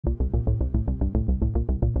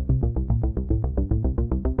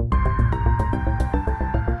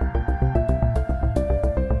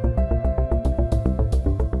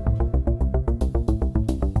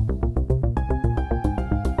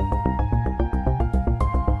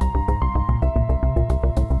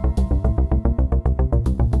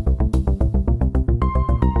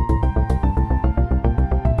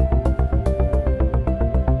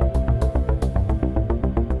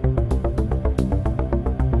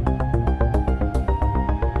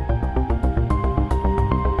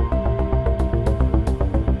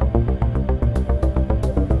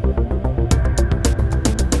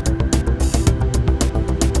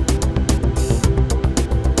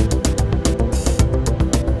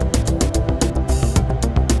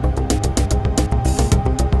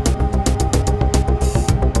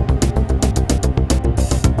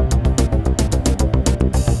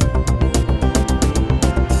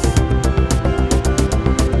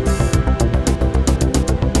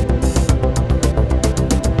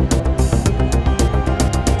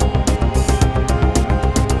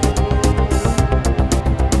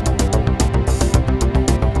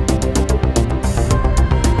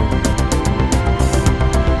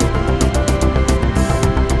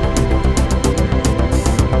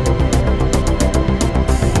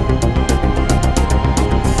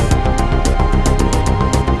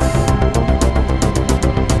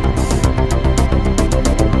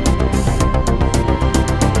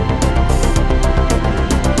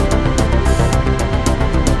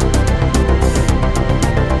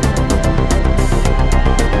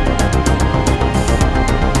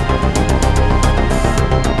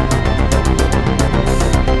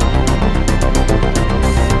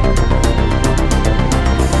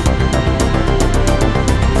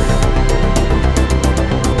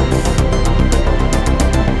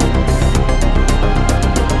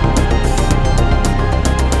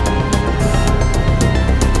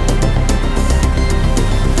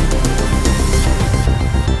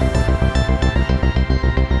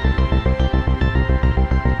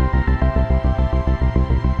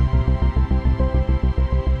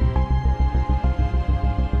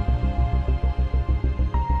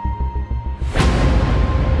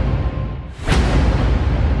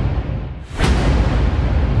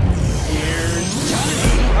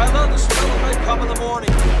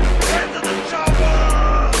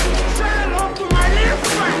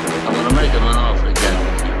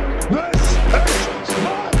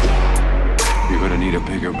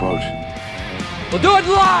We'll do it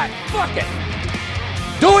live. Fuck it.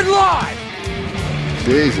 Do it live.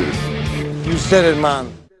 Jesus. You said it,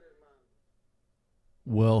 man.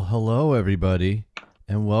 Well, hello, everybody,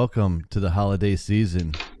 and welcome to the holiday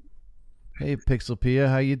season. Hey, Pixelpia,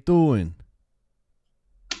 how you doing?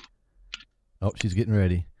 Oh, she's getting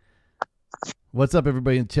ready. What's up,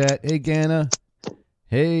 everybody in chat? Hey, Gana.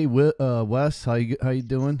 Hey, Wes, how you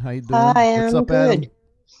doing? How you doing? Hi, What's I'm up, good. Adam?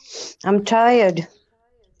 I'm tired.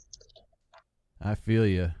 I feel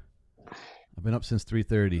you. I've been up since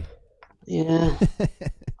 3:30. Yeah.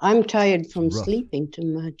 I'm tired from Rough. sleeping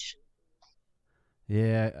too much.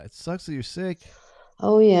 Yeah, it sucks that you're sick.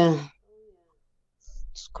 Oh, yeah.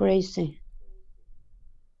 It's crazy.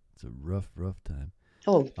 It's a rough time.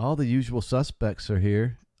 Oh, All the usual suspects are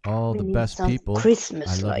here. All the we need best some people.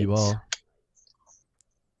 Christmas I love you lights. all.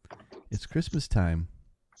 It's Christmas time.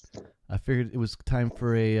 I figured it was time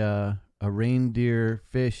for a reindeer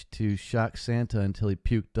fish to shock Santa until he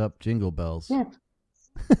puked up jingle bells. Yeah.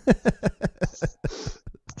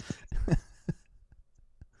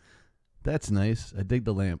 That's nice. I dig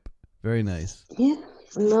the lamp. Very nice. Yeah.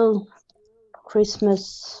 A little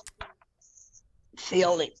Christmas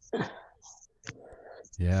feeling.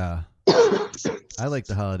 Yeah. I like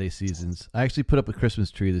the holiday seasons. I actually put up a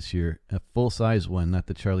Christmas tree this year, a full-size one, not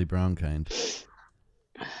the Charlie Brown kind.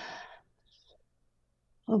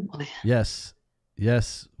 Oh, boy. Yes,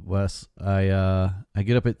 Wes. I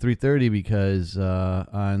get up at 3:30 because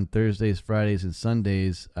on Thursdays, Fridays, and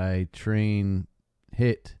Sundays I train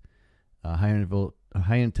HIIT,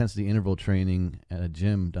 high intensity interval training at a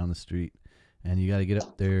gym down the street, and you got to get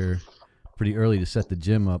up there pretty early to set the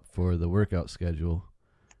gym up for the workout schedule.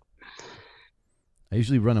 I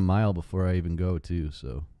usually run a mile before I even go too.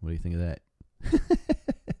 So what do you think of that?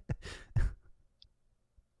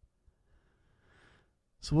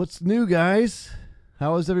 So what's new, guys?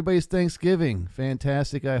 How was everybody's Thanksgiving?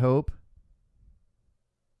 Fantastic, I hope.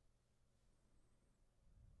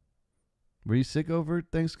 Were you sick over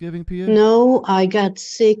Thanksgiving, Pia? No, I got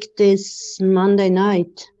sick this Monday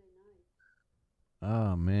night.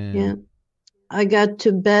 Oh, man. Yeah. I got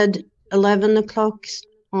to bed 11 o'clock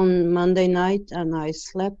on Monday night, and I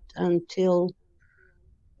slept until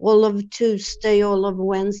all of Tuesday, all of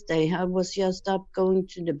Wednesday. I was just up going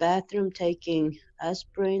to the bathroom, taking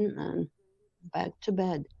aspirin, and back to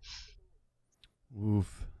bed.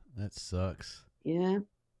 Oof, that sucks. Yeah.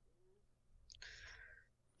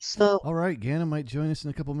 So. All right, Ganna might join us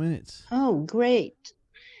in a couple minutes. Oh, great.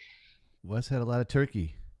 Wes had a lot of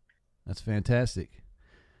turkey. That's fantastic.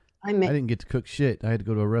 I I didn't get to cook shit. I had to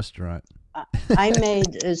go to a restaurant. I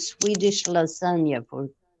made a Swedish lasagna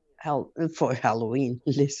for Halloween.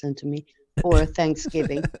 Listen to me. For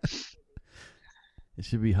Thanksgiving. It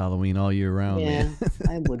should be Halloween all year round. Yeah, Man.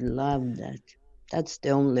 I would love that. That's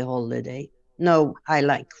the only holiday. No, I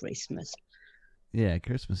like Christmas. Yeah,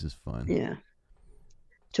 Christmas is fun. Yeah.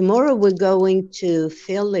 Tomorrow we're going to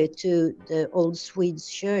Philly to the Old Swedes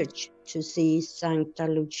Church to see Santa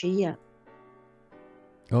Lucia.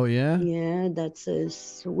 Oh, yeah? Yeah, that's a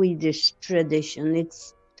Swedish tradition.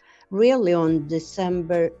 It's really on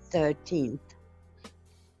December 13th.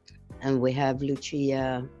 And we have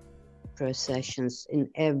Lucia processions in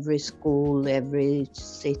every school, every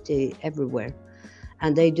city, everywhere.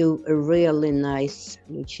 And they do a really nice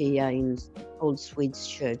Lucia in Old Swedes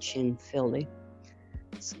Church in Philly.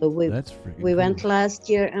 So we went last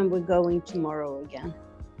year, and we're going tomorrow again.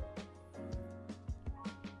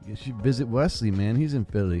 You should visit Wesley, man. He's in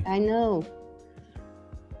Philly. I know.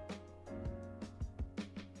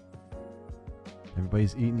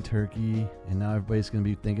 Everybody's eating turkey, and now everybody's going to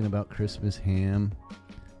be thinking about Christmas ham.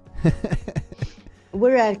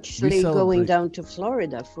 We're actually going down to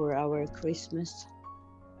Florida for our Christmas.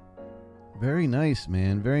 Very nice,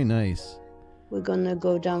 man. Very nice. We're going to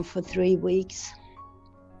go down for 3 weeks.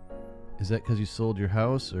 Is that because you sold your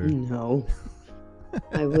house, or? No.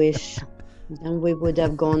 I wish. Then we would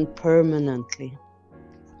have gone permanently.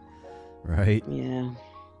 Right? Yeah.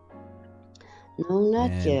 No,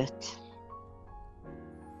 not yet.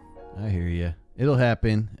 I hear you. It'll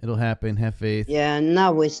happen. It'll happen. Have faith. Yeah,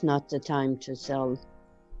 now is not the time to sell.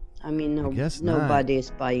 I mean, nobody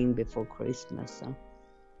is buying before Christmas. So.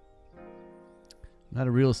 Not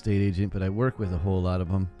a real estate agent, but I work with a whole lot of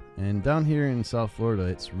them. And down here in South Florida,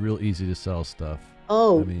 it's real easy to sell stuff.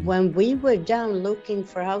 Oh, when we were down looking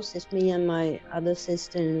for houses, me and my other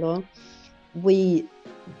sister-in-law, we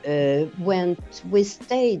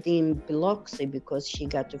stayed in Biloxi because she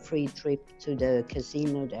got a free trip to the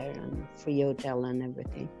casino there and free hotel and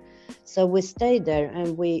everything. So we stayed there,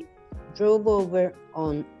 and we drove over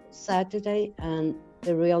on Saturday and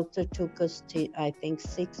the realtor took us to, I think,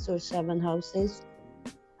 6 or 7 houses,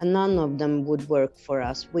 and none of them would work for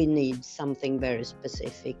us. We need something very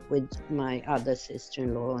specific with my other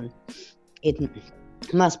sister-in-law, and it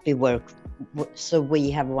must be work. So we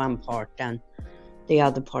have one part, and the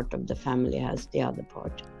other part of the family has the other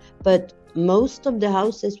part. But most of the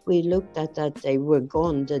houses we looked at that day were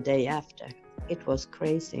gone the day after. It was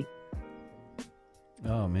crazy.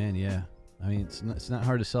 Oh man, yeah. I mean, it's not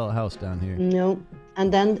hard to sell a house down here. No.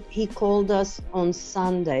 And then he called us on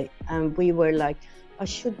Sunday, and we were like, oh,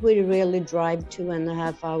 should we really drive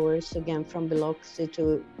 2.5 hours again from Biloxi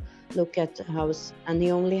to look at the house? And he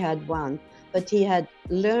only had one, but he had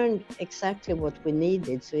learned exactly what we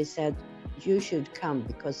needed. So he said, you should come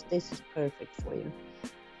because this is perfect for you.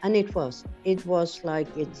 And it was like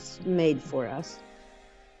it's made for us,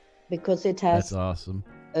 because it has That's awesome.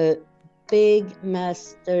 a big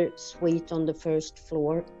master suite on the first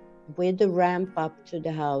floor with a ramp up to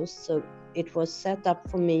the house. So it was set up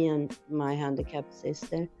for me and my handicapped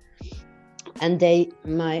sister. And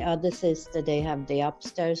my other sister, they have the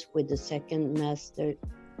upstairs with the second master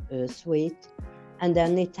suite. And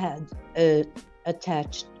then it had a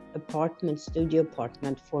attached studio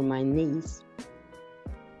apartment for my niece.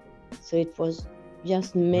 So it was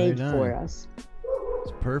just made for us.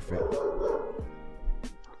 It's perfect.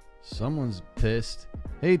 Someone's pissed.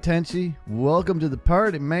 Hey, Tenchi, welcome to the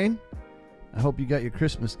party, man. I hope you got your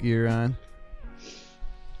Christmas gear on.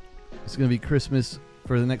 It's going to be Christmas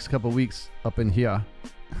for the next couple weeks up in here.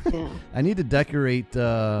 Yeah. I need to decorate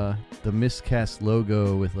the Miscast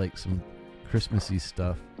logo with like some Christmassy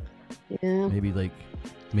stuff. Yeah. Maybe like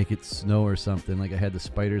make it snow or something. Like I had the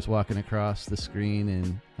spiders walking across the screen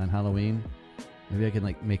and on Halloween. Maybe I can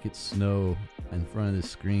like make it snow in front of the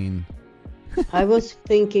screen. I was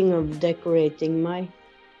thinking of decorating my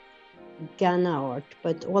Ghana art,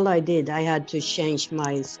 but all I did, I had to change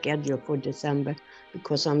my schedule for December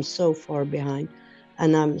because I'm so far behind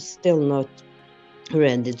and I'm still not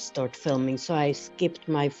ready to start filming. So I skipped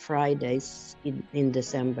my Fridays in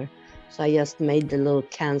December. So I just made the little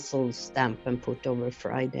cancel stamp and put over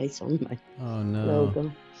Fridays on my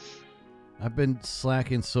logo. I've been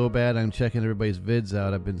slacking so bad. I'm checking everybody's vids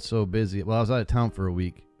out. I've been so busy. Well, I was out of town for a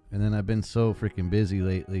week, and then I've been so freaking busy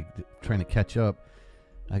lately trying to catch up.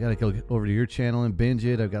 I got to go over to your channel and binge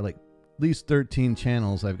it. I've got like at least 13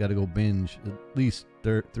 channels I've got to go binge at least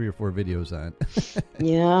 3 or 4 videos on.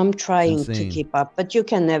 Yeah, I'm trying to keep up, but you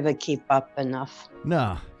can never keep up enough.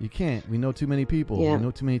 No, you can't. We know too many people. Yeah. We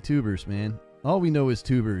know too many tubers, man. All we know is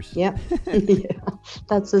tubers. Yeah, yeah.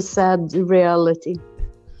 That's a sad reality.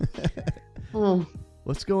 Oh.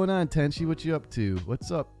 What's going on, Tenchi? What you up to?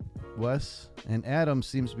 What's up, Wes? And Adam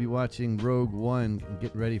seems to be watching Rogue One and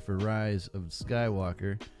getting ready for Rise of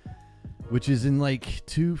Skywalker, which is in like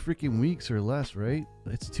 2 freaking weeks or less, right?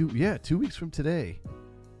 It's 2 weeks from today.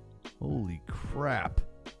 Holy crap.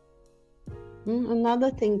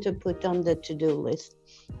 Another thing to put on the to-do list.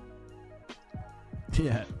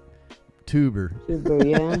 Yeah. Tuber,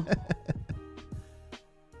 yeah.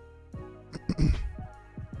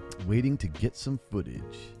 Waiting to get some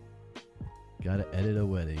footage. Gotta edit a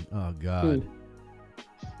wedding. Oh God.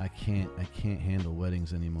 I can't handle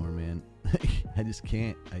weddings anymore, man. I just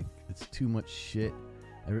can't. It's too much shit.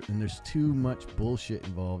 And there's too much bullshit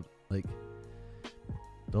involved. Like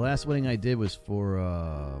the last wedding I did was for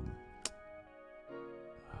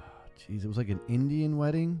it was like an Indian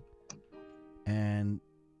wedding, and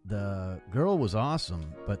the girl was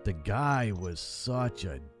awesome, but the guy was such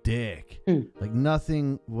a dick. Like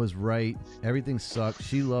nothing was right. Everything sucked.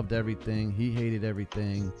 She loved everything. He hated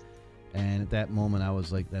everything. And at that moment, I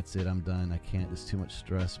was like, that's it. I'm done. I can't. It's too much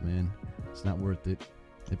stress, man. It's not worth it.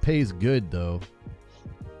 It pays good, though.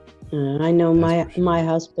 I know my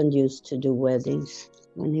husband used to do weddings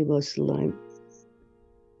when he was alive.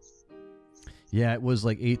 Yeah, it was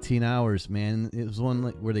like 18 hours, man. It was one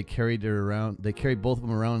like where they carried her around. They carried both of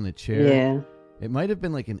them around in a chair. Yeah. It might have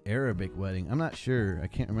been like an Arabic wedding. I'm not sure. I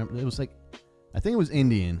can't remember. It was like, I think it was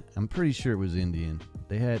Indian. I'm pretty sure it was Indian.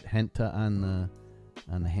 They had henna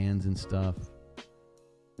on the hands and stuff.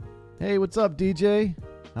 Hey, what's up, DJ?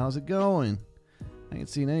 How's it going? I ain't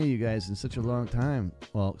seen any of you guys in such a long time.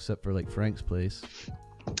 Well, except for like Frank's place.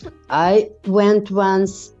 I went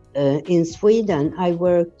once in Sweden. I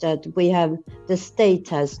worked the state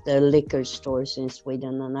has the liquor stores in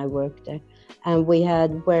Sweden, and I worked there. And we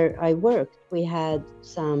had, where I worked, we had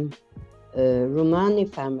some Romani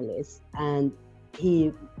families, and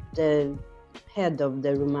the head of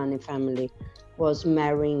the Romani family was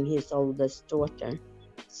marrying his oldest daughter.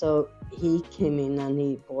 So he came in and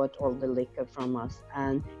he bought all the liquor from us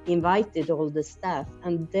and invited all the staff.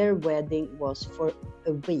 And their wedding was for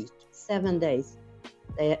a week, 7 days.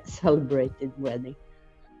 They celebrated wedding.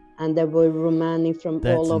 And there were Romani from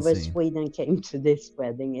That's all over insane. Sweden came to this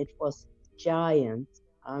wedding. It was giant.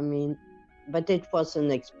 I mean, but it was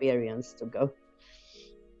an experience to go.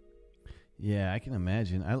 Yeah, I can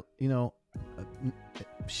imagine.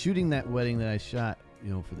 Shooting that wedding that I shot,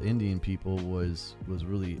 for the Indian people was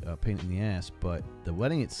really a pain in the ass, but the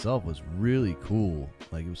wedding itself was really cool.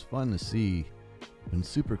 Like, it was fun to see and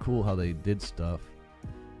super cool how they did stuff.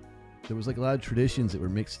 There was like a lot of traditions that were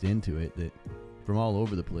mixed into it that from all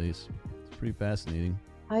over the place. It's pretty fascinating.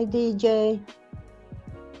 Hi, DJ.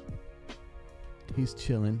 He's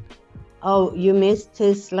chilling. Oh, you missed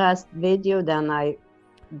his last video, then I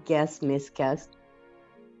guess, Miscast.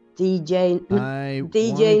 DJ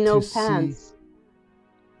no pants.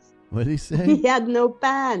 What did he say? He had no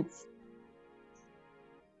pants.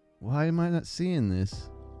 Why am I not seeing this?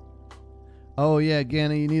 Oh yeah,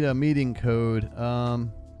 Ganna, you need a meeting code.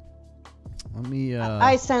 Let me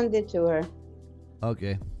I sent it to her.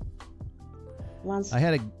 Okay. Once I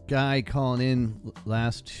had a guy calling in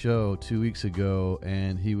last show 2 weeks ago,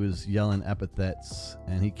 and he was yelling epithets,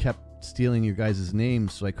 and he kept stealing your guys'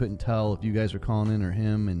 names, so I couldn't tell if you guys were calling in or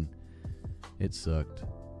him, and it sucked.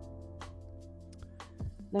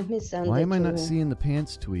 Let me send Why it am I to not her. seeing the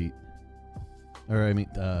pants tweet? Or, I mean,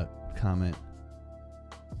 comment.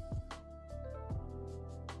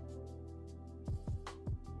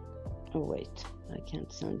 Oh, wait. I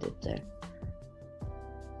can't send it there.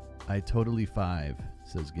 I totally 5,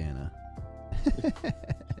 says Ganna.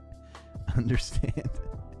 Understand.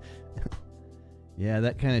 Yeah,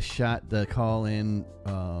 that kind of shot the call in,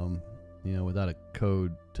 without a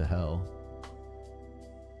code to hell.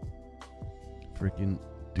 Freaking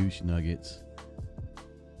douche nuggets.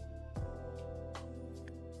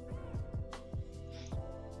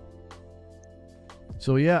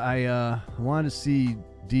 So yeah, I wanted to see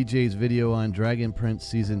DJ's video on Dragon Prince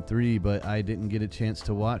Season 3, but I didn't get a chance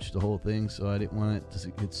to watch the whole thing, so I didn't want it to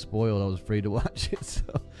get spoiled. I was afraid to watch it, so...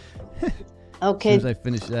 Okay. As soon as I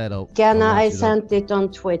finish that, I'll Ganna, watch I it sent it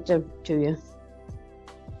on Twitter to you.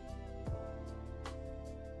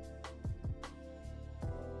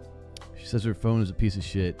 She says her phone is a piece of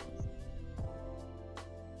shit.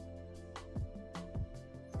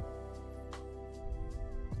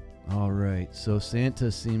 Alright, so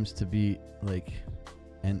Santa seems to be like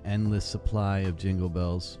an endless supply of jingle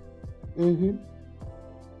bells. Mm-hmm.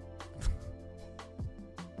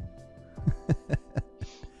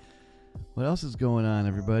 What else is going on,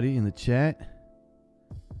 everybody, in the chat?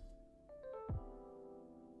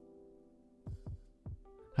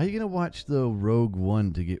 How you gonna watch the Rogue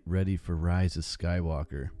One to get ready for Rise of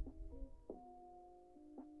Skywalker?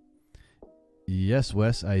 Yes,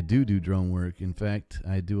 Wes, I do drone work. In fact,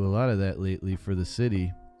 I do a lot of that lately for the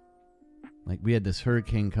city. Like, we had this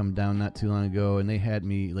hurricane come down not too long ago, and they had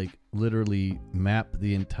me, like, literally map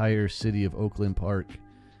the entire city of Oakland Park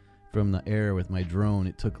from the air with my drone.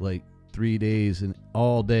 It took, like, 3 days and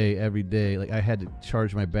all day, every day. Like, I had to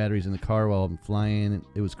charge my batteries in the car while I'm flying. And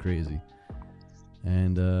it was crazy.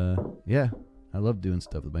 And, yeah, I love doing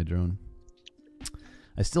stuff with my drone.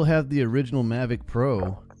 I still have the original Mavic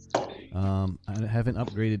Pro. I haven't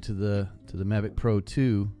upgraded to the Mavic Pro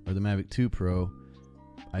 2 or the Mavic 2 Pro.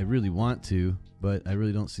 I really want to, but I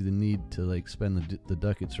really don't see the need to like spend the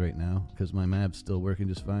ducats right now because my Mav's still working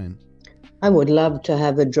just fine. I would love to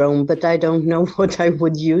have a drone, but I don't know what I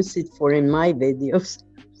would use it for in my videos.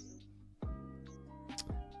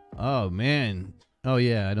 Oh man. Oh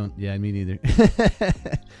yeah, I don't. Yeah, me neither.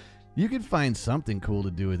 You could find something cool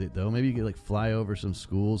to do with it though. Maybe you could like fly over some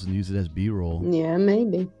schools and use it as B-roll. Yeah,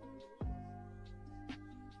 maybe.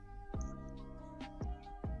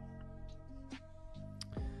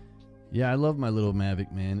 Yeah, I love my little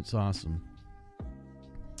Mavic, man. It's awesome.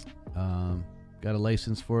 Got a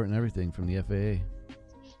license for it and everything from the FAA.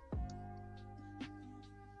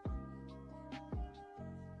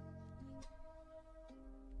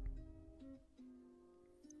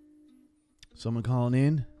 Someone calling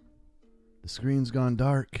in? The screen's gone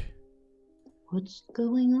dark. What's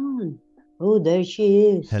going on? Oh, there she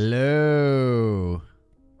is. Hello.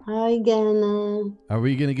 Hi, Ganna. Are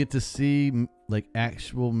we going to get to see like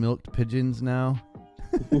actual milked pigeons now?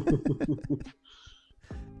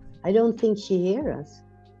 I don't think she hears us.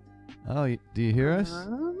 Oh, do you hear us?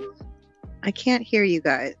 I can't hear you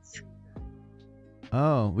guys.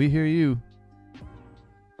 Oh, we hear you.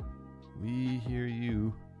 We hear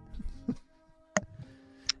you.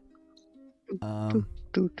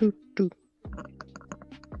 Do, do, do.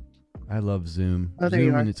 I love Zoom. Oh, there you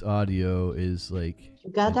Zoom are. and its audio is like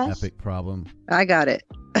You got an us? epic problem. I got it.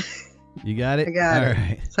 You got it? I got All it.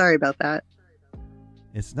 right. Sorry about that.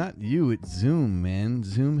 It's not you, it's Zoom, man.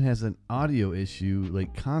 Zoom has an audio issue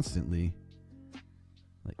like constantly.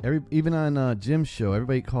 Like even on Jim's show,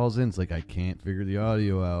 everybody calls in. It's like, I can't figure the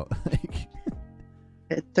audio out. Like,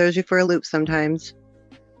 It throws you for a loop sometimes.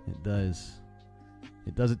 it does.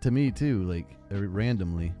 It does it to me too, like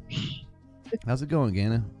randomly. How's it going,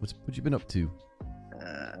 Ganna? What you been up to?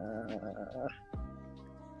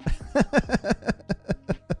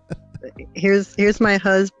 Here's my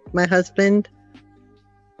husband.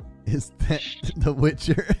 Is that The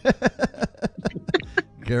Witcher?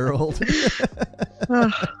 Geralt?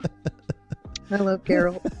 Oh, I love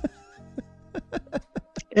Geralt.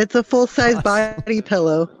 It's a full-size body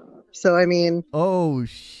pillow. So I mean, Oh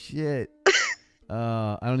shit.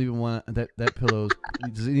 I don't even want that pillow.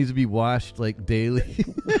 Does it need to be washed like daily?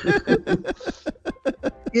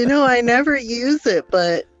 I never use it,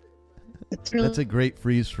 but it's really That's a great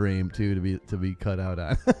freeze frame too to be cut out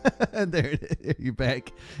on. there you're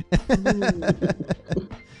back.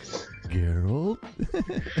 Geralt.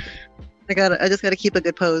 I just gotta keep a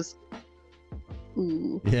good pose.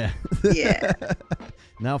 Ooh. Yeah. Yeah.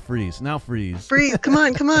 Now freeze. Freeze, come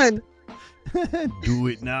on. Do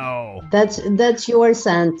it now. That's your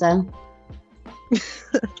Santa.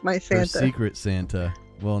 That's my Or Santa. secret Santa.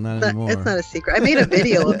 Well, not It's anymore. not a secret. I made a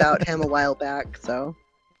video about him a while back, so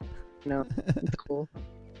it's cool.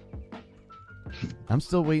 I'm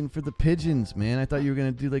still waiting for the pigeons, man. I thought you were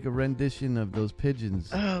gonna do like a rendition of those pigeons.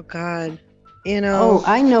 Oh God. Oh,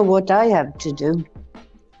 I know what I have to do.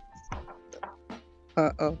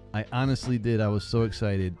 Uh-oh. I honestly did. I was so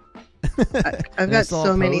excited. I've I got saw a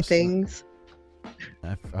so many post. things.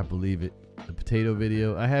 I believe it. The potato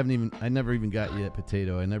video. I never even got you that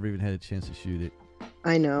potato. I never even had a chance to shoot it.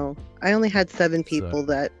 I know. I only had 7 people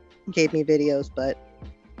that gave me videos, but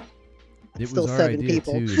It still was our 7 idea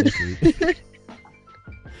people. too initially.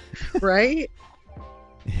 Right?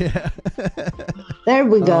 Yeah. There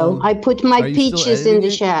we go. I put my are you still peaches in editing the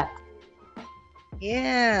it? chat.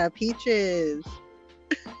 Yeah, Peaches.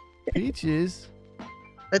 Peaches.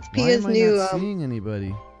 That's Why Pia's am I new. not seeing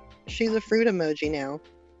anybody? She's a fruit emoji now.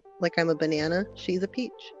 Like I'm a banana, she's a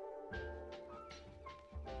peach.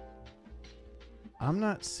 I'm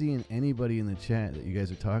not seeing anybody in the chat that you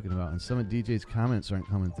guys are talking about, and some of DJ's comments aren't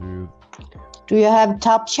coming through. Do you have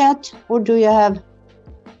top chat or do you have?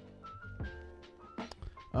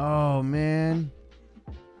 Oh man.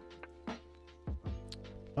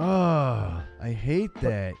 Oh, I hate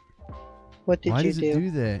that. What did Why you does do? it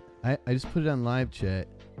do that? I just put it on live chat.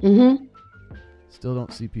 Mm-hmm. Still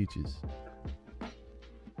don't see Peaches.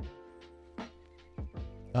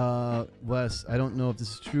 Wes, I don't know if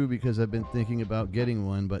this is true because I've been thinking about getting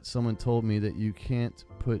one, but someone told me that you can't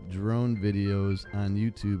put drone videos on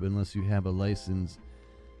YouTube unless you have a license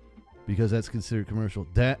because that's considered commercial.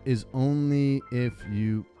 That is only if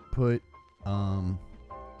you put a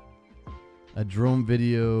drone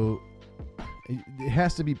video. It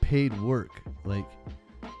has to be paid work. Like,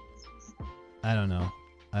 I don't know.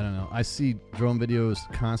 I see drone videos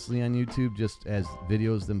constantly on YouTube just as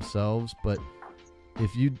videos themselves, but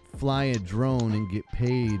if you fly a drone and get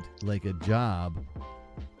paid like a job,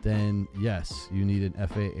 then yes, you need an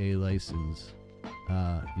FAA license.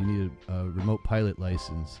 You need a remote pilot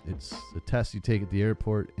license. It's a test you take at the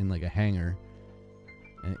airport in like a hangar,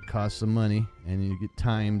 and it costs some money, and you get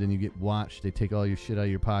timed and you get watched. They take all your shit out of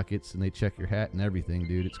your pockets and they check your hat and everything,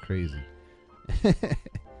 dude. It's crazy.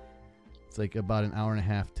 It's like about an hour and a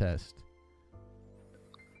half test.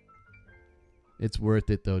 It's worth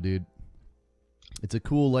it though, dude. It's a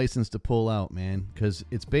cool license to pull out, man, because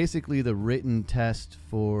it's basically the written test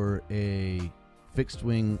for a fixed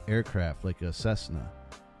wing aircraft like a Cessna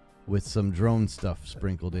with some drone stuff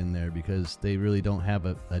sprinkled in there because they really don't have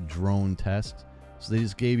a drone test. So they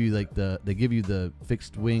just gave you like they give you the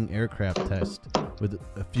fixed wing aircraft test with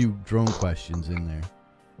a few drone questions in there.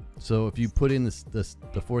 So if you put in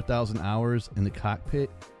the 4,000 hours in the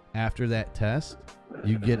cockpit after that test,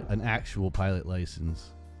 you get an actual pilot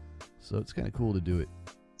license. So it's kind of cool to do it.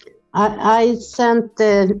 I sent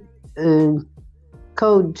the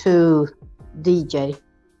code to DJ.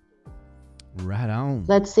 Right on.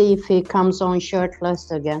 Let's see if he comes on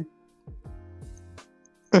shirtless again.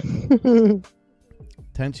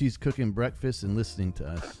 Tenchi's cooking breakfast and listening to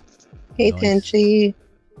us. Hey, Nice. Tenchi.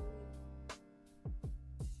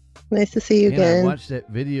 Nice to see you And again. I watched that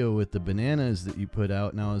video with the bananas that you put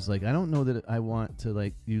out, and I was like, I don't know that I want to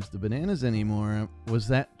like use the bananas anymore. Was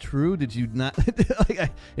that true? Did you not?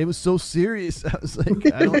 It was so serious. I was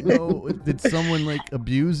like, I don't know. Did someone like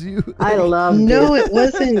abuse you? I love No, it. it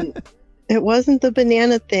wasn't. It wasn't the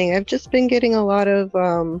banana thing. I've just been getting a lot of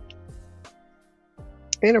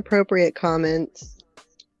inappropriate comments.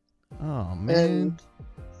 Oh man.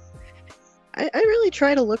 And I really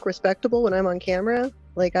try to look respectable when I'm on camera.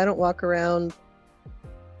 Like, I don't walk around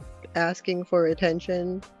asking for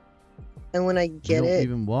attention. And when I You get don't it,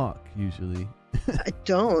 even walk usually. I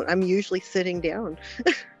don't. I'm usually sitting down.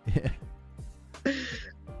 Yeah.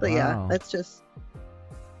 But yeah, Wow. that's just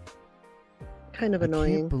kind of I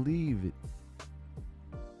annoying. can't believe it.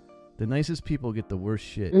 The nicest people get the worst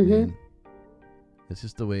shit, Mhm. man. It's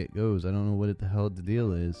just the way it goes. I don't know what the hell the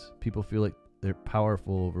deal is. People feel like they're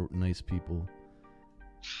powerful over nice people.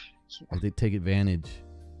 Like they take advantage.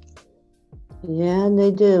 Yeah, they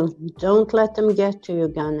do. Don't let them get to you,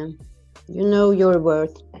 Gunnar. You know your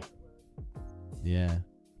worth. Yeah.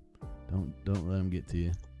 Don't let them get to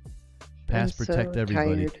you. Pass I'm protect so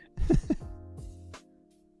everybody. tired.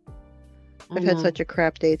 I I've had know. such a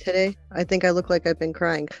crap day today. I think I look like I've been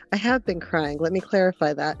crying. I have been crying. Let me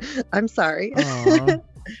clarify that. I'm sorry. Aw,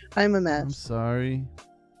 I'm a I'm mess. sorry.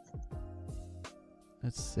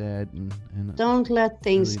 That's sad and Don't let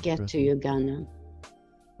things really get to depressing. you, Gunnar.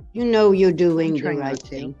 You know you're doing the trying not right to.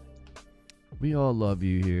 thing. We all love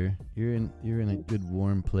you here. You're in a good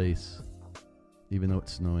warm place, even though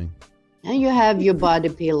it's snowing. And you have your body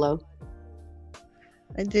pillow.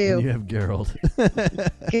 I And do. you have Gerald.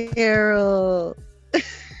 Carol.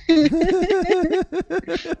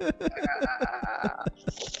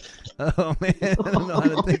 Oh man, I don't know how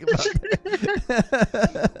to think about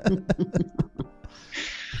that.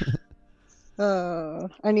 Oh,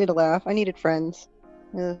 I need to laugh. I needed friends.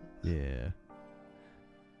 Ugh. Yeah.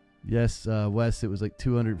 Yes, Wes, it was like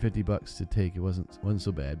 $250 to take. It wasn't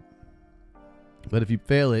so bad. But if you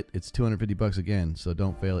fail it, it's $250 again. So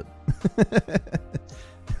don't fail it.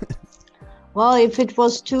 Well, if it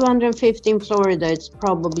was 250 in Florida, it's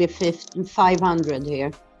probably 500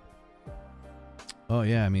 here. Oh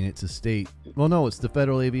yeah, I mean it's a state. Well, no, it's the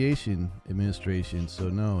Federal Aviation Administration. So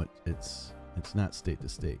no, it's not state to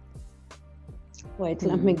state. Wait,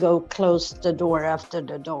 let me go close the door after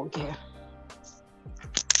the dog here.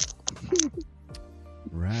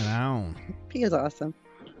 Right on. He is awesome.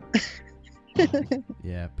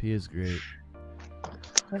 Yeah, P is great.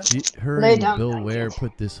 Her Lay and down, Bill blanket. Ware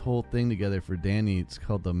put this whole thing together for Danny. It's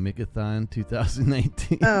called the Mickathon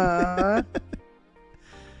 2019. Aww.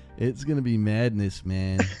 It's gonna be madness,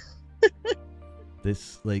 man.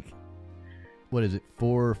 This like, what is it?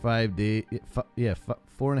 4 or 5 days? Yeah,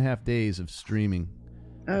 4.5 days of streaming.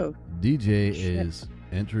 Oh, DJ Shit. is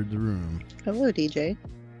entered the room. hello, DJ.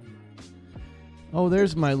 Oh,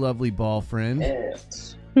 there's my lovely ball friend.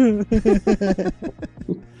 Yes.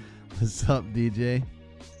 What's up, DJ?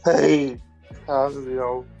 Hey, how's it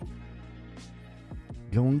going?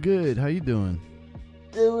 Going good. How you doing?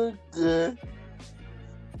 Doing good.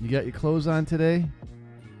 You got your clothes on today?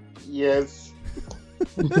 Yes.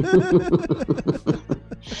 You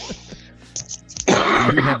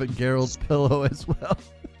have a Gerald pillow as well.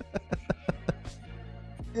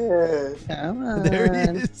 Yeah. Come on. There he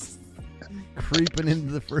is, creeping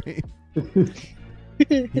into the frame.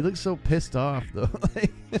 He looks so pissed off, though.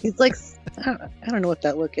 Like, He's like, I don't know what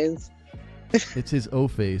that look is. it's his O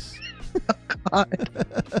face. God,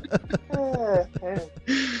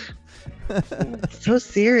 so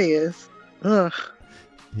serious. Ugh.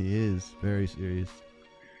 He is very serious.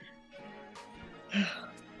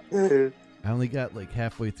 Yeah. I only got like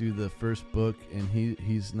halfway through the first book, and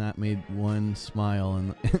he's not made one smile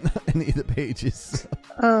in any of the pages.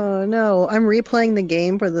 Oh no, I'm replaying the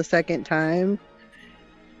game for the second time.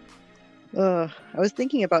 Ugh. I was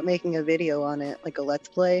thinking about making a video on it, like a let's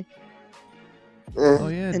play, Oh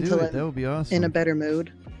yeah, do Until it. I'm That would be awesome. in a better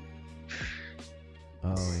mood.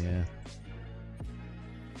 Oh yeah.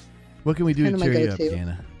 What can we do Kinda to my cheer you up, go-to.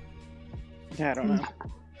 Anna? I don't know.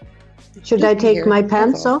 Should I take Here, my that's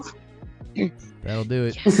pants all. off? That'll do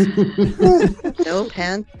it. No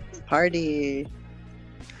pants party.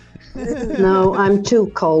 No, I'm too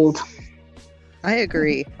cold. I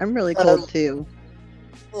agree. I'm really cold too.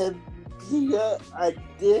 And yeah, I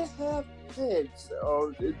did have pants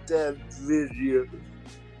on that video.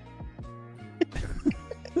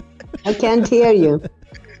 I can't hear you.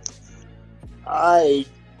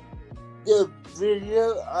 The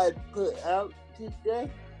video I put out today,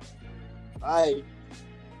 I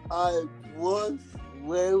was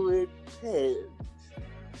wearing pants.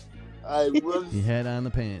 I was. He had on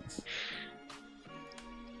the pants.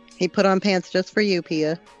 He put on pants just for you,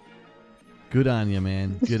 Pia. Good on you,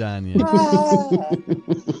 man. Good on you.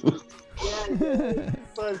 Yeah,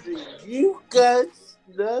 funny. You guys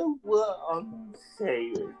know what I'm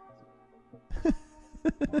saying.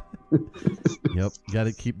 Yep. Got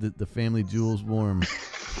to keep the family jewels warm.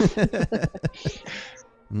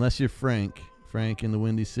 Unless you're Frank. Frank in the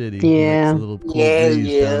Windy City. He Yeah. likes a little cold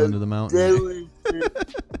breeze down into the mountain. There was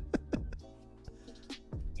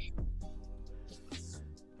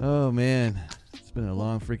Oh, man. It's been a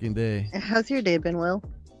long freaking day. How's your day been, Will?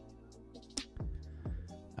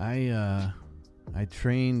 I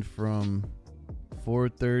trained from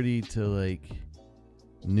 4:30 to like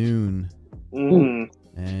noon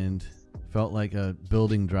and felt like a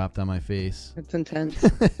building dropped on my face. It's intense.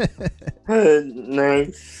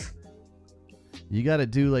 nice. You got to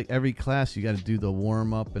do like every class, you got to do the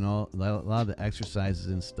warm up and a lot of the exercises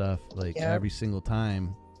and stuff like every single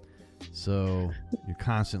time. So you're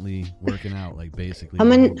constantly working out, like basically.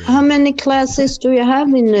 How many classes do you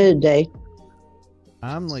have in a day?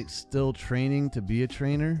 I'm like still training to be a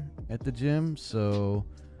trainer at the gym, so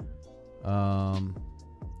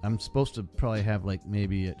I'm supposed to probably have like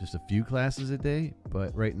maybe just a few classes a day,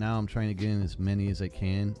 but right now I'm trying to get in as many as I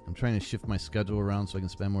can. I'm trying to shift my schedule around so I can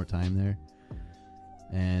spend more time there.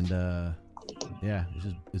 And yeah,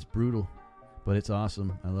 it's brutal, but it's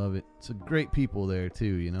awesome. I love it. It's a great people there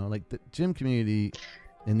too, you know. Like the gym community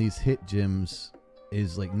in these hit gyms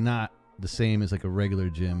is like not the same as like a regular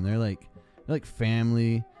gym. They're like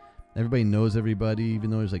family. Everybody knows everybody, even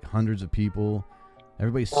though there's like hundreds of people.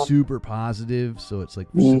 Everybody's super positive, so it's like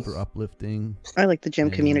super uplifting. I like the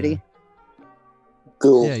gym community.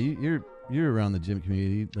 Cool. Yeah, you're around the gym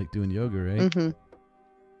community, like doing yoga, right? Mm-hmm.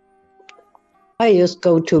 I just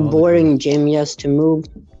go to a boring gym just to move,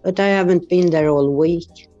 but I haven't been there all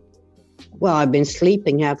week. Well, I've been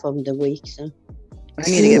sleeping half of the week, so. I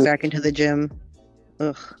need to get back into the gym.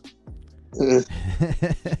 Ugh.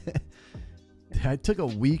 I took a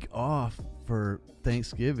week off for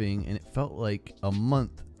Thanksgiving, and it felt like a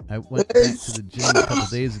month. I went back to the gym a couple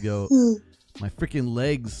days ago. My freaking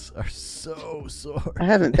legs are so sore. I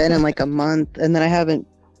haven't been in like a month, and then I haven't.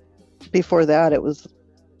 Before that, it was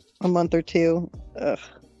a month or two. Ugh.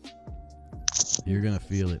 You're gonna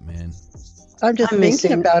feel it, man. I'm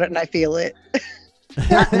thinking about it, and I feel it.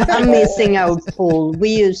 I'm missing our pool. We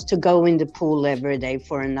used to go in the pool every day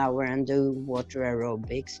for an hour and do water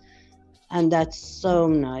aerobics. And that's so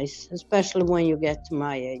nice, especially when you get to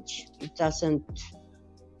my age. It doesn't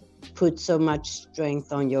put so much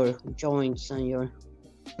strength on your joints and your...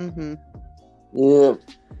 Mm-hmm. Yeah.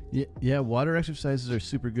 Yeah, water exercises are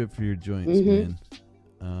super good for your joints, man.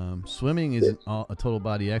 Swimming is a total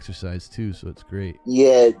body exercise too, so it's great.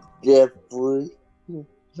 Yeah, definitely.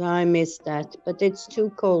 I miss that, but it's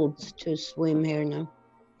too cold to swim here now.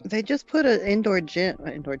 They just put an indoor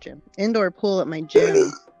pool at my gym.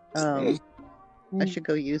 I should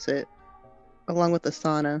go use it along with the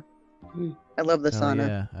sauna. I love the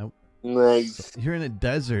sauna. Yeah. Nice. You're in a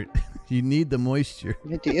desert. You need the moisture.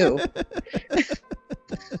 I do.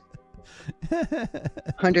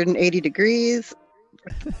 180 degrees,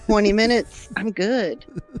 20 minutes. I'm good.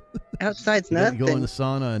 Outside's nothing. You go in the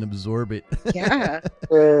sauna and absorb it. Yeah.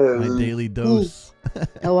 My daily dose.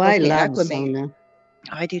 Oh, I me love acclimate. sauna.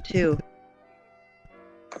 I do too.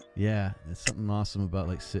 Yeah, there's something awesome about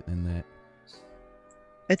like sitting in that.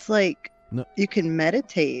 It's like you can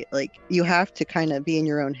meditate. Like you have to kind of be in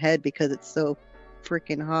your own head because it's so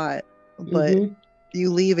freaking hot. But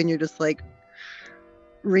you leave and you're just like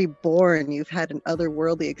reborn. You've had an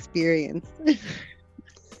otherworldly experience.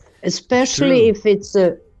 Especially if it's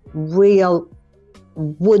a real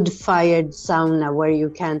wood-fired sauna where you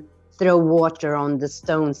can throw water on the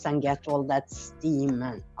stones and get all that steam.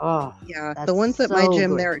 And yeah, the ones at my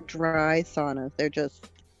gym, they're dry saunas. They're just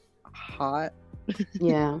hot.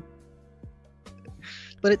 Yeah.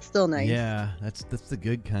 But it's still nice. Yeah, that's the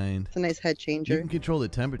good kind. It's a nice head changer. You can control the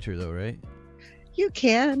temperature though, right? You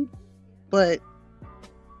can, but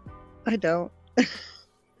I don't. Yeah.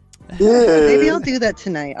 Maybe I'll do that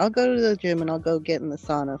tonight. I'll go to the gym and I'll go get in the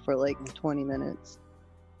sauna for like 20 minutes.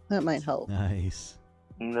 That might help. Nice.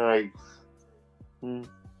 Nice.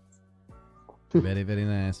 Very, very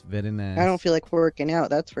nice. Very nice. I don't feel like working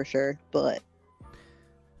out, that's for sure, but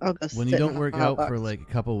I'll go when sit you don't in a work hot out box. for like a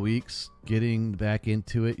couple weeks, getting back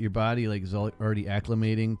into it, your body like is already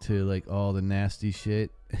acclimating to like all the nasty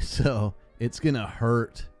shit. So it's gonna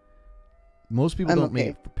hurt. Most people don't make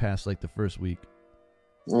it past like the first week.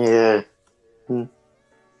 Yeah.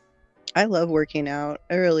 I love working out.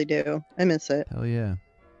 I really do. I miss it. Hell yeah.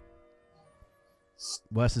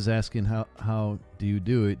 Wes is asking how do you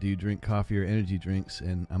do it? Do you drink coffee or energy drinks?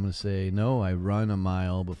 And I'm gonna say no. I run a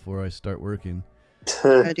mile before I start working,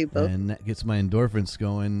 I do both. and that gets my endorphins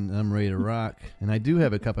going. And I'm ready to rock. And I do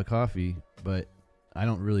have a cup of coffee, but I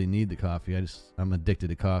don't really need the coffee. I'm addicted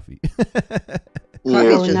to coffee. Coffee's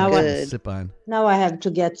Oh, just now good. Sip on. Now I have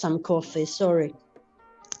to get some coffee. Sorry.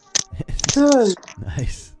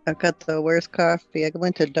 Nice. I've got the worst coffee. I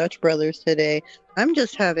went to Dutch Brothers today. I'm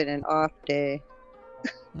just having an off day.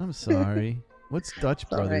 I'm sorry. What's Dutch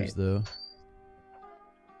all Brothers right. though?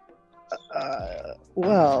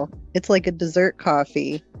 Well, it's like a dessert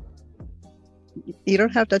coffee. You don't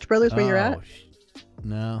have Dutch Brothers where you're at?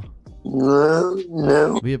 No.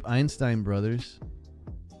 No. We have Einstein Brothers.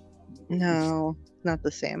 No, not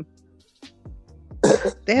the same.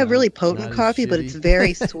 They have really Not potent as coffee, but shitty. it's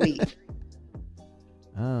very sweet.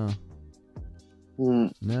 Oh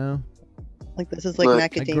Mm. no. Like this is like Look, I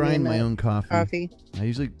macadamia grind my nut own coffee. I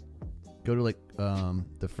usually go to like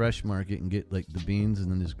the fresh market and get like the beans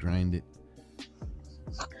and then just grind it.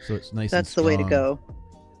 So it's nice. That's and the way to strong. go.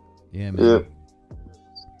 Yeah, man. Yeah.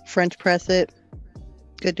 French press it.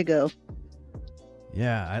 Good to go.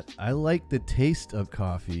 Yeah, I like the taste of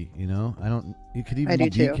coffee, you know? It could I even be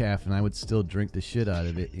do too. decaf and I would still drink the shit out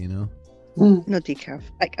of it, you know? No decaf.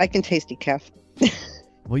 I can taste decaf.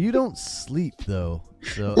 Well, you don't sleep though,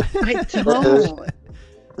 so I don't.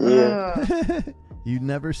 Yeah. Ugh. you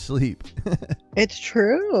never sleep. It's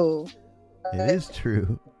true. It is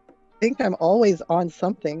true. I think I'm always on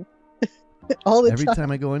something. All the Every time.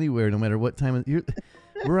 time I go anywhere, no matter what time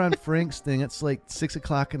we're on Frank's thing. It's like 6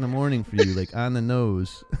 o'clock in the morning for you, like on the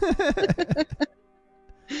nose.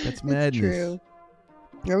 That's madness. It's true.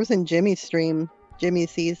 I was in Jimmy's stream. Jimmy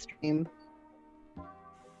C's stream. Oh,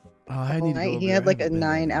 I All need to go night. over He there. had I like a haven't been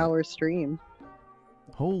there yet. 9-hour stream.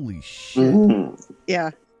 Holy shit! Mm.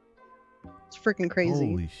 Yeah. It's freaking crazy.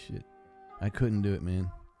 Holy shit! I couldn't do it, man.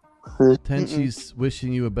 Mm. Tenchi's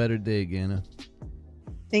wishing you a better day, Gana.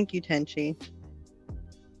 Thank you, Tenchi.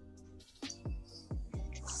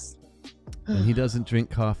 And he doesn't drink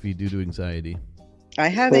coffee due to anxiety. I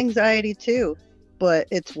have anxiety too, but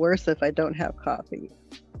it's worse if I don't have coffee.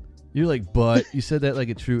 You're like, but you said that like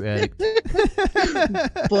a true addict.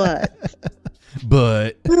 But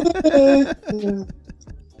But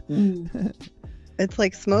it's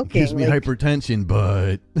like smoking. gives me Like, hypertension.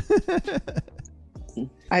 But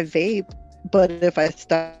I vape, but if I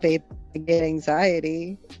stop vape, I get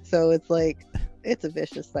anxiety. So it's like, it's a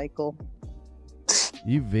vicious cycle.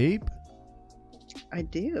 you vape, I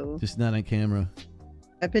do. just not on camera.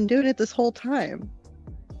 I've been doing it this whole time.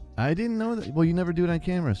 I didn't know that. Well, you never do it on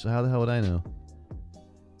camera, so how the hell would I know?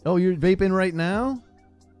 Oh, you're vaping right now?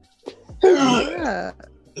 Yeah.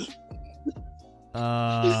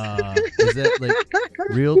 Is that like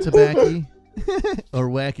real tobacco or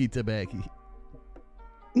wacky tobacco?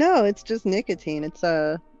 No, it's just nicotine. It's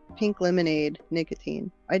a pink lemonade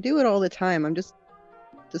nicotine. I do it all the time. I'm just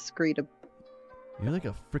discreet. You're like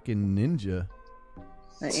a freaking ninja.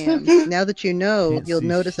 I am. Now that you know, Can't you'll see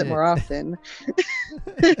notice it shit. more often.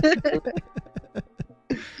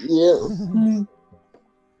 Yeah.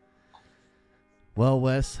 Well,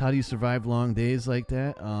 Wes, how do you survive long days like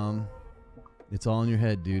that? It's all in your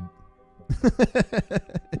head, dude.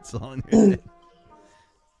 It's all in your head.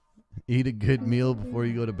 Eat a good meal before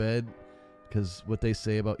you go to bed, because what they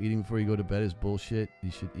say about eating before you go to bed is bullshit.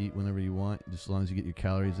 You should eat whenever you want, just as long as you get your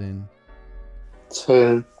calories in.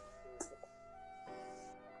 10.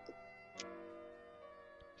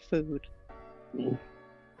 Food.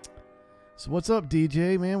 So what's up,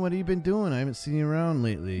 DJ, man? What have you been doing? I haven't seen you around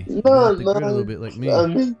lately. You're No, off the grid a little bit like me.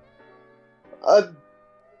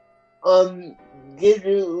 I'm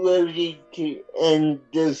getting ready to end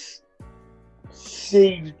this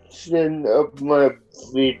season of my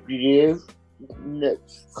videos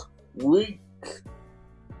next week.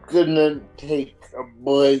 Gonna take a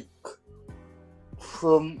break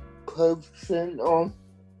from posting on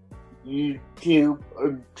YouTube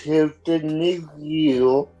until the new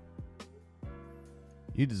year.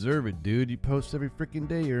 You deserve it, dude. You post every freaking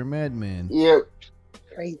day. You're a madman. Yep.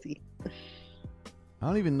 Crazy. I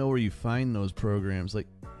don't even know where you find those programs. Like,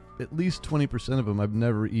 at least 20% of them I've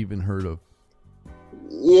never even heard of.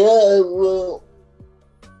 Yeah, well,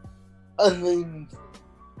 I mean,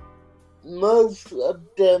 most of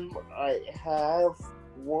them I have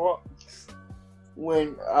watched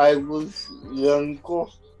when I was younger.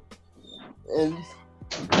 And,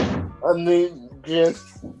 I mean,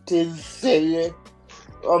 just to say it,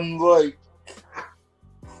 I'm like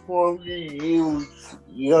 40 years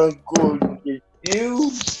younger than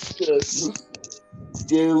you, so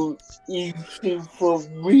easy for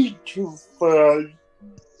me to find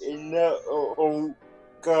in that old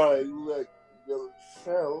guy like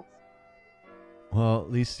yourself. Well,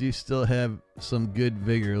 at least you still have some good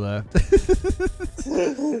vigor left.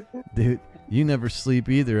 Dude, you never sleep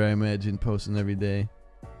either, I imagine, posting every day.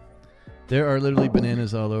 There are literally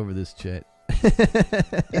bananas all over this chat.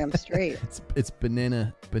 Damn straight. It's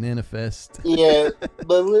banana fest. Yeah,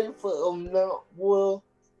 believe it or not, well,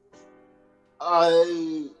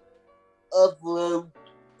 I upload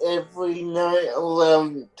every night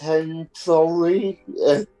around 10, sorry,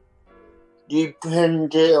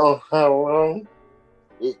 depending on how long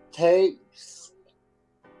it takes.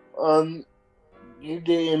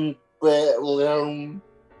 Usually in bed around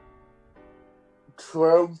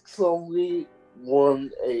 12, sorry,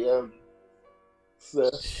 1 a.m. So,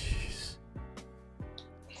 Jeez.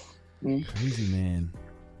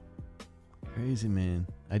 Crazy man.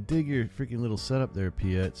 I dig your freaking little setup there,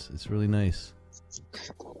 Pietz. It's really nice.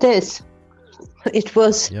 This, it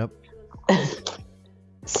was Yep.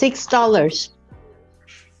 $6.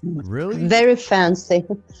 Really? Very fancy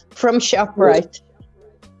from ShopRite.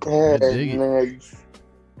 I dig it. nice.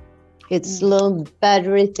 It's a little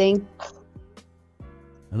battery thing.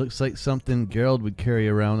 It looks like something Gerald would carry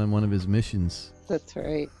around on one of his missions. That's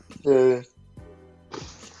right.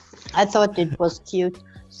 I thought it was cute.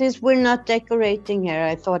 Since we're not decorating here,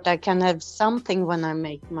 I thought I can have something when I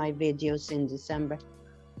make my videos in December.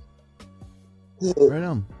 Right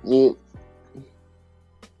on. Yeah.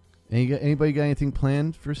 Anybody got anything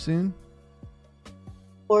planned for soon?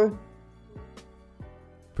 Or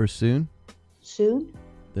Soon? soon?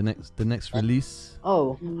 The next release?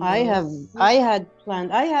 Oh, I have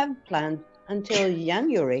planned until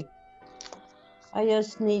January. I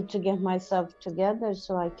just need to get myself together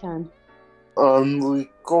so I can. We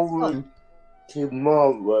go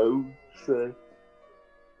tomorrow, so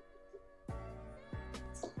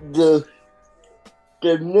the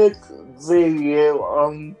next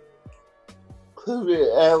video put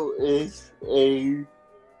it out is a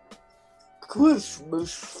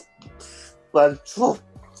Christmas special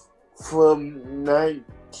from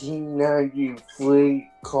 1993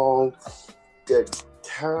 called The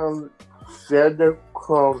Town Santa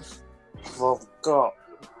Claus Forgot.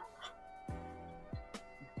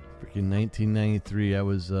 Freaking 1993. I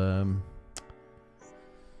was a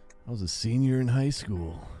senior in high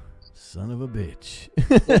school. Son of a bitch.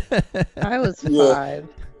 I was Yeah. 5.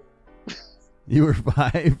 You were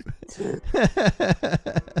 5?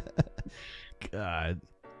 God.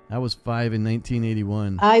 I was 5 in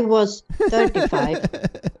 1981. I was 35.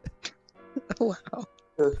 Wow.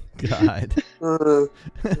 God. Uh,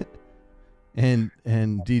 And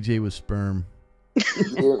DJ was sperm.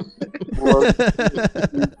 yeah, well,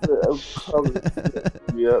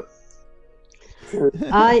 yep.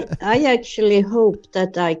 I actually hope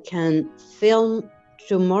that I can film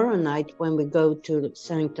tomorrow night when we go to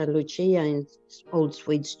Santa Lucia in Old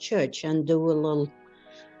Swedes Church and do a little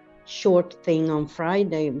short thing on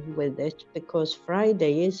Friday with it, because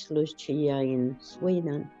Friday is Lucia in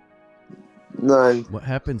Sweden. Nice. What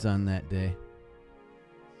happens on that day?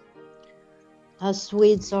 Us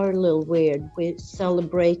Swedes are a little weird. We're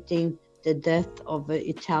celebrating the death of an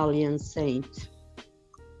Italian saint.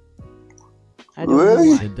 I don't know Really?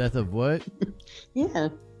 why. The death of what? Yeah.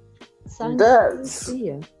 Santa That's-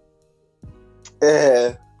 Lucia.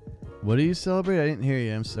 What do you celebrate? I didn't hear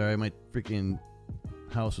you. I'm sorry. My freaking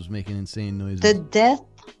house was making insane noises. The death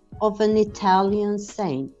of an Italian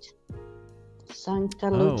saint. Santa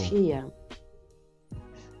Oh. Lucia.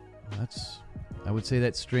 I would say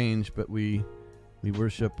that's strange, but we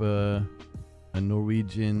worship a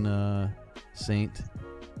Norwegian saint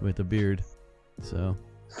with a beard. So.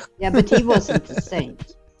 Yeah, but he wasn't a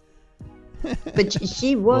saint. But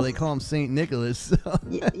she was. Well, they call him Saint Nicholas. So.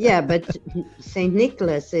 Yeah, but Saint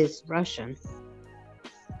Nicholas is Russian.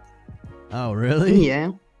 Oh, really?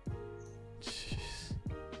 Yeah. Jeez.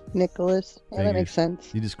 Nicholas. Yeah, that Figures. makes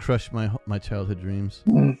sense. You just crushed my childhood dreams.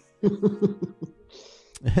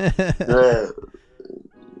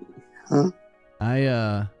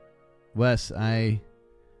 Wes, I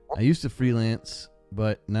used to freelance,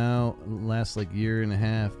 but now last year and a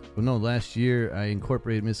half. Well, no, last year I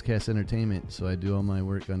incorporated Miscast Entertainment, so I do all my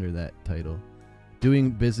work under that title.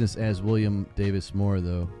 Doing business as William Davis Moore,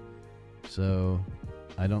 though, so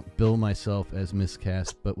I don't bill myself as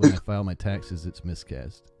Miscast, but when I file my taxes, it's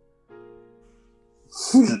Miscast.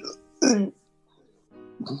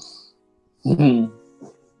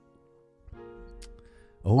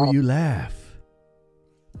 Oh, you laugh.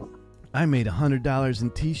 I made $100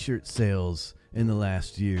 in t-shirt sales in the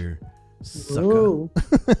last year. Sucker. Ooh.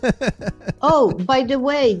 Oh, by the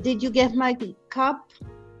way, did you get my cup?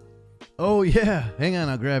 Oh yeah. Hang on,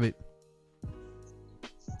 I'll grab it.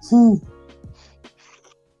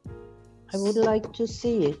 I would like to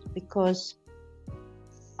see it because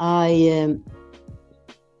I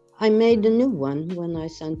made a new one when I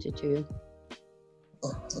sent it to you.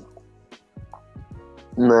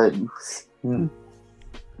 Nice. Hang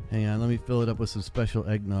on, let me fill it up with some special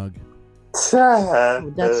eggnog.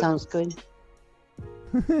 Oh, that sounds good.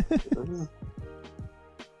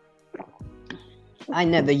 I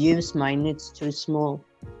never use mine, it's too small.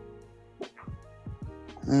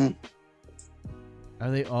 Are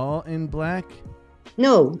they all in black?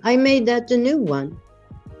 No, I made that a new one.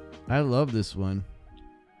 I love this one.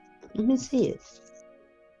 Let me see it.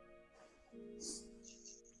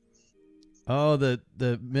 Oh, the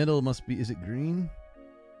middle must be, is it green?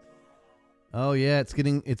 Oh yeah,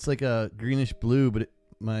 it's like a greenish blue, but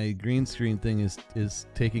my green screen thing is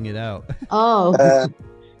taking it out. Oh.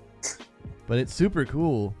 But it's super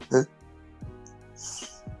cool.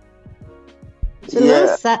 It's a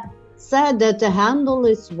little sad that the handle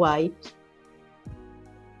is white.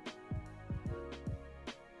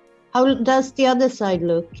 How does the other side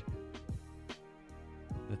look?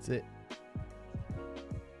 That's it.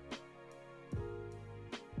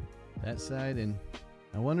 That side, and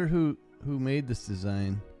I wonder who made this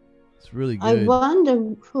design. It's really I good.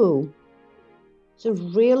 wonder who. It's a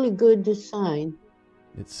really good design.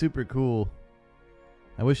 It's super cool.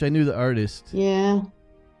 I wish I knew the artist. Yeah.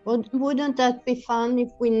 Well, wouldn't that be fun if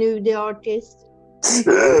we knew the artist?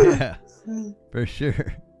 Yeah, for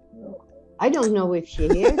sure. I don't know if she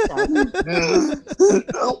hears us.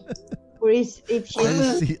 Or if I she...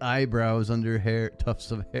 just see eyebrows under hair,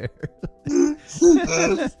 tufts of hair.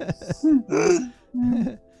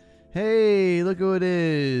 Hey, look who it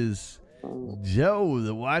is. Joe,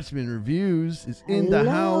 the Watchman Reviews, is in the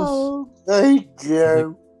house. Hello. Hey,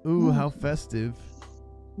 Joe. Ooh, how festive.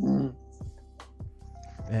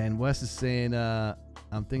 And Wes is saying,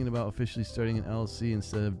 I'm thinking about officially starting an LLC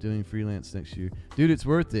instead of doing freelance next year. Dude, it's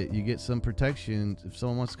worth it. You get some protection if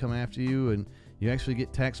someone wants to come after you, and you actually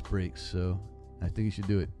get tax breaks. So I think you should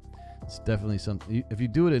do it. It's definitely something. If you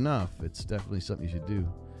do it enough, it's definitely something you should do.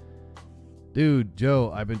 Dude,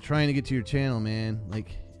 Joe, I've been trying to get to your channel, man.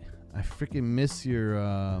 Like, I freaking miss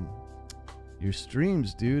your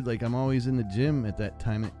streams, dude. Like, I'm always in the gym at that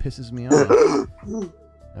time. It pisses me off.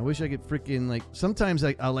 I wish I could freaking, like, sometimes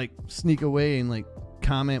I'll like sneak away and like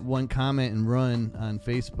comment one comment and run on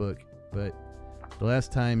Facebook, but the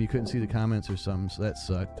last time you couldn't see the comments or something, so that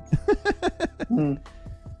sucked.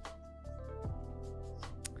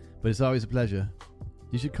 But it's always a pleasure.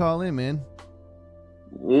 You should call in, man.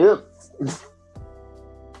 Yep.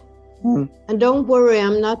 And don't worry,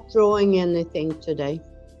 I'm not throwing anything today.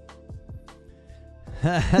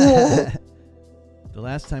 The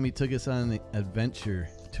last time he took us on the adventure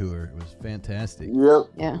tour, it was fantastic. Yep.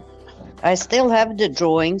 Yeah. I still have the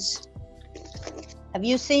drawings. Have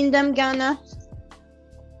you seen them, Ghana?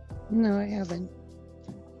 No, I haven't.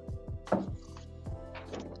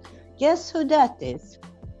 Guess who that is?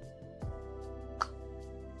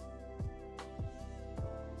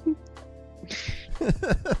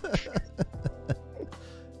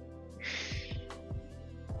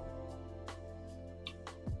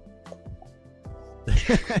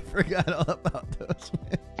 I forgot all about those.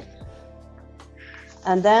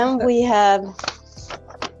 And then we have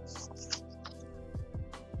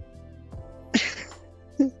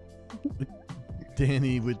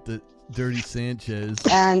Danny with the dirty Sanchez.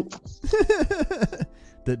 and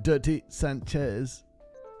The dirty Sanchez.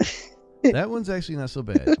 That one's actually not so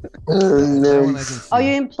bad. That one I can see. are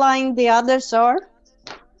you implying the others are?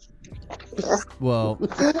 Well,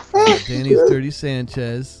 Danny's dirty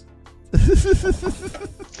Sanchez.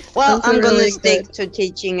 Well, Those are I'm gonna really stick good. to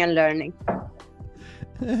teaching and learning.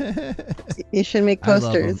 You should make I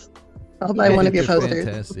love 'em. posters. I'll buy one of your They're posters.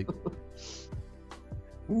 Fantastic.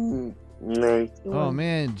 Nice. Oh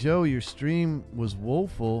man, Joe, your stream was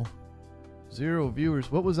woeful. 0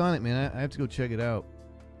 viewers. What was on it, man? I have to go check it out.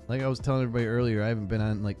 Like I was telling everybody earlier, I haven't been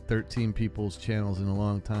on like 13 people's channels in a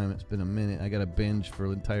long time. It's been a minute. I got to binge for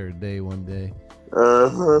an entire day one day.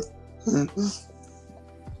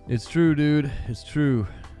 It's true, dude. It's true.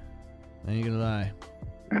 I ain't gonna lie.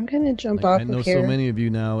 I'm gonna jump Like, off I know of here. so many of you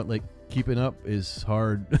now. Like keeping up is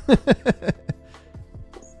hard.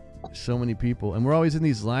 So many people, and we're always in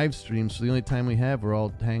these live streams. So the only time we have, we're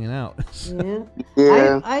all hanging out. Yeah.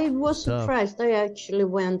 Yeah. I was Tough. surprised. I actually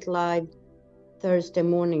went live Thursday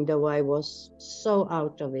morning, though I was so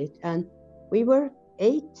out of it. And we were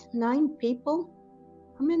 8, 9 people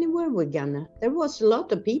How many were we gonna? There was a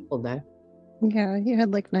lot of people there. Yeah, you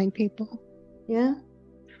had like 9 people Yeah,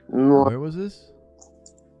 Where was this?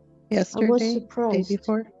 yesterday. I was Day surprised.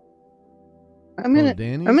 before. Oh, I'm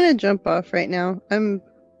Danny's? gonna jump off right now. I don't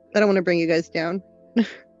want to bring you guys down.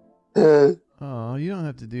 Oh, you don't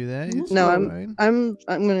have to do that. It's No, fine. I'm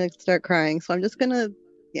gonna start crying, so I'm just gonna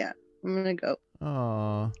I'm gonna go.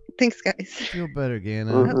 Aw, Thanks, guys. feel better,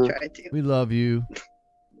 Gana. I'll try to. We love you.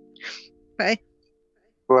 Bye.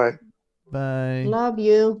 Right. Bye. Love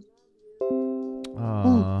you.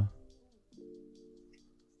 Aw.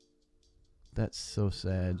 That's so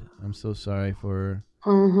sad. I'm so sorry for her.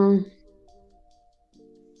 Mm-hmm.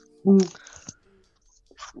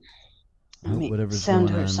 I hope whatever's Send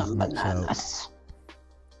going her on some works out. bananas.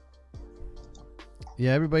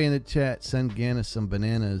 Yeah, everybody in the chat, send Gana some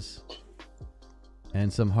bananas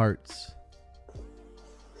and some hearts.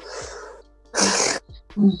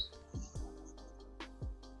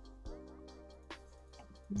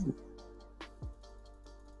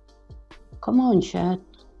 Come on, chat.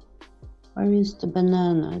 Where is the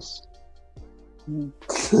bananas?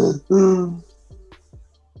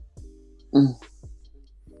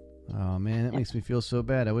 Oh man, that makes me feel so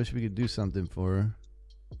bad. I wish we could do something for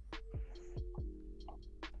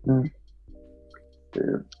her.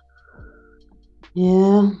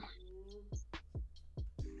 Yeah.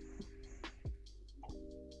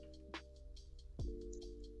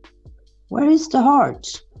 Where is the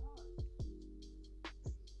heart?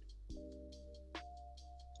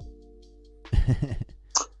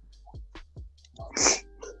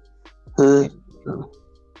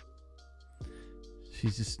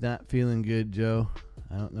 She's just not feeling good, Joe.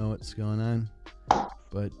 I don't know what's going on,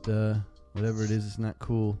 but whatever it is, it's not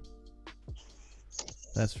cool.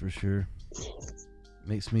 That's for sure.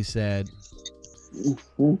 Makes me sad.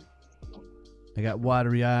 I got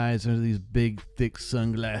watery eyes under these big, thick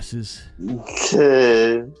sunglasses.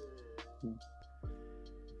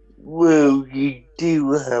 Well, you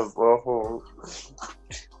do have a heart.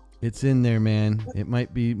 It's in there, man. It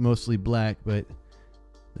might be mostly black, but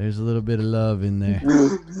there's a little bit of love in there.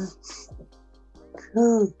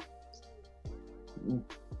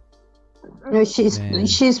 No,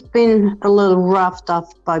 she's been a little roughed up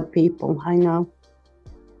by people, I know.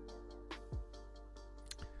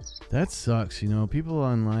 That sucks, you know. People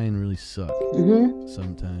online really suck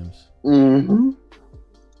sometimes. Mm-hmm.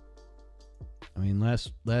 I mean,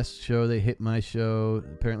 last show they hit my show.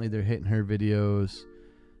 Apparently they're hitting her videos.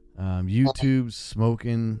 YouTube's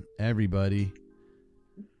smoking everybody.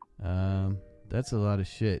 That's a lot of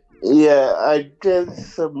shit. Yeah, I did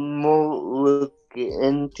some more look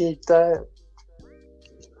into that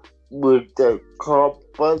with the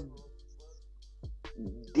copper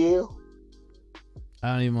deal.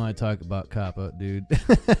 I don't even want to talk about Kappa, dude.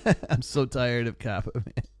 I'm so tired of Kappa,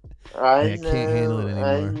 man. I can't handle it anymore.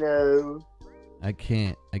 I know. I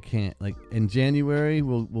can't. Like in January,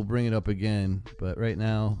 we'll bring it up again, but right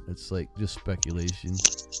now it's like just speculation.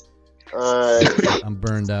 I'm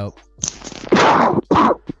burned out.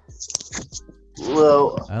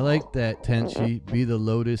 Well, I like that, Tenchi. Be the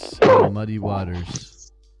lotus in the muddy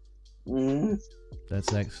waters.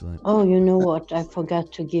 That's excellent. Oh, you know what? I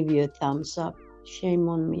forgot to give you a thumbs up. Shame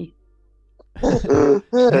on me. Hey,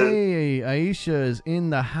 Aisha is in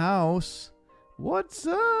the house. What's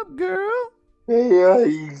up, girl? Hey,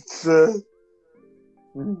 Aisha.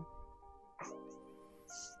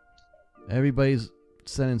 Everybody's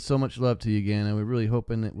sending so much love to you again, and we're really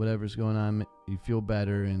hoping that whatever's going on, you feel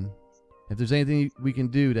better. And if there's anything we can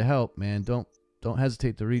do to help, man, don't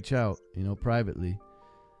hesitate to reach out. You know, privately.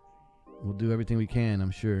 We'll do everything we can. I'm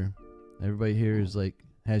sure. Everybody here is like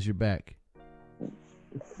has your back.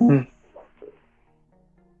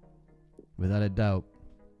 Without a doubt.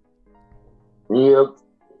 Yep.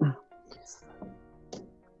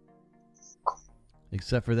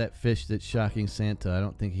 Except for that fish that's shocking Santa. I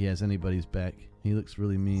don't think he has anybody's back. He looks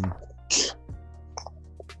really mean.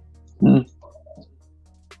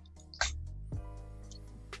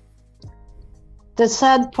 The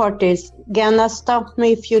sad part is, Gana, stop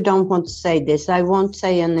me if you don't want to say this. I won't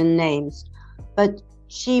say any names. But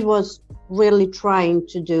she was really trying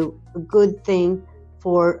to do a good thing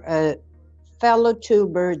for a fellow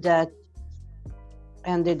tuber that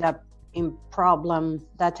ended up in problem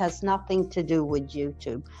that has nothing to do with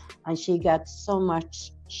YouTube. And she got so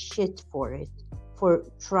much shit for it, for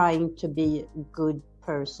trying to be a good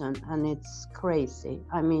person. And it's crazy.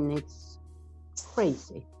 I mean, it's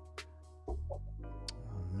crazy. Oh,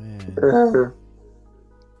 man.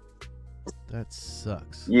 That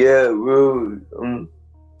sucks. Yeah, really.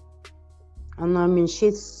 And I mean,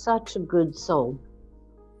 she's such a good soul.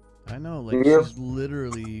 I know, like, Yep. she's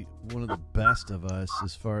literally one of the best of us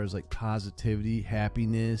as far as like positivity,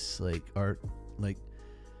 happiness, like art. Like,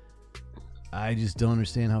 I just don't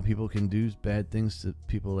understand how people can do bad things to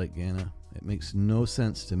people like Anna. It makes no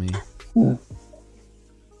sense to me.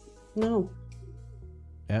 No.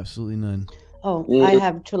 Absolutely none. Oh, Yeah. I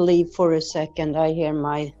have to leave for a second. I hear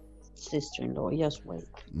my sister-in-law. Just wait.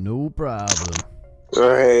 No problem.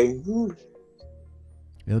 Right.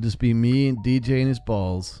 It'll just be me and DJ and his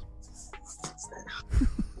balls.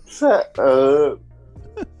 Shut up.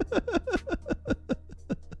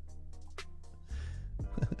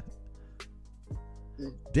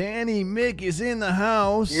 Danny Mick is in the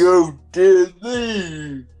house. Yo,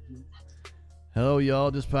 Danny. Hello, y'all.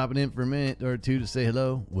 Just popping in for a minute or two to say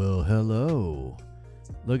hello. Well, hello.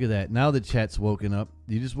 Look at that. Now the chat's woken up.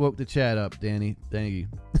 You just woke the chat up, Danny. Thank you.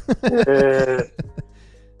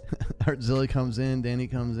 Artzilla comes in. Danny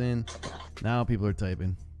comes in. Now people are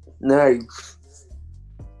typing. Nice.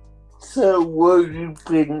 So, what have you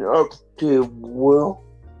been up to, Will?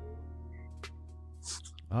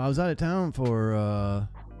 I was out of town for,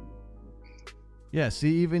 yeah,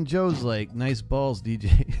 see, even Joe's like, nice balls,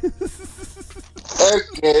 DJ.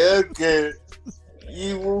 Okay.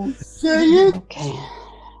 You will say it? Okay.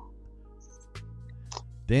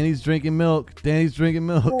 Danny's drinking milk. Danny's drinking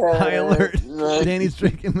milk. High alert. Nice. Danny's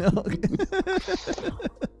drinking milk.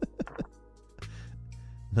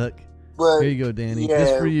 Look, But, here you go, Danny. yeah,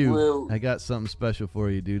 Just for you. Will. I got something special for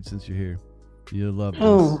you, dude, since you're here. You'll love this.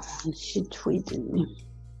 Oh, she tweeted me.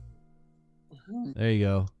 There you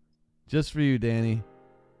go. Just for you, Danny.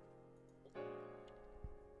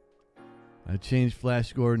 I changed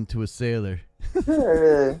Flash Gordon to a sailor.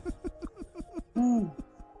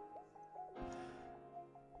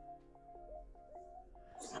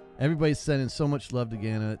 Everybody's sending so much love to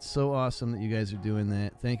Gana. It's so awesome that you guys are doing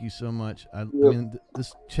that. Thank you so much. I mean,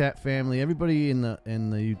 this chat family, everybody in the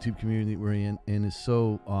YouTube community we're in is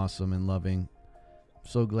so awesome and loving.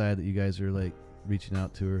 So glad that you guys are like reaching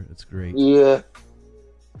out to her. It's great. Yeah.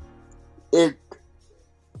 It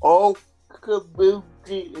all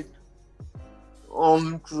community is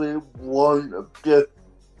honestly one of the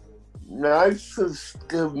nicest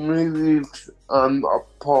communities I'm a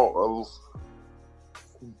part of.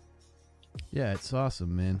 Yeah, it's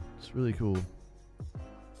awesome, man. It's really cool.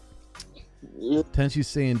 Yeah. Tenshi's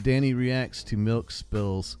saying Danny reacts to milk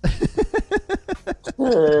spills.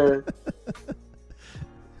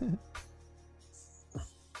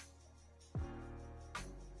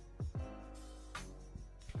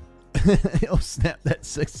 Oh, snap, that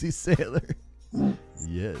sexy sailor.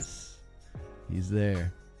 Yes. He's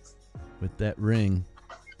there. With that ring.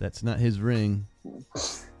 That's not his ring.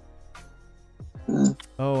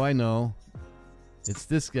 Oh, I know. It's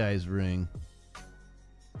this guy's ring.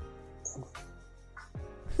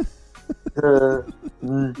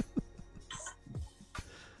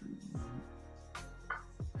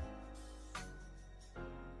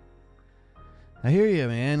 I hear you,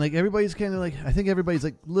 man. Like, everybody's kind of like, I think everybody's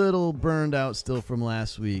like little burned out still from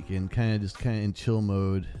last week and kind of in chill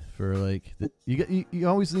mode for like, you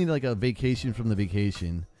always need like a vacation from the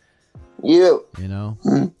vacation. Yeah. You know?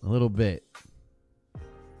 A little bit.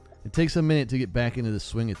 It takes a minute to get back into the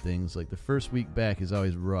swing of things. Like, the first week back is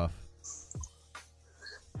always rough.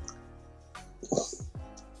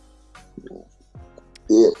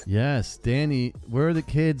 Yeah. Yes, Danny. Where are the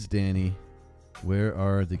kids, Danny? Where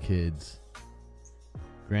are the kids?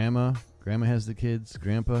 Grandma? Grandma has the kids?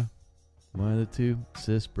 Grandpa? One of the two?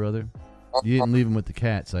 Sis, brother? You didn't leave them with the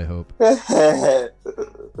cats, I hope.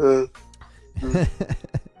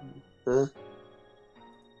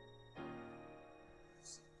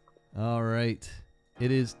 All right.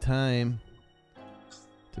 It is time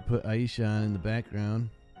to put Aisha on in the background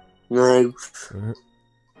Nice.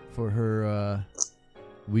 for her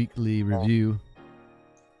weekly review.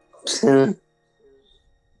 Where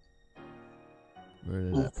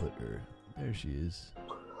did I put her? There she is.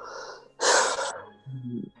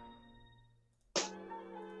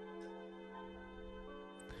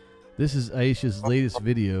 This is Aisha's latest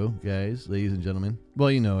video, guys, ladies and gentlemen. Well,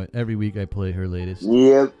 you know it. Every week I play her latest.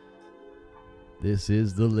 Yep. This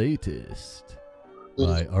is the latest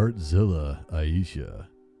by Artzilla Aisha,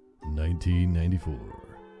 1994.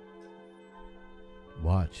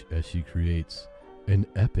 Watch as she creates an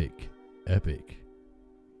epic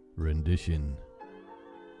rendition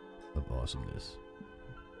of awesomeness.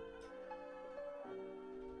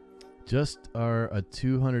 Just a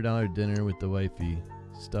 $200 dinner with the wifey,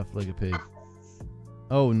 stuffed like a pig.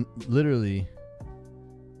 Oh, literally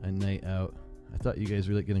a night out. I thought you guys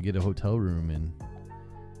were like gonna get a hotel room and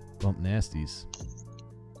bump nasties.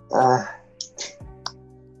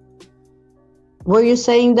 Were you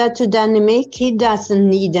saying that to Danny Mick? He doesn't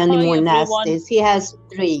need any Hi, more everyone. nasties. He has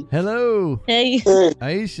 3. Hello, Hey, Hey,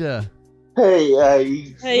 Aisha.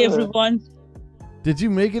 hey, hey everyone. Did you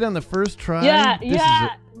make it on the first try? Yeah, This is yeah.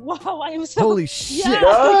 Wow, I am so. holy shit. Yeah.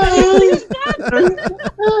 You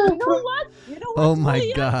know what? You know what? Oh my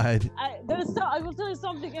William? god. I will tell you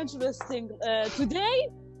something interesting. Today,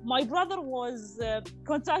 my brother was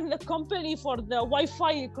contacting the company for the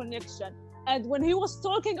Wi-Fi connection, and when he was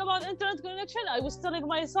talking about internet connection, I was telling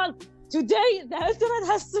myself, today the internet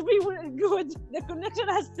has to be good, the connection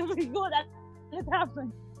has to be good, and it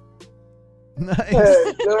happened. Nice.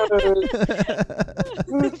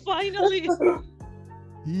 Finally.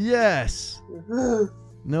 Yes.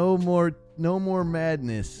 No more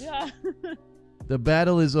madness. Yeah. The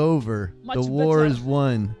battle is over. Much the war better. is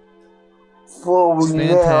won. For It's now.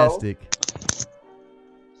 fantastic.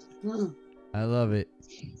 I love it.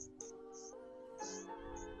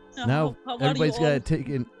 Now how are everybody's you got to all? take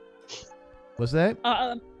in. What's that?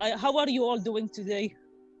 How are you all doing today?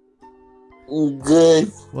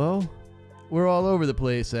 Good. Well, we're all over the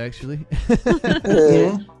place actually.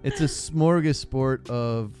 Yeah. It's a smorgasbord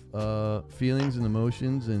of feelings and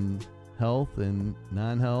emotions and health and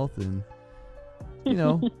non-health and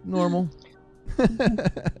normal.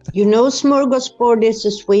 You know, smorgasbord is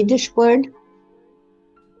a Swedish word.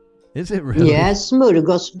 Is it really? Yes,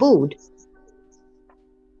 smörgåsbord.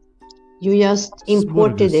 You just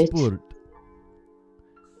imported it. Smorgasbord.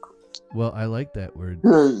 Well, I like that word.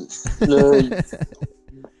 Nice.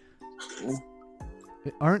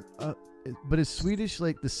 Aren't but is Swedish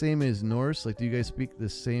like the same as Norse? Like, do you guys speak the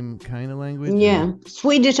same kind of language? Yeah,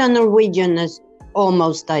 Swedish and Norwegian is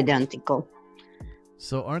almost identical.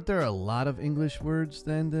 So aren't there a lot of English words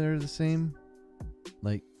then that are the same?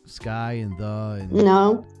 Like sky and the and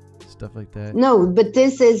No, stuff like that? no, but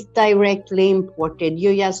this is directly imported.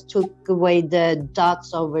 You just took away the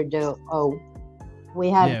dots over the O. We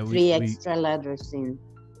have Yeah, 3 extra letters in.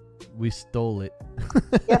 We stole it.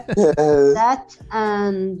 That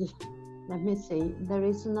and, let me see, there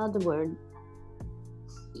is another word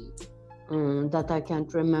that I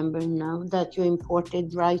can't remember now that you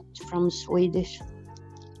imported right from Swedish.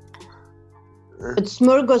 But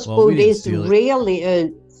smorgasbord didn't is steal it. really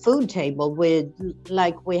a food table with,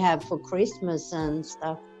 like we have for Christmas and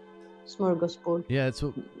stuff. Smorgasbord. Yeah,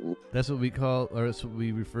 that's what we call, or that's what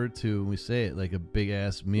we refer to when we say it, like a big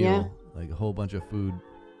ass meal, Yeah. like a whole bunch of food.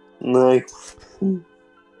 Nice.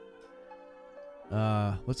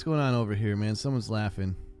 What's going on over here, man? Someone's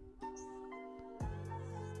laughing.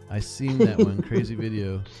 I seen that one crazy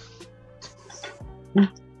video.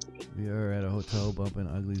 We are at a hotel bumping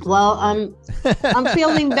uglies. Well, left and right. I'm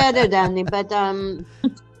feeling better, Danny, but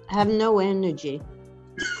have no energy.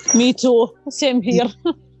 Me too. Same here.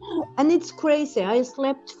 And it's crazy. I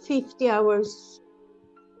slept 50 hours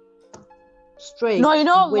straight. No, you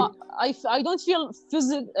know, with- I don't feel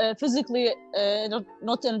physically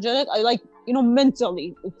not energetic. I like,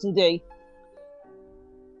 mentally today.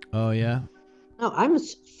 Oh yeah. No, I'm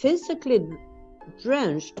physically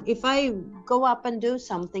drenched. If I go up and do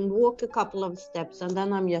something, walk a couple of steps, and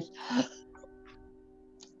then I'm just...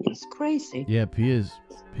 It's crazy. Yeah, P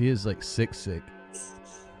is like sick.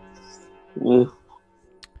 Yeah.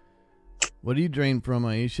 What do you drain from,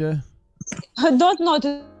 Aisha? I don't know.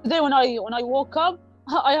 Today when I woke up,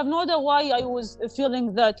 I have no idea why I was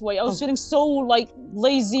feeling that way. I was feeling so like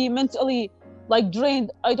lazy, mentally like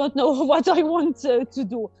drained. I don't know what I want to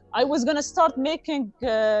do. I was gonna start making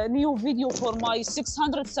a new video for my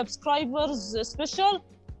 600 subscribers special,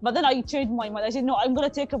 but then I changed my mind. I said no, I'm gonna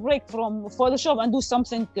take a break from Photoshop and do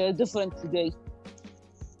something different today.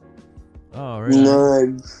 Oh, right.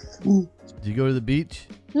 on. Nice. Did you go to the beach?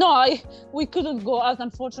 No, we couldn't go out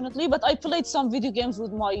unfortunately, but I played some video games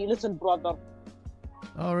with my little brother.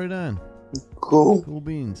 Oh, right on. Cool. Cool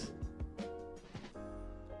beans.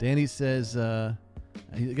 Danny says, I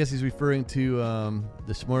guess he's referring to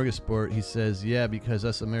the smorgasbord. He says, yeah, because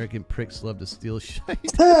us American pricks love to steal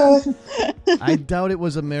shite. I doubt it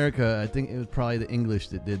was America. I think it was probably the English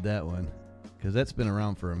that did that one. Because that's been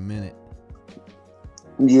around for a minute.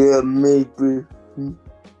 Yeah, maybe.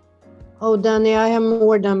 Oh, Danny, I have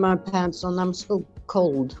more than my pants on. I'm so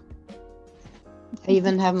cold. I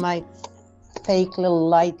even have my fake little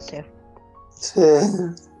lights here.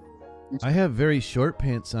 I have very short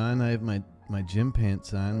pants on. I have my gym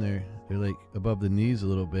pants on. They're like above the knees a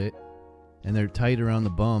little bit. And they're tight around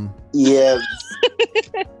the bum. Yeah.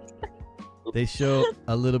 They show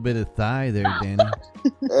a little bit of thigh there, Danny.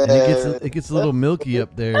 And it gets a little milky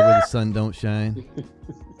up there where the sun don't shine.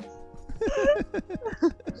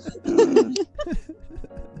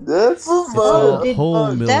 That's a It's all did-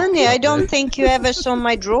 whole milk. Danny, I don't right? think you ever saw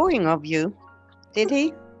my drawing of you. Did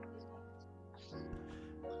he?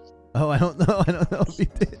 Oh, I don't know. I don't know if he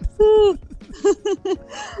did.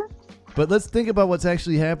 But let's think about what's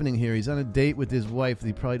actually happening here. He's on a date with his wife that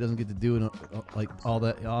he probably doesn't get to do it like all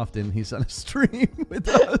that often. He's on a stream with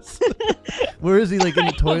us. Where is he? Like in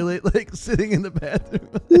the toilet, like sitting in the bathroom.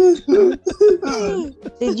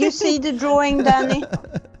 Did you see the drawing, Danny?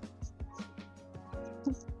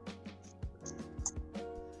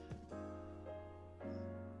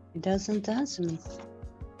 He doesn't answer me.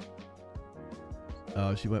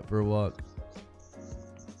 Oh, she went for a walk.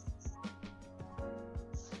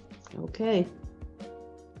 Okay.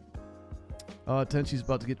 Oh, Tenchi's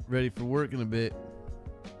about to get ready for work in a bit.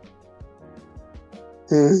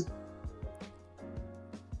 Hmm.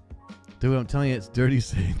 Dude, I'm telling you, it's Dirty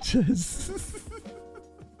Sanchez.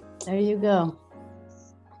 There you go.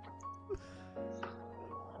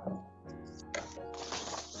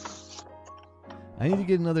 I need to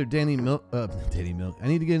get another Danny Milk. Danny Milk. I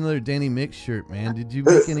need to get another Danny Mix shirt, man. Did you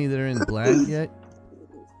make any that are in black yet?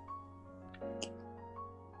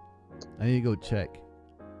 I need to go check.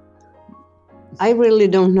 I really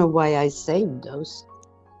don't know why I saved those.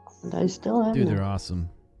 But I still have Dude, them. they're awesome.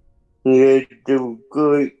 You do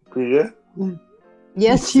good, Peter.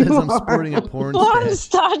 Yes, It says you I'm are. sporting a porn Porn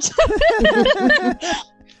stash. stash.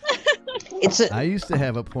 It's a I used to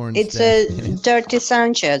have a porn it's stash. a Dirty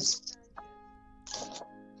Sanchez.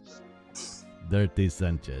 Dirty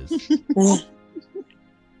Sanchez.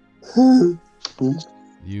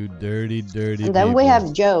 You dirty, dirty And then we people.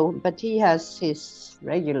 have Joe, but he has his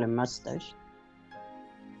regular mustache.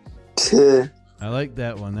 I like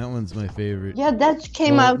that one. That one's my favorite. Yeah, that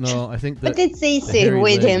came Well, out. No, I think But that it's easy hairy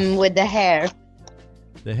with legs. him with the hair.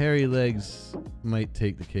 the hairy legs might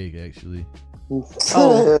take the cake, actually.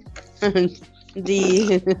 Oh.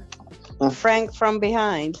 The Frank from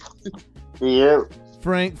behind. Yep.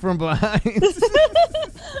 Frank from behind.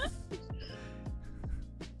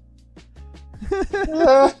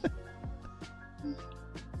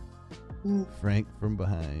 Frank from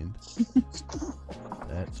behind.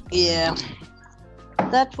 That's funny. Yeah.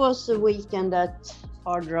 That was the weekend at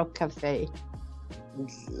Hard Rock Cafe.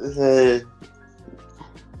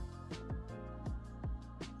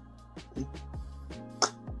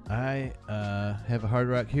 I have a Hard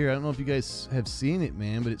Rock here. I don't know if you guys have seen it,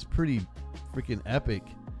 man, but it's pretty freaking epic.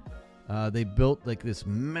 They built like this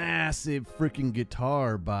massive freaking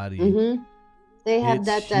guitar body. Mm-hmm. They have It's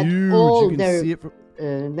that at huge. all You can their see it from,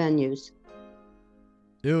 venues.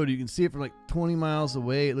 dude, you can see it from like 20 miles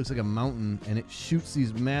away. It looks like a mountain, and it shoots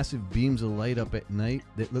these massive beams of light up at night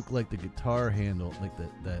that look like the guitar handle, like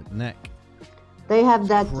the neck. They have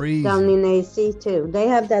that Crazy. down in AC too. They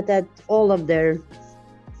have that at all of their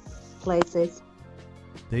places.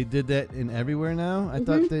 They did that in everywhere now. I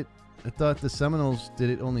thought the Seminoles did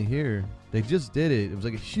it only here. They just did it. It was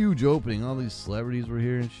like a huge opening. All these celebrities were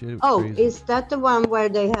here and shit. It was Oh, crazy. is that the one where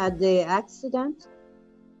they had the accident?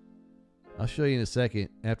 I'll show you in a second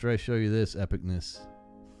after I show you this epicness.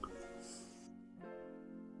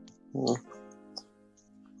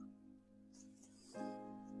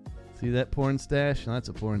 See that porn stash? No, that's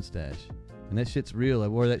a porn stash. And that shit's real. I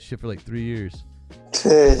wore that shit for like 3 years.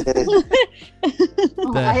 Oh,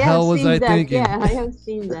 The I have hell was seen I that. thinking? Yeah, I have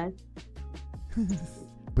seen that.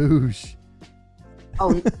 Boosh.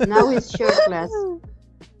 Oh, now he's shirtless.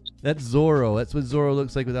 That's Zorro. That's what Zorro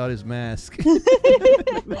looks like without his mask.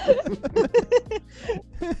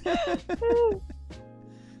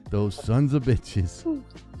 Those sons of bitches.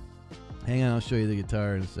 Hang on, I'll show you the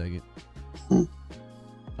guitar in a second.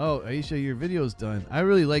 Oh, Aisha, your video's done. I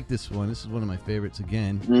really like this one. This is one of my favorites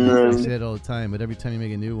again. I say it all the time, but every time you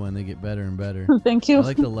make a new one, they get better and better. Thank I you.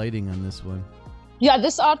 like the lighting on this one. Yeah,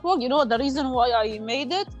 this artwork, you know, the reason why I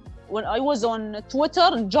made it, when I was on Twitter,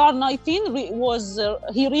 Jar19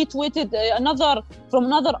 he retweeted from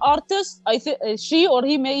another artist. I think she or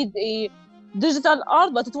he made a digital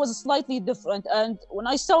art, but it was slightly different. And when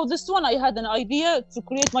I saw this one, I had an idea to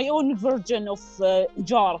create my own version of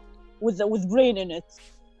Jar with brain in it.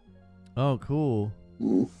 Oh, cool.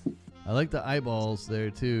 I like the eyeballs there,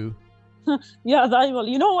 too. Yeah, the eyeball.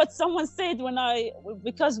 You know what someone said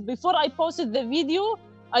because before I posted the video,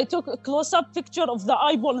 I took a close-up picture of the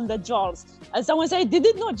eyeball in the jars. And someone said,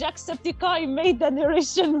 didn't know Jacksepticeye made the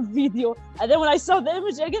narration video. And then when I saw the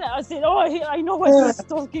image again, I said, oh, I know what he's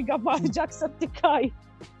talking about, Jacksepticeye.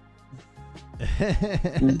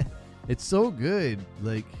 It's so good.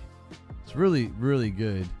 Like, it's really, really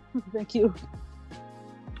good. Thank you.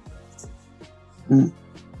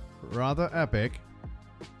 Rather epic.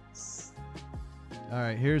 All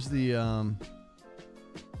right, here's the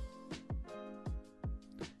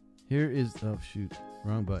Here is, oh shoot,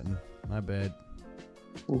 wrong button. My bad.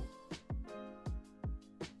 Ooh.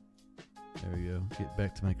 There we go. Get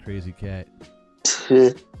back to my crazy cat.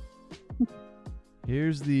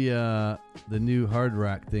 Here's the new Hard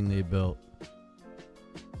Rock thing they built.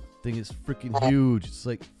 Thing is freaking huge. It's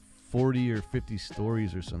like 40 or 50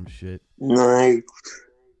 stories or some shit. Nice.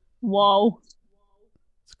 Wow.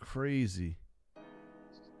 It's crazy.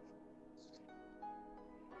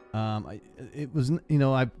 It was, you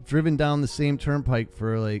know, I've driven down the same turnpike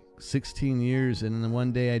for like 16 years, and then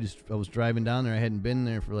one day I was driving down there. I hadn't been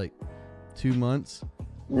there for like 2 months,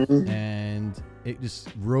 and it just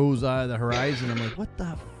rose out of the horizon. I'm like, what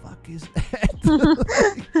the fuck is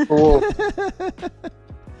that? Oh.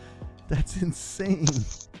 That's insane.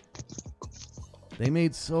 They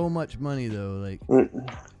made so much money though. Like,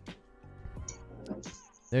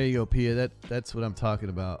 there you go, Pia. That's what I'm talking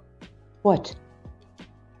about. What?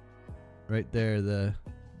 Right there, the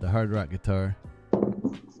Hard Rock guitar.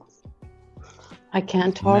 I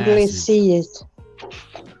can't hardly Massive. see it.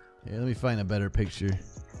 Yeah, let me find a better picture.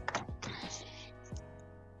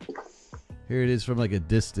 Here it is from like a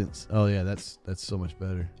distance. Oh yeah, that's so much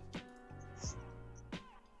better.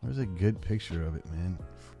 Where's a good picture of it, man?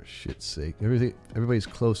 For shit's sake. Everybody's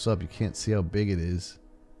close up. You can't see how big it is.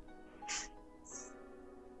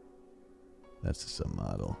 That's just a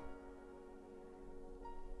model.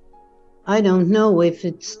 I don't know if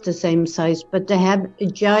it's the same size, but they have a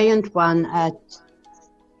giant one at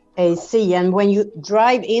AC, and when you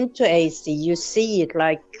drive into AC, you see it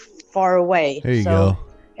like far away. There you so go.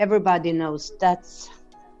 Everybody knows that's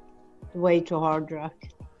the way to Hard Rock.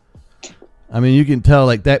 I mean, you can tell,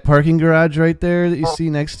 like, that parking garage right there that you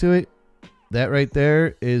see next to it, that right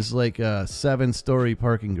there is like a 7-story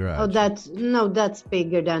parking garage. Oh, that's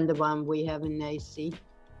bigger than the one we have in AC.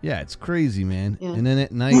 Yeah, it's crazy, man. Yeah. And then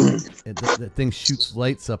at night, that thing shoots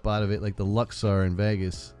lights up out of it like the Luxor in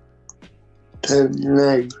Vegas.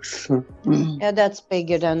 Nice. Yeah, that's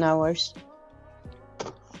bigger than ours.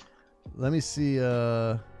 Let me see.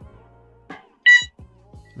 Let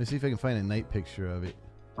me see if I can find a night picture of it.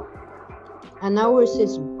 And ours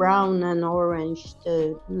is brown and orange,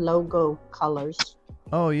 the logo colors.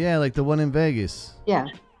 Oh yeah, like the one in Vegas. Yeah.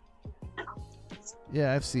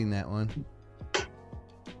 Yeah, I've seen that one.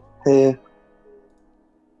 Yeah.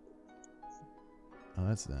 Oh,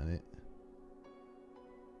 that's not it.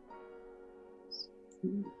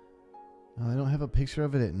 Oh, I don't have a picture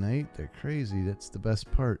of it at night. They're crazy. That's the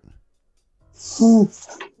best part.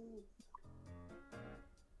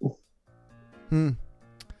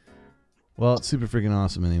 Well, it's super freaking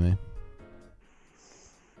awesome anyway.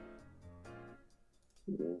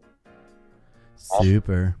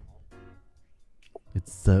 Super.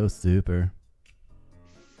 It's so super.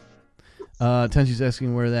 Tenchi's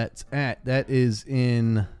asking where that's at. That is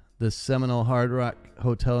in the Seminole Hard Rock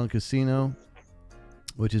Hotel and Casino,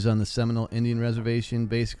 which is on the Seminole Indian Reservation,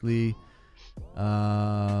 basically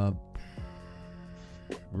right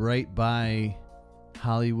by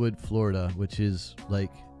Hollywood, Florida, which is like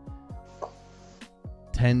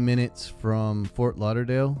 10 minutes from Fort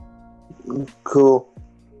Lauderdale. Cool.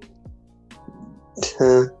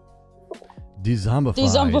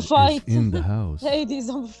 Dezombified is in the house. Hey,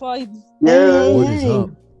 Dezombified. Yeah. What is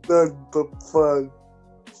up? Zombified.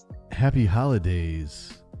 Happy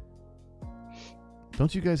holidays.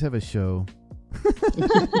 Don't you guys have a show?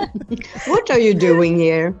 What are you doing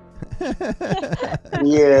here?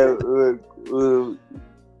 Yeah.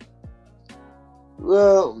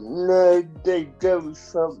 Well, no, they do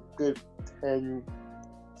something 10,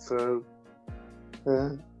 so.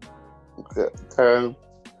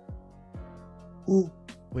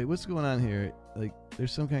 Wait, what's going on here? Like,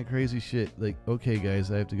 there's some kind of crazy shit. Like, okay,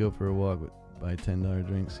 guys, I have to go for a walk. Buy $10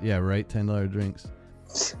 drinks. Yeah, right, $10 drinks.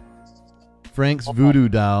 Frank's voodoo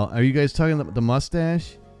doll. Are you guys talking about the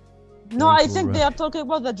mustache? No, I think they are talking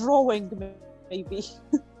about the drawing, maybe.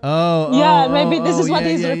 Oh, yeah, maybe this is what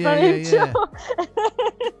he's referring to.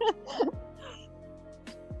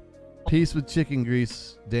 Peace with chicken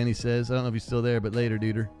grease, Danny says. I don't know if he's still there, but later,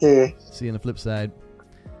 duder. Yeah. See you on the flip side.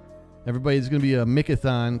 Everybody's going to be a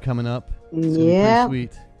Mickathon coming up. It's Yeah. gonna be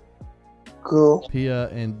pretty sweet. Cool. Pia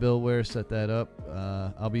and Bill Ware set that up.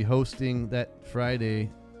 I'll be hosting that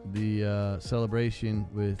Friday the celebration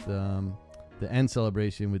with the end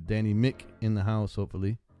celebration with Danny Mick in the house,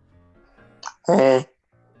 hopefully.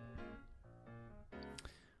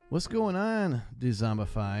 What's going on,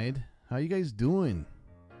 Dezombified? How you guys doing?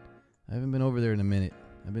 I haven't been over there in a minute.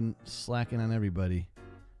 I've been slacking on everybody.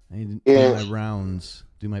 I need to do my rounds,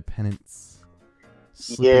 do my penance.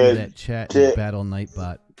 Slip into that chat and battle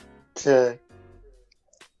Nightbot.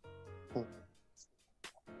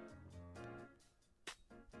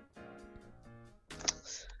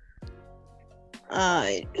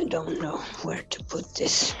 I don't know where to put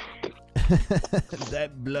this.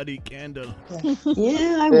 That bloody candle.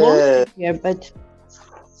 Yeah, I want it here, but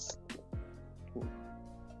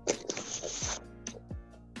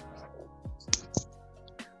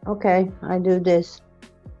okay, I do this.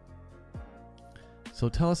 So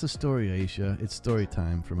tell us a story, Aisha. It's story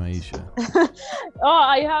time from Aisha.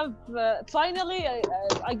 I have finally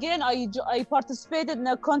again. I participated in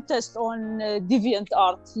a contest on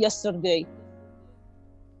DeviantArt yesterday.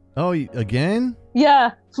 Oh, again?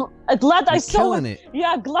 Yeah, glad I You're saw killing it. it.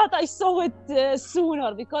 Yeah, glad I saw it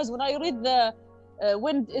sooner, because when I read the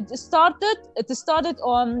when it started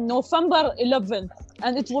on November 11th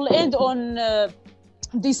and it will end on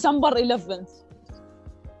December 11th.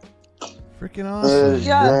 Freaking awesome.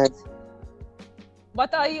 Yeah.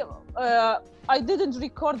 But I didn't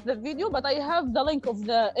record the video, but I have the link of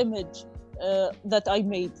the image that I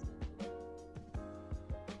made.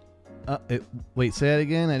 Wait, say that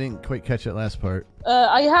again. I didn't quite catch that last part.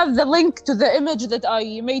 I have the link to the image that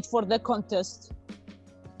I made for the contest.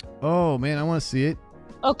 Oh man, I want to see it.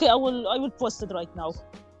 Okay, I will post it right now.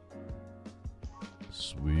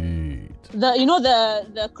 Sweet.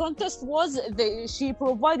 The contest was she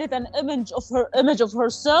provided an image of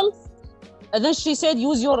herself, and then she said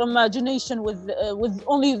use your imagination with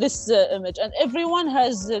only this image, and everyone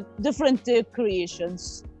has different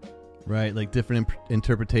creations. Right, like different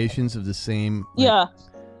interpretations of the same. Yeah,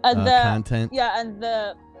 and the content. Yeah, and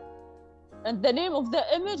the name of the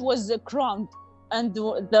image was Crowned, and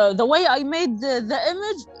the way I made the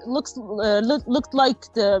image looked like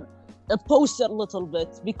a poster a little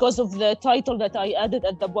bit because of the title that I added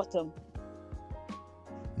at the bottom.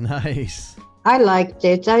 Nice. I liked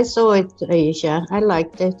it. I saw it, Aisha. I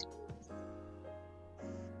liked it.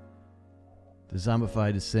 The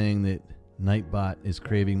Zombified is saying that Nightbot is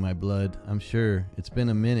craving my blood. I'm sure. It's been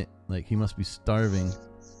a minute. Like, he must be starving.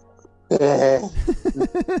 I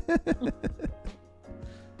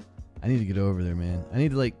need to get over there, man. I need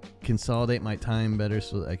to, like, consolidate my time better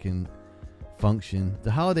so that I can function.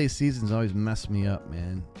 The holiday seasons always mess me up,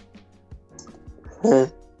 man.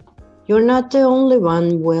 You're not the only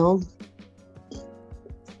one, Will.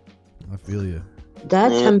 I feel you.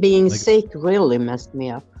 That and being Like- sick really messed me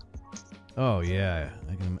up. Oh, yeah.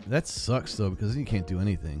 That sucks, though, because then you can't do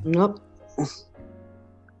anything. Nope.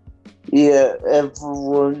 Yeah,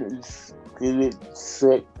 everyone is getting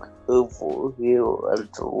sick over here as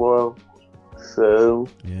well. So,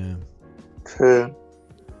 Yeah.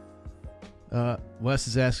 Wes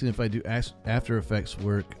is asking if I do After Effects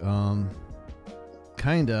work.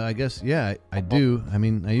 Kinda, I guess. Yeah, I do. I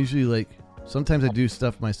mean, I usually, like, sometimes I do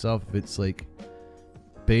stuff myself if it's, like,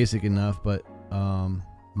 basic enough, but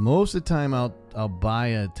most of the time I'll buy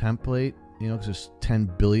a template, you know, because there's 10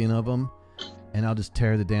 billion of them, and I'll just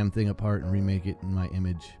tear the damn thing apart and remake it in my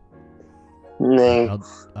image.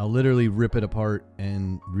 nice. I'll literally rip it apart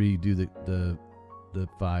and redo the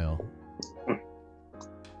file.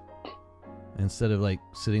 Instead of, like,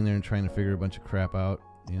 sitting there and trying to figure a bunch of crap out,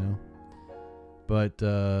 you know. But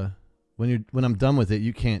when I'm done with it,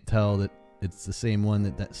 you can't tell that it's the same one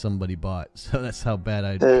that somebody bought. So that's how bad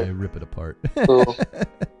I rip it apart. Cool.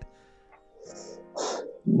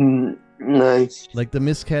 Nice. Like the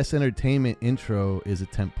Miscast Entertainment intro is a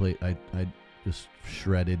template I just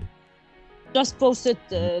shredded. Just posted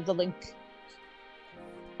the link.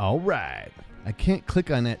 All right. I can't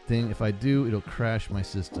click on that thing. If I do, it'll crash my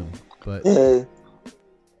system. But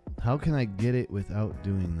how can I get it without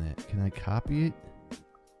doing that? Can I copy it?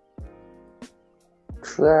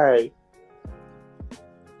 Try.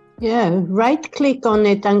 Yeah, right click on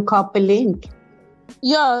it and copy link.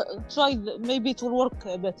 Yeah, try. Maybe it will work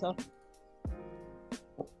better.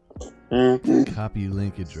 Copy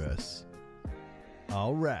link address.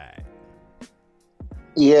 All right.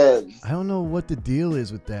 Yeah. I don't know what the deal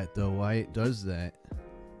is with that, though. Why it does that.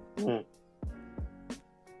 You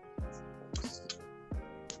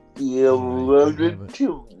Alright, I have learned it.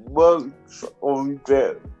 too much on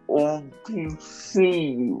that on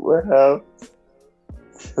PC. Well,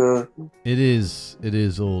 It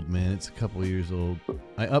is old, man. It's a couple years old.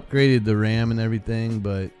 I upgraded the RAM and everything,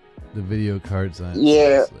 but the video card's on.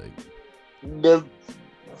 Yeah. It's like, the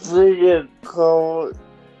video card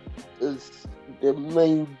is the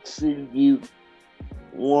main thing you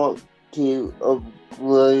want to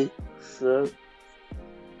upgrade. So,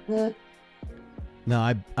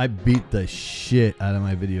 no, I beat the shit out of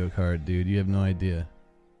my video card, dude. You have no idea.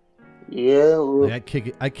 yeah.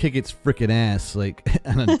 Like, I kick its freaking ass like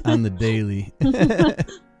on the daily.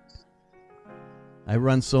 I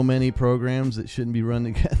run so many programs that shouldn't be run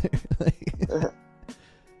together.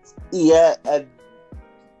 Yeah, and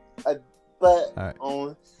But All right.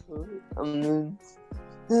 honestly, I mean,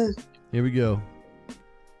 Here we go.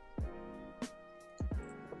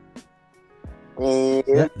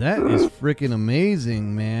 yeah. That is freaking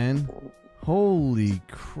amazing, man. Holy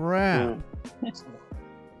crap.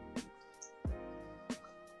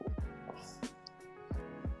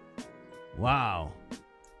 Wow.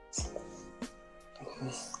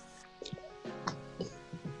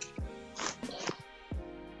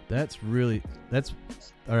 That's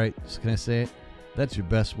all right. So can I say it? That's your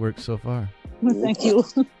best work so far. Thank you.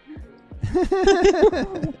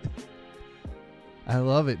 I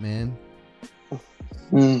love it, man.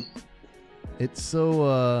 Mm. It's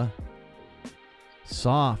so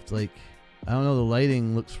soft. Like, I don't know, the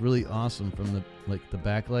lighting looks really awesome from the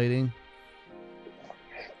backlighting.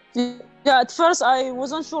 Yeah, at first I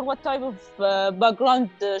wasn't sure what type of background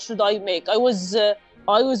should I make. I was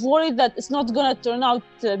worried that it's not gonna turn out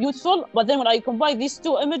beautiful, but then when I combined these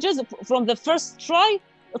two images from the first try,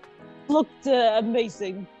 it looked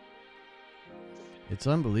amazing. It's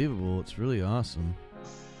unbelievable. It's really awesome.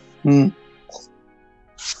 Mm.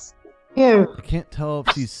 Here, I can't tell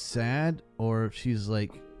if she's sad or if she's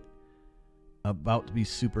like about to be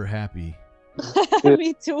super happy.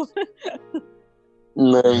 Me too.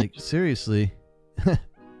 Nice. Like, seriously.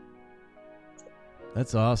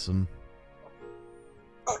 That's awesome.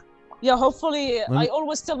 Yeah, hopefully, me- I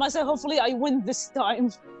always tell myself, hopefully I win this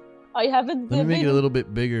time. I haven't Let me make it a been- little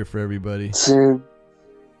bit bigger for everybody. So,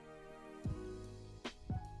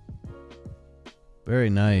 Very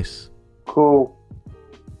nice. cool.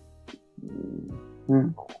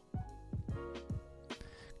 Mm.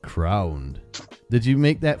 Crowned. Did you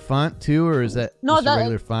make that font too, or is that No, just a that-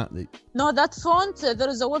 regular font? No, that font, there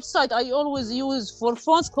is a website I always use for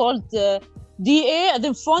fonts called DA and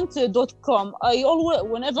then font.com. I always,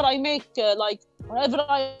 whenever I make, whenever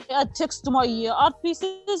I add text to my art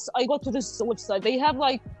pieces, I go to this website. They have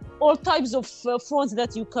like all types of fonts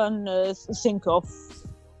that you can think of.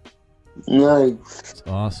 Nice. It's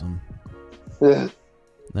awesome. Yeah.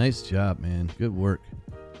 Nice job, man. Good work.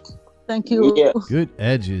 Thank you. Yeah. Good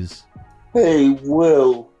edges. Hey,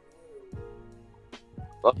 Will,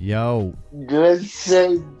 Yo. just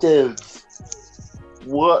say this.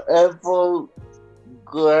 Whatever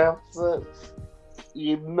graphics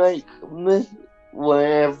you make me,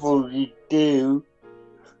 whenever you do,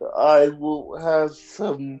 I will have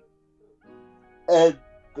some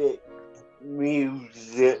epic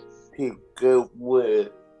music to go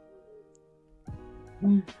with.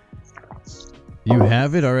 You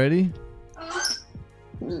have it already?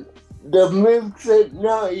 The music,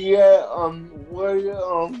 not yet. I'm waiting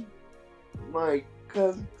on my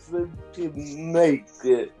cousin to make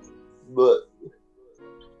it, but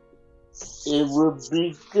it would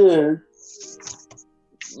be good.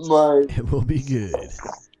 It will be good.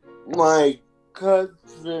 My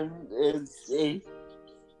cousin is a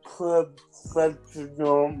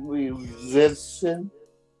professional musician,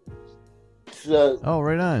 so Oh,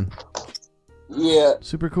 right on. yeah.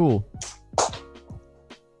 Super cool.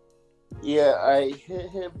 Yeah, I hit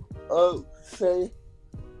him up, say,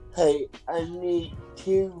 hey, I need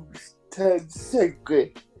 2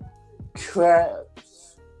 10-second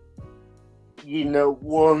traps. You know,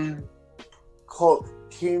 one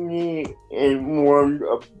cartoony and one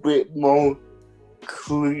a bit more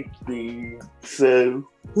creepy. So,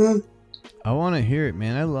 I want to hear it,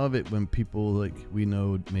 man. I love it when people like we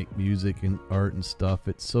know make music and art and stuff.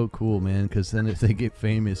 It's so cool, man, because then if they get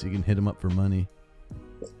famous, you can hit them up for money.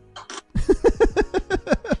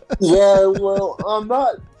 yeah, well, I'm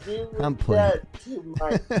not doing I'm playing. that to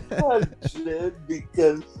my cousin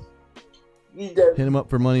because, you know, Hit them up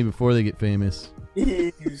for money before they get famous.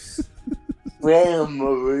 he's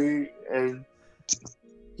family and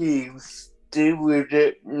he's doing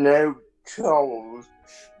it no charge.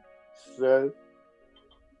 So,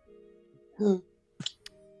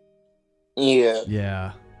 yeah.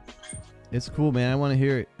 Yeah. It's cool, man. I want to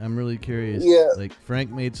hear it. I'm really curious. Yeah. Like,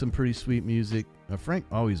 Frank made some pretty sweet music. Frank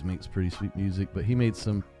always makes pretty sweet music, but he made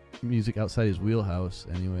some music outside his wheelhouse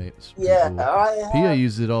anyway. It's pretty Yeah, cool. Pia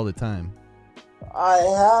uses it all the time. I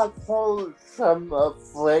have heard some of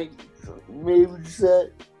Frank's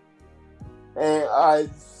music, and I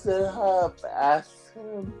should have asked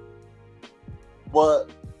him, but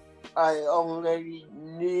I already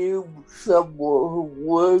knew someone who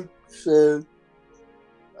would, so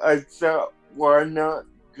I thought, why not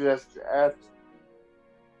just ask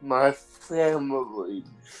my family?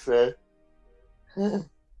 So,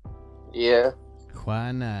 yeah.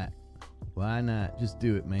 Why not? Why not? Just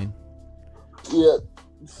do it, man. Yeah,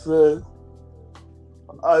 so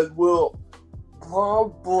I will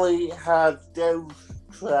probably have those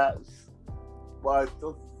tracks by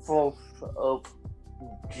the 4th of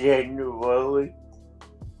January.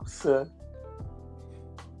 So,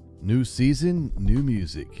 New season, new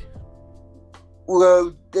music.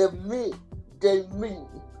 well,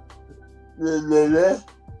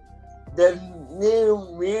 the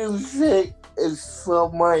new music is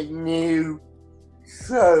for my new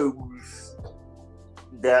shows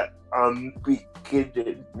that I'm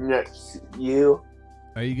beginning next year.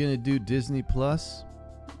 Are you gonna do Disney Plus?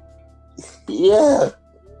 Yeah,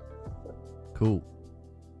 Cool.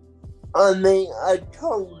 I mean, I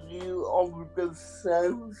told you all the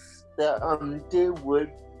shows that I'm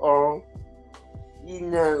doing are, you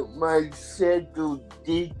know, my scheduled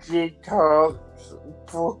DJ talks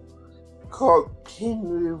for cartoon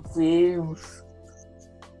reviews,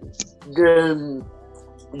 the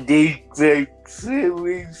DJ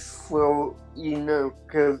series for, you know,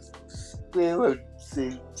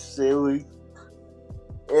 conspiracy series.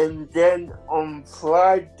 And then on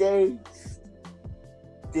Fridays,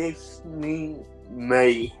 Disney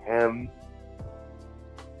Mayhem.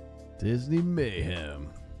 Disney Mayhem.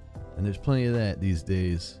 And there's plenty of that these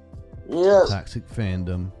days. Yep, Toxic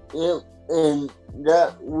fandom. yep, and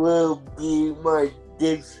that will be my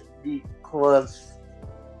Disney Plus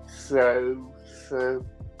show. So,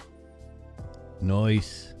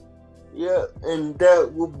 Nice. yeah, and that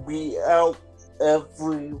will be out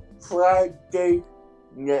every Friday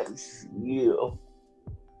next year.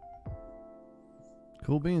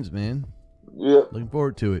 Cool beans, man. Yep. Looking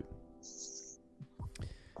forward to it.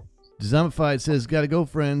 Zombified says, gotta go,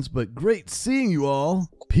 friends, but great seeing you all.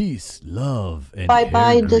 Peace, love, and Bye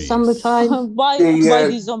bye, hair the grease. zombified. Bye, Yeah.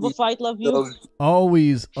 the zombie fight. Love you.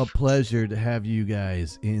 Always a pleasure to have you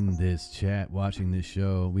guys in this chat watching this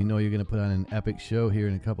show. We know you're going to put on an epic show here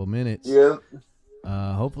in a couple minutes. Yep.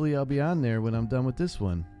 Hopefully I'll be on there when I'm done with this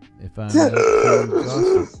one. If I'm not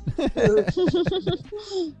too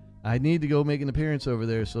exhausted. I need to go make an appearance over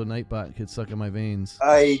there so Nightbot could suck on my veins.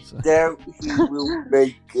 I doubt he will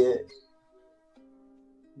make it.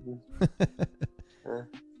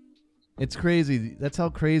 It's crazy. That's how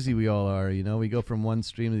crazy we all are. You know, we go from one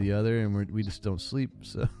stream to the other and we just don't sleep.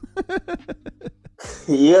 So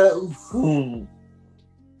Yep.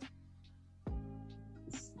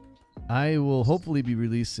 I will hopefully be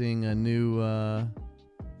releasing a new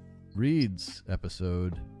Reads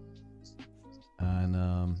episode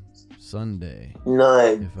on Sunday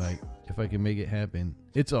Nice. if I can make it happen.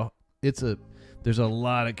 There's a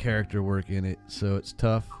lot of character work in it, so it's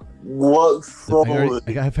tough. What story?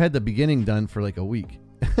 I've had the beginning done for like a week.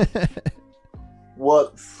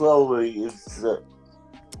 What story is it?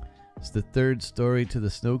 It's the third story to the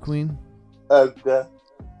Snow Queen. Okay.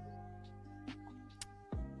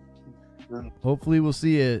 Hopefully we'll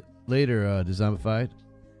see it later, Zombified.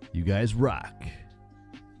 You guys rock.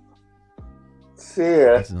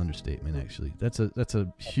 Yeah. That's an understatement, actually. That's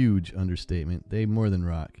a huge understatement. They more than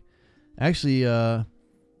rock. Actually,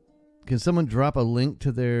 can someone drop a link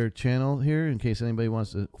to their channel here in case anybody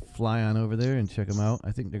wants to fly on over there and check them out?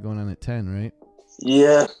 I think they're going on at 10, right?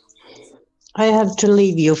 Yeah. I have to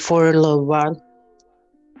leave you for a little while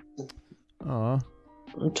Oh.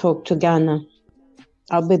 and talk to Ghana.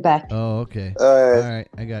 I'll be back. Oh, okay. All All right. right,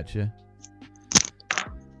 I got you.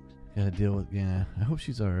 Gotta deal with, yeah. I hope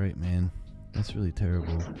she's all right, man. That's really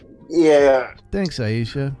terrible. Yeah. Thanks,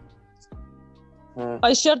 Aisha.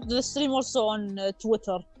 I shared the stream also on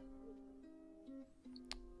Twitter.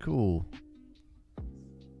 Cool.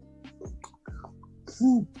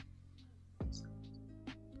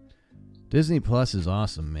 Disney Plus is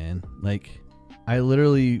awesome, man. Like, I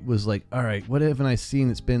literally was like, all right, what haven't I seen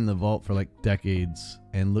that's been in the vault for like decades,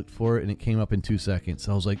 and looked for it and it came up in 2 seconds.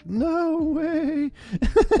 I was like, no way.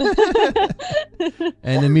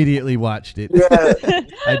 And immediately watched it. Yeah.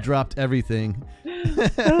 I dropped everything.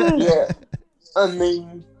 Yeah. I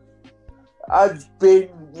mean, I've been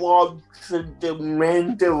watching The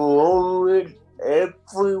Mandalorian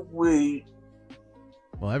every week,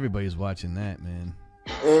 Well, everybody's watching that, man.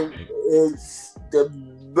 and it's the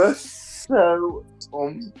best show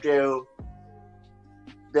on there.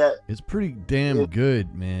 That, It's pretty damn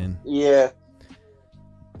good, man. yeah.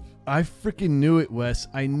 I freaking knew it, Wes.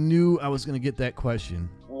 I knew I was going to get that question.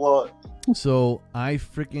 What? So I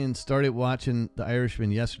freaking started watching The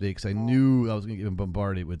Irishman yesterday because I knew I was going to get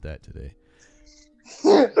bombarded with that today.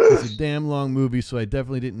 It's a damn long movie, so I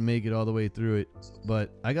definitely didn't make it all the way through it.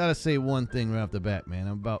 But I got to say one thing right off the bat, man.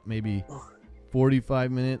 I'm about maybe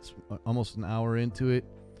 45 minutes, almost an hour into it.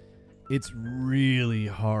 It's really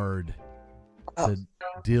hard to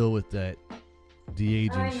deal with that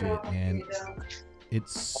de-aging shit, and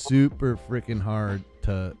it's super freaking hard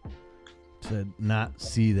to to not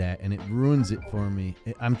see that, and it ruins it for me.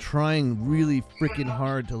 I'm trying really freaking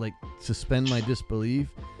hard to like suspend my disbelief,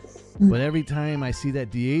 but every time I see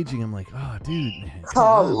that de-aging, I'm like, oh, dude, man,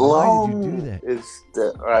 How why did you do long that? is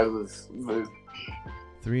the Iris movie?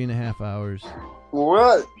 3.5 hours.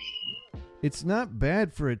 What? It's not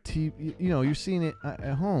bad for a TV. You know, you're seeing it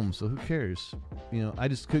at home, so who cares? You know, I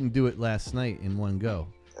just couldn't do it last night in one go.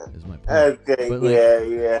 Is my point. Okay, But, like,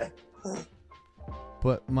 yeah.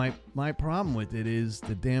 But my problem with it is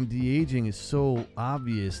the damn de-aging is so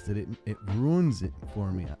obvious that it ruins it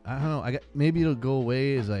for me. I don't know. Maybe it'll go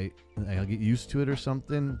away as I'll get used to it or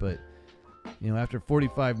something. But you know, after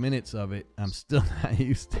 45 minutes of it, I'm still not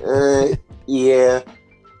used to it. Yeah.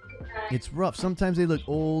 It's rough. Sometimes they look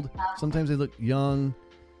old. Sometimes they look young.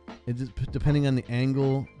 It just, depending on the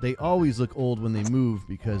angle. They always look old when they move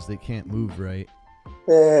because they can't move right.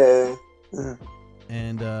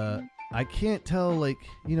 And I can't tell, like,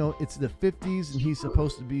 you know, it's the 50s and he's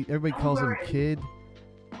supposed to be, everybody calls him a kid,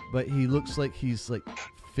 but he looks like he's like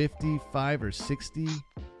 55 or 60.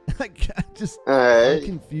 I'm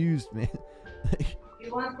confused, man. Like,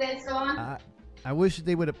 You want this on? I wish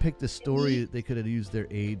they would have picked a story that they could have used their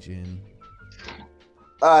age in.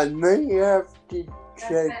 Now you have to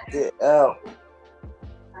check it out.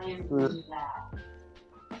 I am doing that.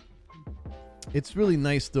 It's really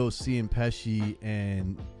nice though seeing Pesci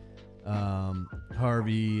and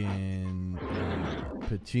Harvey and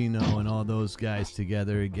Pacino and all those guys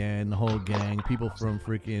together again. The whole gang, people from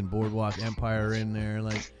freaking Boardwalk Empire in there,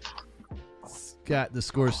 like it's got the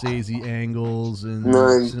Scorsese angles and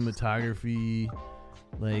cinematography.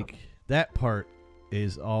 Like that part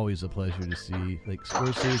is always a pleasure to see. Like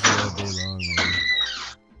Scorsese all day long, man.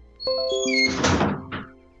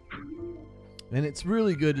 And it's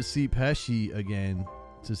really good to see Pesci again,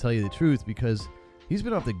 to tell you the truth, because he's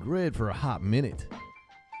been off the grid for a hot minute.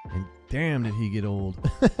 And damn, did he get old.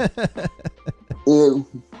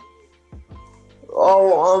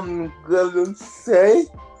 All I'm gonna say,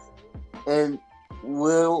 and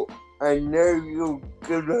Will, I know you're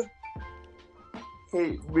gonna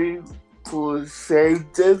hate me for saying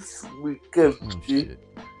this because you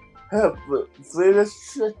haven't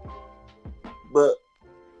finished it, but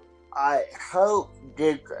I hope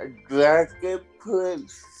there's a Dragon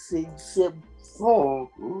Prince season 4.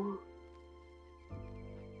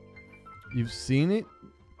 You've seen it?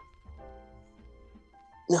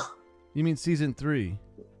 No. You mean season 3?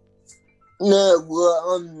 No,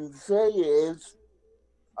 what I'm saying is,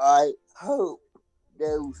 I hope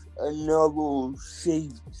there's another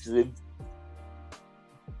season.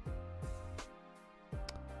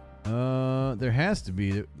 There has to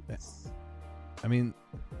be. I mean,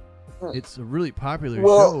 it's a really popular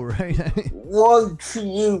Well, show, right? Once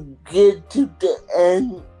you get to the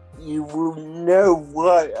end, you will know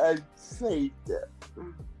why I say that.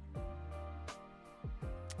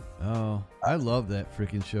 Oh, I love that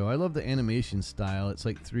freaking show. I love the animation style. It's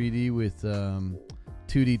like 3D with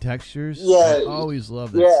 2D textures. Yeah, I always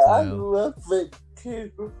love that yeah, style. I love it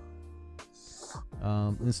too.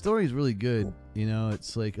 And the story's really good. You know,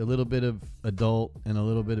 it's like a little bit of adult and a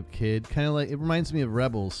little bit of kid. Kind of like, it reminds me of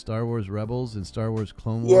Rebels, Star Wars Rebels and Star Wars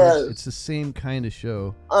Clone Wars. Yeah. It's the same kind of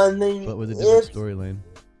show, I mean, but with a different storyline.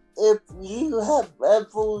 If you have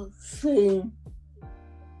ever seen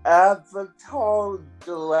Avatar: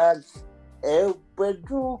 The Last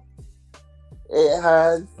Airbender, it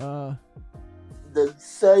has the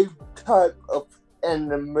same type of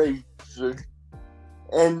animation.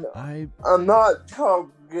 And I'm not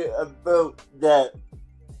talking about that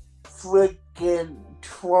freaking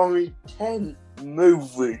 2010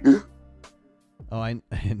 movie. Oh,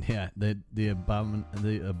 yeah,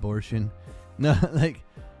 the abortion. No, like,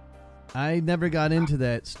 I never got into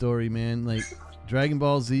that story, man. Like, Dragon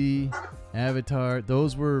Ball Z, Avatar,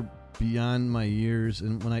 those were beyond my years.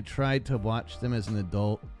 And when I tried to watch them as an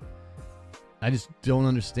adult, I just don't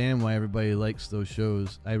understand why everybody likes those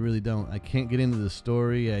shows. I really don't. I can't get into the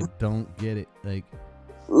story. I don't get it. Like,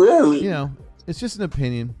 really? You know, it's just an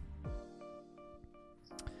opinion.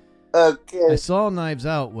 Okay. I saw Knives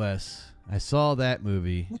Out, Wes. I saw that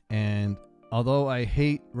movie, and although I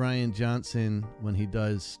hate Rian Johnson when he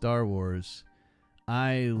does Star Wars,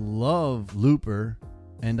 I love Looper,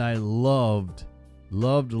 and I loved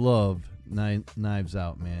Knives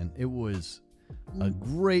Out, man. It was a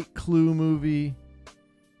great Clue movie.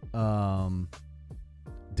 Daniel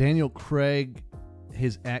Craig,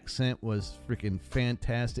 his accent was freaking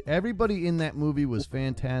fantastic. Everybody in that movie was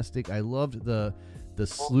fantastic. I loved the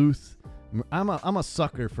sleuth. I'm a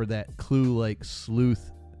sucker for that Clue-like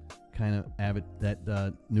sleuth kind of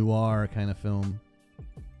that noir kind of film.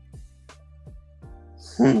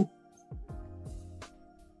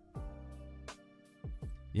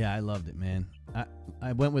 Yeah, I loved it, man.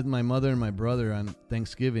 I went with my mother and my brother on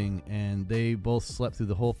Thanksgiving, and they both slept through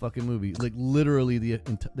the whole fucking movie. Like, literally,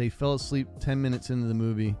 they fell asleep 10 minutes into the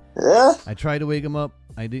movie. Yeah. I tried to wake them up.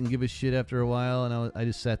 I didn't give a shit after a while, and I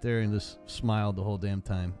just sat there and just smiled the whole damn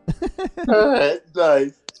time.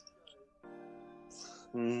 Nice.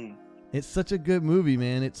 It's such a good movie,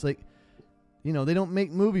 man. It's like, you know, they don't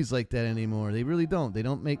make movies like that anymore. They really don't. They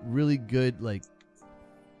don't make really good, like,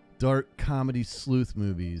 dark comedy sleuth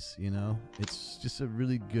movies, you know? It's just a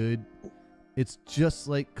really good, it's just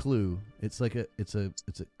like Clue. It's like it's a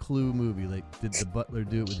Clue movie. Like, did the butler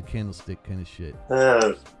do it with the candlestick kind of shit?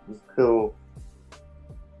 Yeah, cool.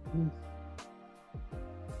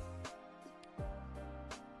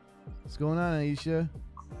 What's going on, Aisha?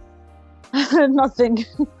 Nothing.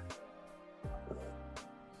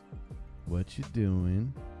 What you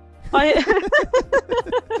doing? I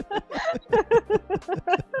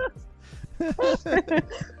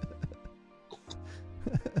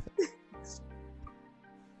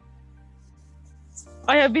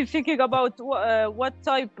I have been thinking about what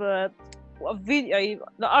type of video,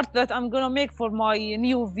 the art that I'm gonna make for my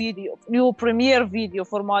new premiere video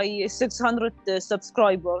for my 600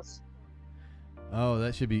 subscribers. Oh,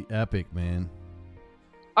 that should be epic, man.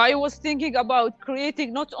 I was thinking about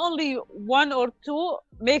creating not only one or two,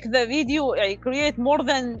 make the video, create more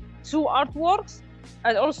than 2 artworks,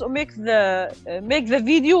 and also make the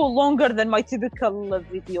video longer than my typical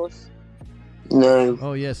videos. No.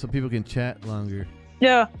 Oh yeah, so people can chat longer.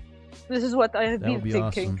 Yeah, this is what I have That been would be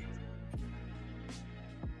thinking. awesome.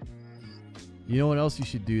 You know what else you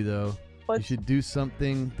should do though? What? You should do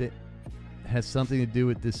something that has something to do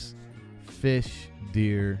with this fish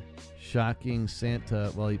deer shocking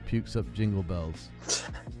Santa while he pukes up jingle bells.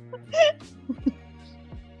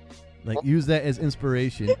 Like, use that as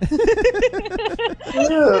inspiration.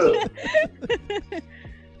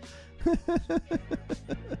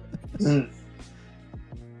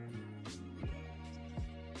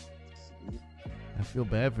 I feel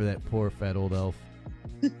bad for that poor fat old elf.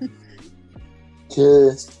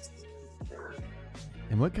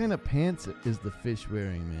 And what kind of pants is the fish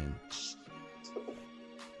wearing, man?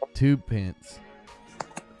 Tube pants.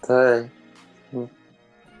 Okay.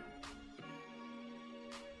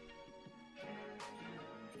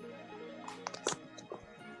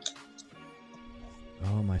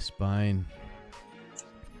 Oh, my spine.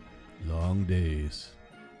 Long days.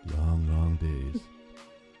 Long days.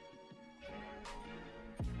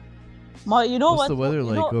 You know What's what? the weather you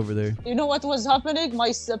like know, over there? You know what was happening?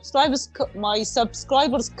 My subscribers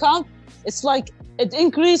count. It's like it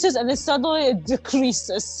increases and then suddenly it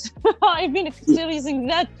decreases. I've been experiencing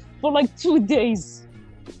that for like 2 days.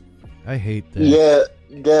 I hate that. Yeah.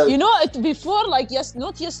 You know, it before, like,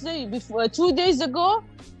 not yesterday, before 2 days ago,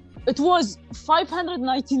 it was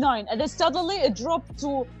 599, and then suddenly it dropped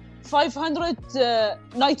to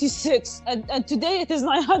 596, and today it is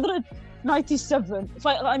 997.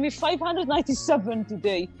 I mean 597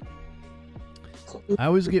 today. I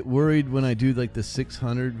always get worried when I do like the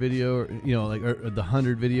 600 video, or, you know, like or the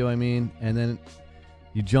 100 video. I mean, and then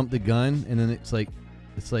you jump the gun, and then it's like,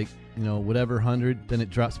 you know, whatever 100, then it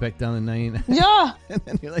drops back down to 99. Yeah. And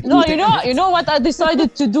then you're like, No, you know what I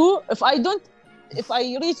decided to do? If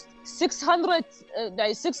I reach 600,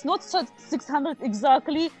 not 600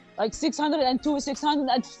 exactly, like 602,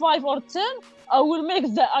 605 or 10, I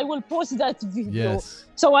will post that video. Yes.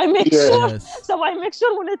 So I make sure. Yes. So I make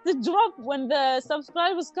sure when it drop, when the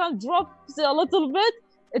subscribers count drops a little bit,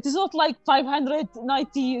 it is not like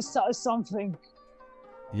 590 something.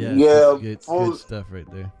 Yeah. Yeah, It's good stuff right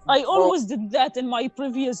there. I always did that in my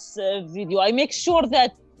previous video. I make sure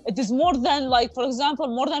that it is more than, like, for example,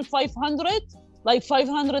 more than 500, like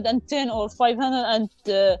 510 or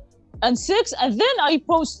 506, and then I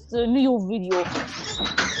post a new video.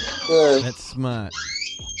 That's smart.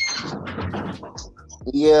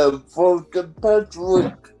 Yeah, for the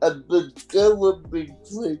Patrick at the score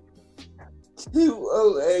between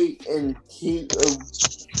 208 and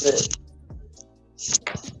 206.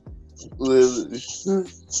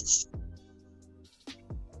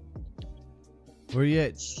 Where you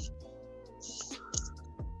at?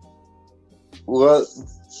 What?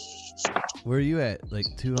 Where are you at? Like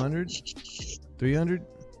 200? 300?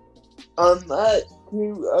 I'm at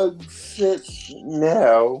 206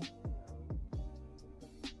 now.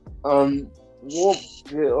 We'll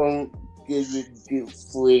get it to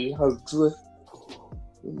 300.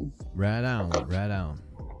 Right on.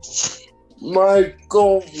 My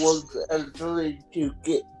goal was actually to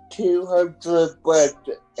get 200 by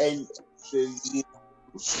the end of the year.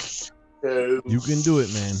 So, You can do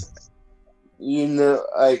it, man.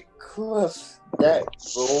 I crossed that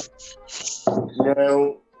goal.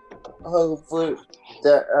 Now, hopefully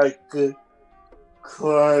that I could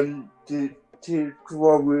climb to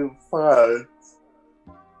 225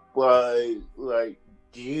 by like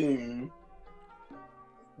June.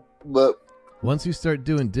 But once you start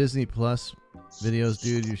doing Disney Plus videos,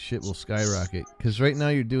 dude, your shit will skyrocket. Because right now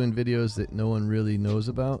you're doing videos that no one really knows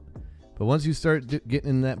about. But once you start getting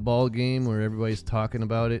in that ball game where everybody's talking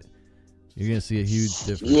about it, you're going to see a huge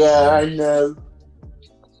difference. Yeah, I know.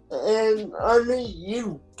 And I mean,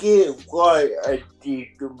 you get why I do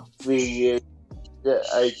the video that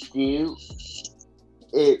I do.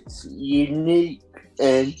 It's unique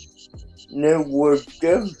and no one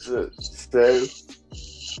does it, so.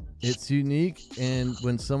 It's unique, and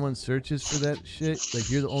when someone searches for that shit,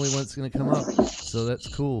 like, you're the only one that's going to come up. So that's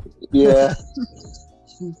cool. Yeah.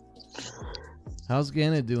 How's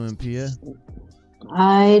Gana doing, Pia?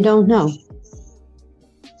 I don't know.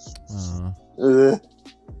 So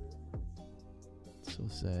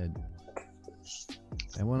sad.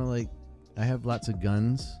 I want to, I have lots of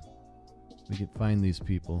guns. We could find these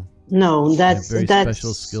people. No, that's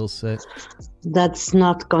special skill set. That's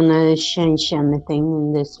not gonna change anything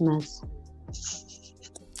in this mess.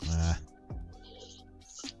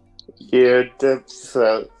 Yeah, that's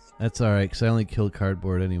all right, because I only kill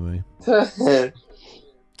cardboard anyway.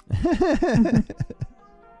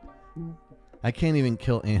 I can't even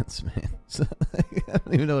kill ants, man. So, I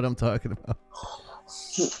don't even know what I'm talking about.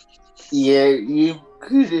 Yeah, you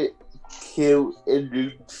couldn't kill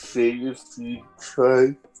anything if you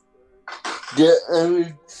tried. The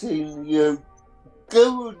only thing you're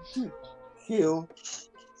going to kill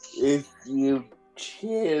is your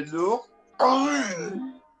channel.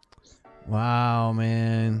 Wow,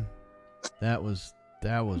 man. That was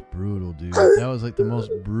brutal, dude. That was like the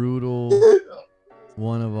most brutal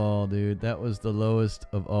one of all, dude. That was the lowest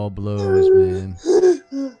of all blows, man.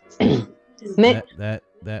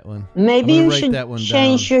 That one. Maybe you should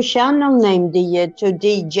change down. your channel name, to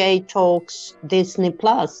DJ Talks Disney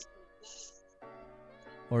Plus.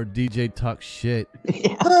 Or DJ Talk Shit.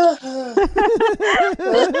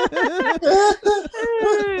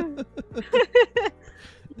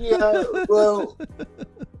 Yeah, well,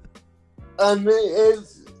 I mean,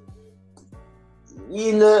 it's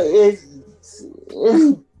YouTube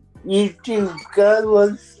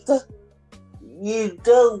guidelines. You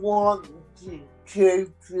don't want to change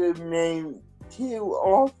your name too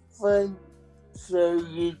often, so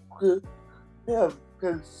you could have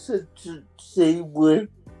consistency with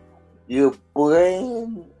your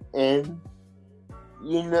brand. And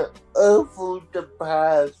over the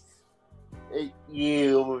past 8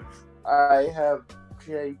 years, I have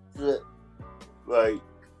changed it like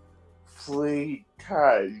 3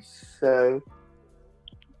 times. So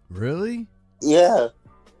really? Yeah.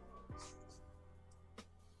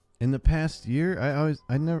 In the past year, I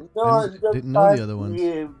didn't know the other ones.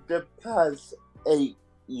 The past 8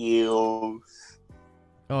 years.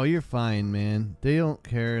 Oh, you're fine, man. They don't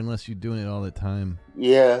care unless you're doing it all the time.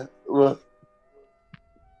 Yeah, well,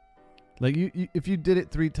 like if you did it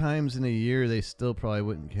 3 times in a year, they still probably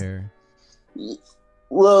wouldn't care.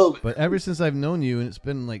 Well, but ever since I've known you, and it's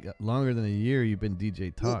been like longer than a year, you've been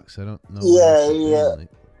DJ Talks. I don't know. Yeah.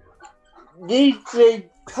 DJ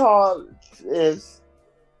Talks is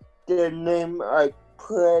the name I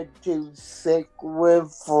plan to stick with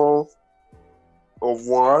for a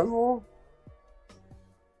while.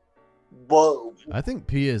 But I think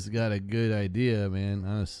Pia's got a good idea, man,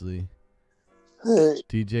 honestly.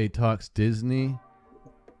 DJ Talks Disney.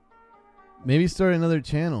 Maybe start another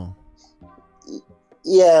channel.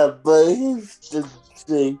 Yeah, but here's the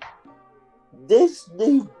thing.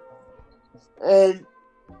 Disney, and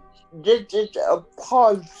this is a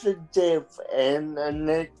positive and a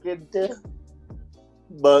negative,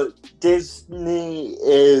 but Disney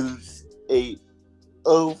is a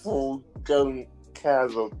overdone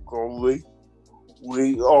category.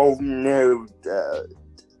 We all know that.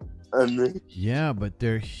 I mean, yeah, but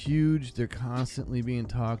they're huge. They're constantly being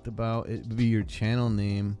talked about. It would be your channel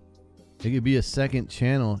name. It could be a second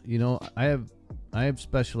channel. I have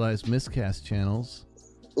specialized miscast channels.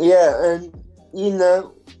 Yeah, and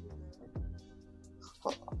now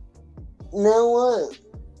what?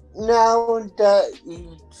 Now that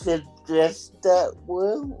you suggest that,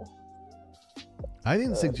 Will? I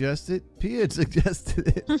didn't suggest it. Pia had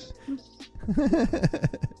suggested it.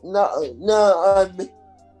 No, I mean,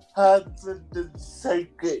 having the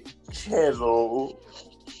second channel,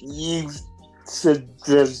 you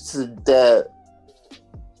suggested that.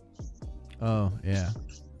 Oh, yeah.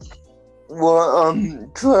 What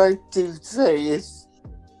I'm trying to say is,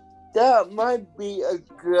 that might be a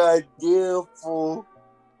good idea for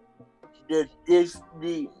the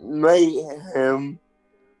Disney Mayhem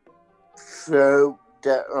show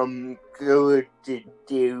that I'm going to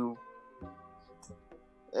do.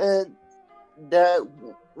 And that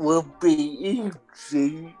will be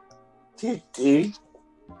easy to do.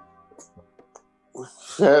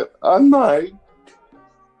 So I might.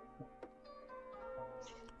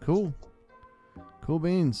 Cool. Cool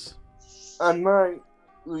beans. I might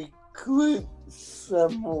recruit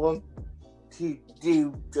someone to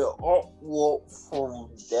do the artwork for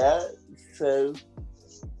that, so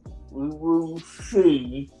we will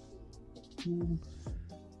see.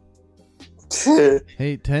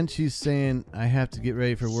 Hey, Tenchi's saying I have to get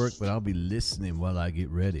ready for work, but Well, be listening while I get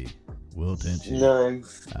ready. Will Tenchi,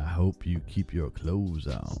 Nice. I hope you keep your clothes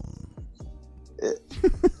on.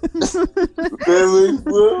 Very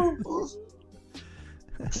well.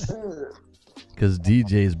 Because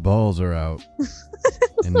DJ's balls are out.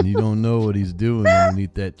 And you don't know what he's doing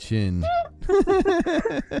underneath that chin.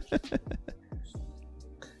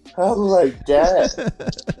 I like that.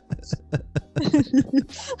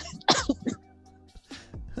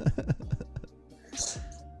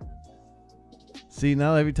 See,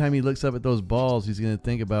 now every time he looks up at those balls, he's going to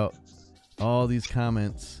think about all these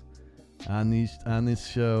comments on this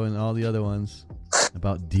show and all the other ones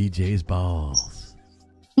about DJ's balls.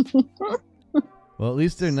 Well, at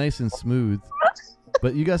least they're nice and smooth.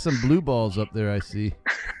 But you got some blue balls up there, I see.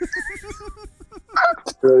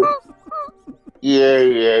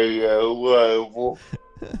 Yeah. Well,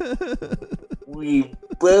 we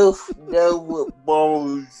both know what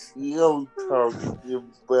balls you're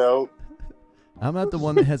talking about. I'm not the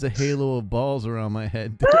one that has a halo of balls around my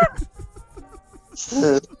head.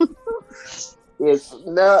 It's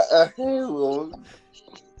not a halo,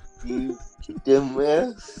 you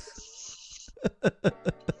dumbass.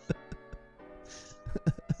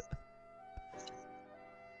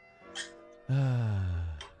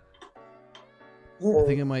 I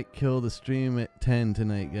think I might kill the stream at 10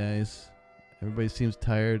 tonight, guys. Everybody seems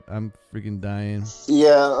tired. I'm freaking dying.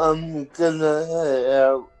 Yeah, I'm gonna head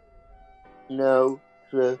out now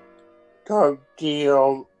to talk to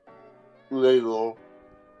y'all later.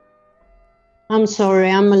 I'm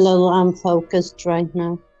sorry, I'm a little unfocused right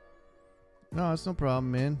now. No, it's no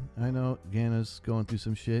problem, man. I know Gana's going through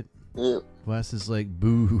some shit. Yeah. Wes is like,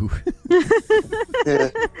 boo.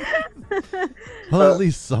 Well, at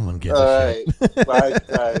least someone gives a shit. Bye,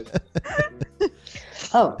 guys.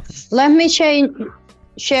 Oh, let me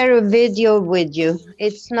share a video with you.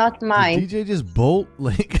 It's not mine. Did DJ just bolt?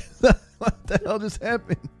 Like, what the hell just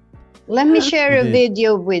happened? Let me share a did.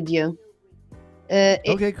 video with you.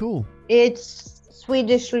 Okay, cool. It's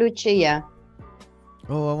Swedish Lucia.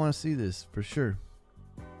 Oh, I want to see this for sure.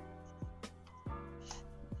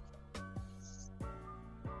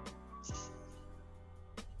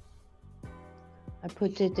 I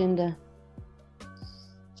put it in the...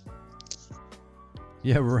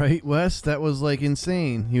 Yeah, right, Wes? That was like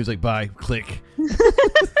insane. He was like, bye, click.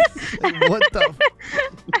 What the?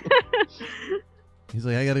 He's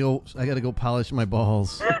like, I gotta go polish my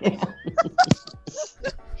balls. Damn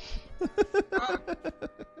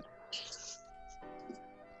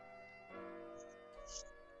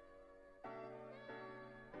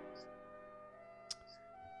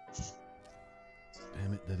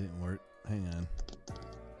it, that didn't work. Hang on.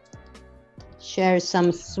 Share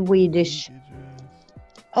some Swedish...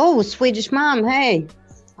 Oh, Swedish mom, hey.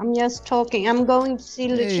 I'm just talking. I'm going to see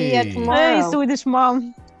Lucia Hey. tomorrow. Hey, Swedish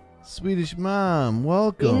mom. Swedish mom,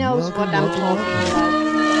 welcome. He knows welcome, what I'm welcome, talking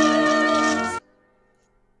welcome. about.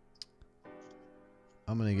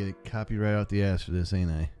 I'm gonna get a copyright out the ass for this,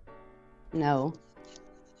 ain't I? No.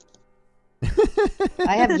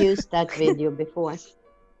 I have used that video before.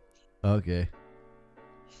 Okay.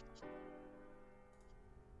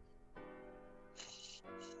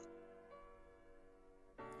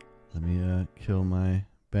 Let me kill my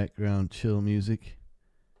background chill music.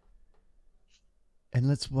 And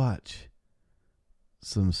let's watch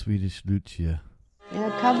some Swedish Lucia. Yeah,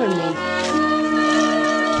 cover me.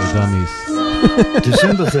 For dummies.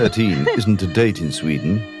 December 13 isn't a date in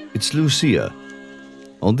Sweden, it's Lucia.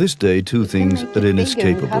 On this day, two things Make are it bigger and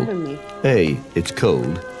inescapable. cover me. A, it's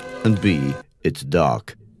cold, and B, it's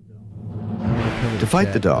dark. To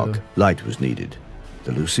fight the dark, light was needed.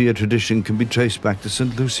 The Lucia tradition can be traced back to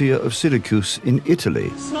St. Lucia of Syracuse in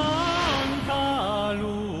Italy.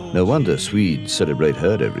 No wonder Swedes celebrate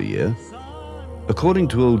her every year. According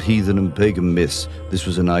to old heathen and pagan myths, this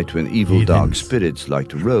was a night when evil dark spirits liked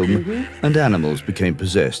to roam, and animals became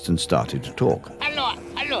possessed and started to talk.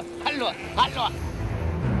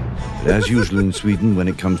 But as usual in Sweden, when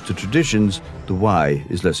it comes to traditions, the why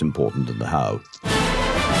is less important than the how.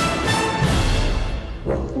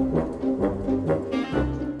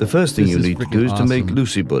 The first thing you need to do is to make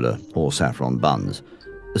lussebullar, or saffron buns.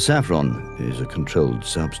 Saffron is a controlled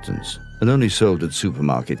substance and only sold at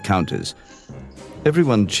supermarket counters.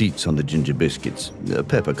 Everyone cheats on the ginger biscuits,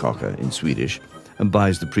 pepparkaka in Swedish, and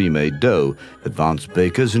buys the pre-made dough. Advanced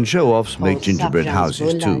bakers and show-offs make gingerbread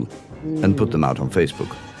houses too, and put them out on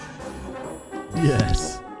Facebook.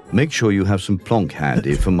 Yes. Make sure you have some plonk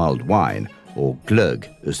handy for mulled wine, or glögg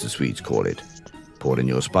as the Swedes call it. Pour in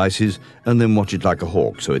your spices and then watch it like a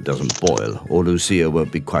hawk so it doesn't boil, or Lucia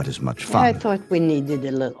won't be quite as much fun. I thought we needed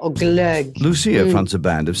a little, or glögg. Lucia fronts a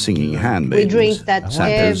band of singing handmaidens, We drink that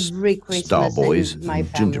Santas, every Christmas star boys, in my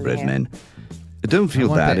and gingerbread family men. Don't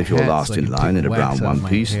feel bad if you're last so in line in a brown one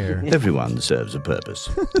piece. hair. Everyone serves a purpose.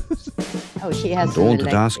 Oh, she has Dawn to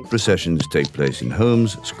an dusk, electric. processions take place in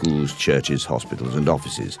homes, schools, churches, hospitals and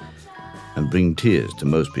offices, and bring tears to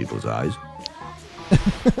most people's eyes.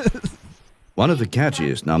 One of the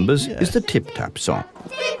catchiest numbers is the tip-tap song.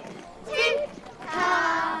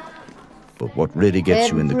 But what really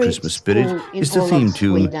gets you in the Every Christmas spirit school in is the all of theme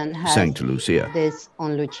tune, Sweden has sang to Lucia. This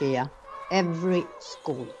on Lucia. Every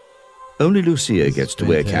school. Only Lucia gets to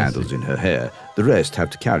wear fantastic. candles in her hair. The rest have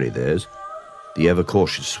to carry theirs. The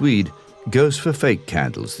ever-cautious Swede goes for fake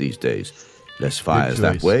candles these days. Less fires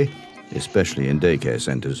that choice. way, especially in daycare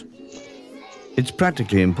centres. It's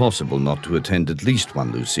practically impossible not to attend at least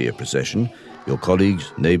one Lucia procession. Your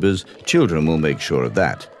colleagues, neighbours, children will make sure of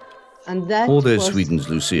that. And that Or there's was Sweden's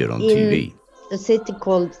Lucia on in TV. a city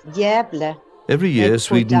called Gävle. Every They year, put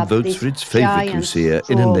Sweden up votes this for its favourite giant Lucia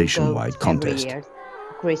in a straw nationwide goat every contest. year,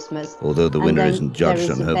 Christmas. Although the And winner then isn't there judged is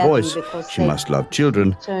on a her betting voice, because she they must love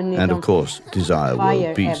children turn it and, of on course, desire fire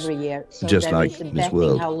world peace. every year. So just there like is a Miss betting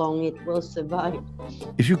World. how long it will survive.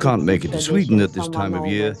 If you can't It's make a it to Sweden tradition. at this time Someone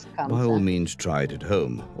of year, always comes by all up. means try it at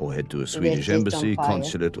home, or head to a Swedish it on embassy, fire.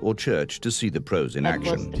 consulate or church to see the pros in That was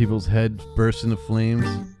action. People's heads burst into flames.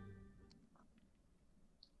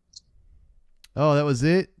 Oh, that was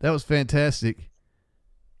it? That was fantastic.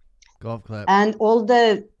 Golf clap. And all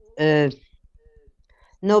the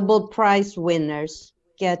Nobel Prize winners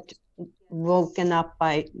get woken up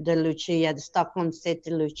by the Lucia, the Stockholm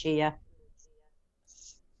City Lucia.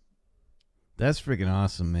 That's freaking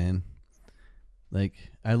awesome, man.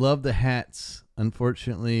 Like, I love the hats.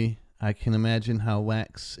 Unfortunately, I can imagine how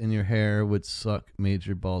wax in your hair would suck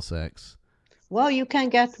major ball sacks. Well, you can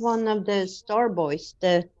get one of the Star Boys,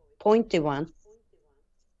 the pointy one.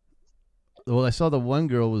 Well, I saw the one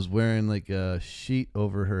girl was wearing like a sheet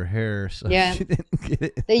over her hair, so Yeah. she didn't get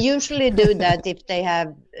it. They usually do that if they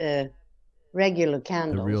have regular The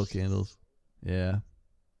candles. real candles. Yeah.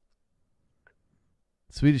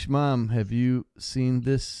 Swedish Mom, have you seen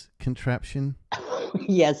this contraption?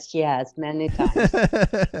 Yes, she has many times.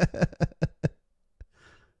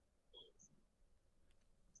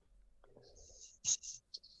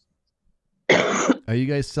 Are you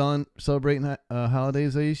guys celebrating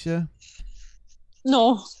holidays, Aisha?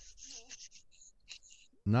 No,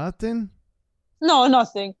 Nothing? no,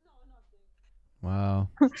 nothing. Wow.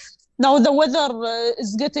 Now the weather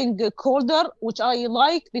is getting colder, which I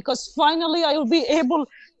like because finally I will be able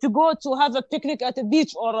to go to have a picnic at a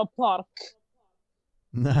beach or a park.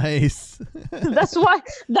 Nice. that's why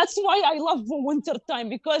I love winter time,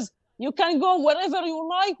 because you can go wherever you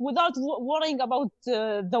like without worrying about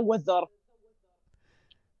the weather.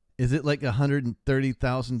 Is it like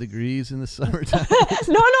 130,000 degrees in the summertime?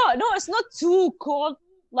 No, it's not too cold.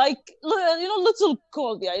 Like, little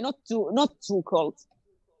cold. Yeah, not too cold.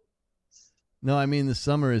 No, I mean the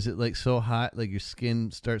summer. Is it like so hot, like your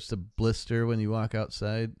skin starts to blister when you walk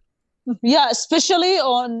outside? Yeah, especially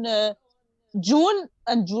on June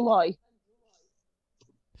and July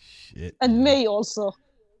Shit. and man. May also.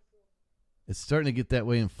 It's starting to get that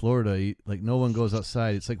way in Florida. Like no one goes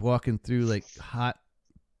outside. It's like walking through like hot,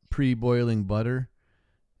 pre-boiling butter.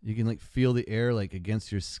 You can like feel the air like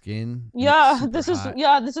against your skin. and it's super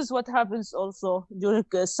hot. This is what happens also during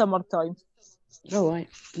summertime. Oh, I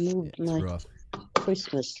moved It's my rough.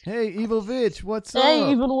 Christmas. Hey, Evil Vitch, what's Hey, up?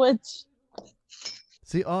 Evil Witch.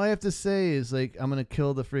 See, all I have to say is like I'm gonna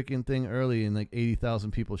kill the freaking thing early, and like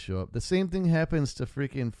 80,000 people show up. The same thing happens to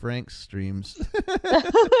freaking Frank's streams.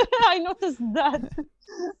 I noticed that.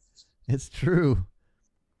 It's true.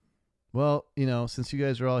 Well, since you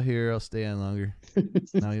guys are all here, I'll stay on longer.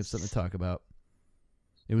 Now we have something to talk about.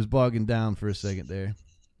 It was bogging down for a second there.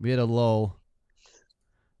 We had a lull.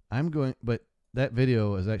 But that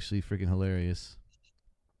video is actually freaking hilarious.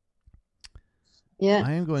 Yeah.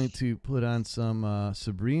 I am going to put on some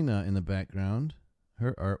Sabrina in the background.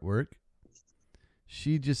 her artwork.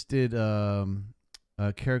 She just did a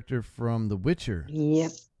character from The Witcher.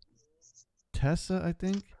 Yep. Tessa, I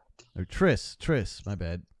think, or Triss. My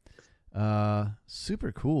bad.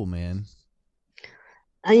 Super cool, man.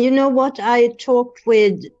 And you know what? I talked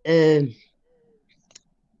with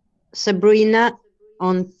Sabrina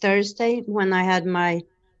on Thursday when I had my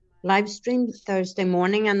live stream Thursday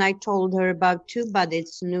morning, and I told her about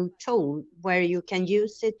TubeBuddy's new tool where you can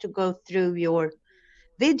use it to go through your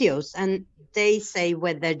videos, and they say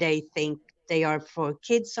whether they think they are for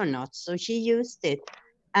kids or not. So she used it,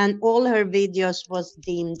 and all her videos was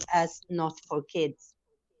deemed as not for kids.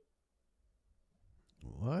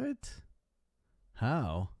 What?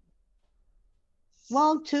 How?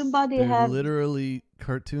 Well, TubeBuddy They're have literally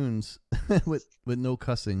cartoons with no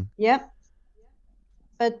cussing. Yep.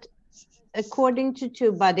 But according to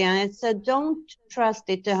TubeBuddy, and it said don't trust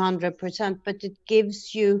it 100%, but it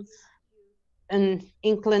gives you an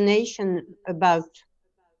inclination about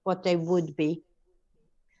what they would be.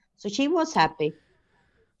 So she was happy.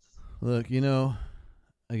 Look,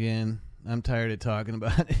 again, I'm tired of talking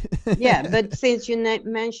about it. Yeah, but since you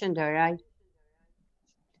mentioned her,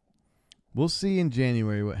 We'll see in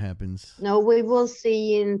January what happens. No, we will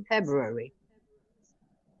see in February.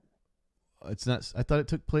 It's not. I thought it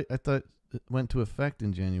took place. I thought it went to effect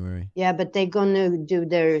in January. Yeah, but they're gonna do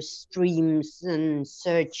their streams and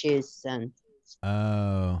searches and.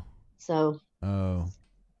 Oh. So. Oh.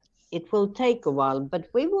 It will take a while, but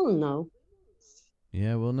we will know.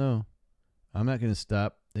 Yeah, we'll know. I'm not gonna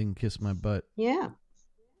stop. They can kiss my butt. Yeah,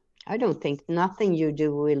 I don't think nothing you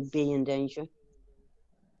do will be in danger.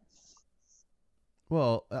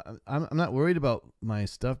 Well, I'm not worried about my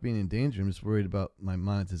stuff being in danger. I'm just worried about my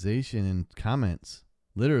monetization and comments.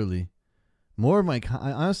 Literally, more of my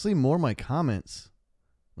honestly, more of my comments.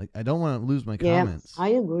 Like, I don't want to lose my comments. I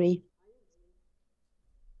agree,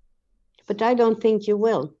 but I don't think you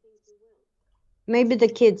will. Maybe the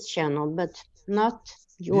kids channel, but not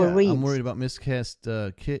your reads. I'm worried about Miscast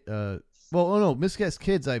kid. Miscast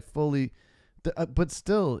kids. I fully, but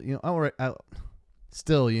still,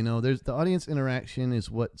 Still, there's the audience interaction is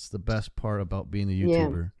what's the best part about being a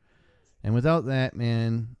YouTuber. Yeah. And without that,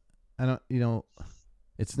 man, I don't,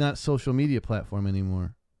 it's not social media platform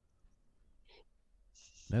anymore.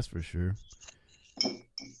 That's for sure.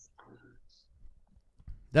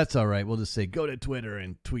 That's all right. We'll just say, go to Twitter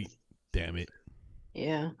and tweet. Damn it.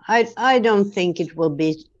 Yeah. I don't think it will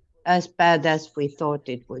be as bad as we thought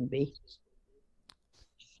it would be.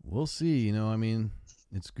 We'll see.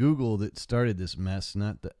 It's Google that started this mess,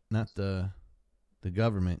 not the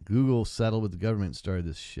government. Google settled with the government and started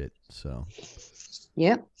this shit. So,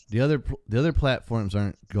 yep. The other platforms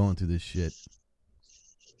aren't going through this shit.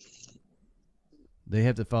 They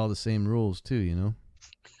have to follow the same rules too,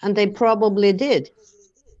 And they probably did.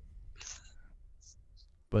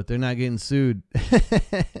 But they're not getting sued.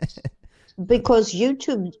 Because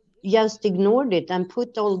YouTube just ignored it and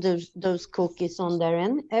put all those cookies on there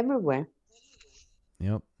and everywhere.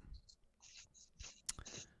 Yep.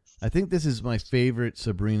 I think this is my favorite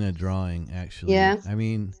Sabrina drawing, actually. Yeah. I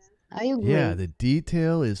agree. Yeah, the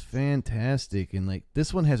detail is fantastic. And,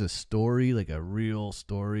 this one has a story, like a real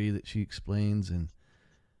story that she explains. And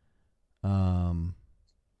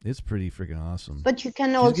it's pretty freaking awesome. But you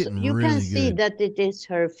can can see that it is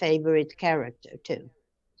her favorite character, too.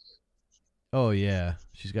 Oh, yeah.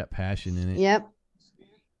 She's got passion in it. Yep.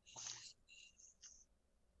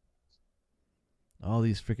 All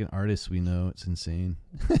these freaking artists we know. It's insane.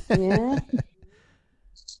 Yeah.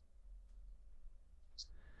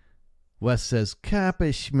 Wes says,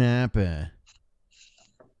 Kappa Schmappa.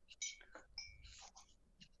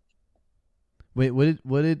 Wait,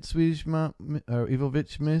 what did Swedish or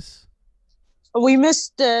Ivovich miss? We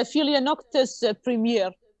missed Philia Noctis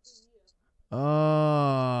premiere.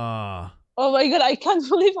 Oh. Oh my god, I can't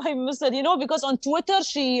believe I missed it. Because on Twitter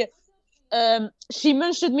she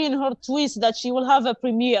mentioned me in her tweets that she will have a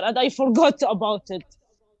premiere, and I forgot about it.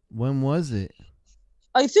 When was it?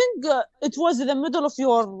 I think it was in the middle of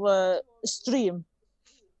your stream.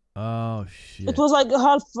 Oh, shit. It was like a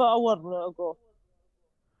half hour ago.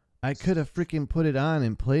 I could have freaking put it on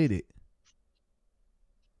and played it.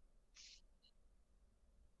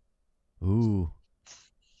 Ooh.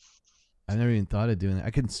 I never even thought of doing that.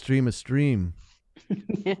 I could stream a stream.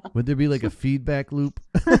 Yeah. Would there be like a feedback loop?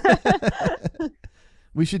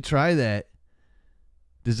 We should try that.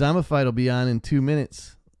 The Zombified will be on in 2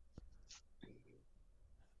 minutes.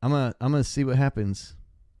 I'm gonna see what happens.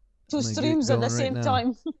 2 streams at the same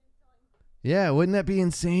time. Yeah, wouldn't that be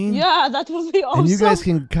insane? Yeah, that would be awesome. And you guys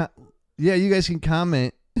can, you guys can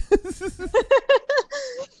comment.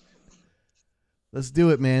 Let's do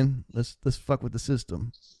it, man. Let's fuck with the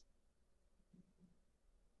system.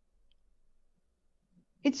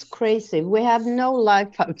 It's crazy. We have no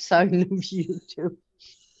life outside of YouTube.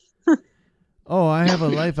 Oh, I have a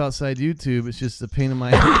life outside YouTube. It's just a pain in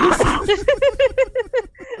my ass.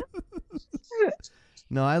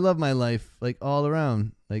 No, I love my life, like all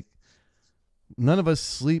around. Like none of us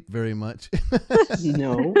sleep very much.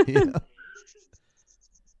 No. You know?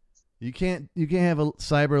 You can't have a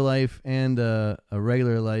cyber life and a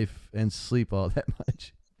regular life and sleep all that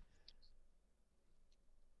much.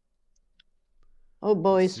 Oh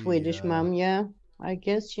boy, See, Swedish mom, yeah. I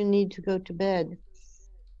guess you need to go to bed.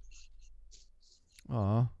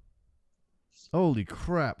 Aw. Holy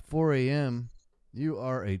crap, 4 a.m. You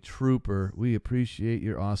are a trooper. We appreciate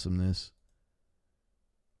your awesomeness.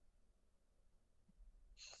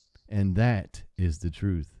 And that is the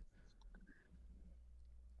truth.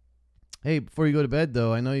 Hey, before you go to bed,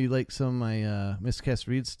 though, I know you like some of my Miscast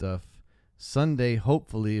Read stuff. Sunday,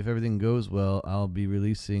 hopefully, if everything goes well, I'll be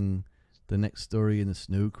releasing the next story in the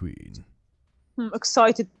Snow Queen. I'm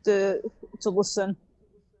excited to listen.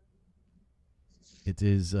 It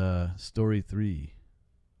is story 3.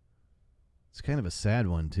 It's kind of a sad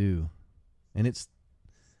one, too. And it's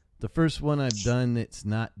the first one I've done that's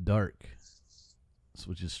not dark,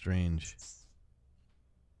 which is strange.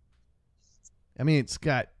 I mean, it's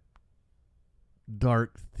got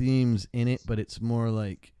dark themes in it, but it's more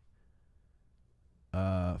like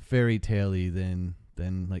fairy tale-y than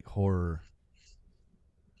like horror.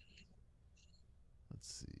 Let's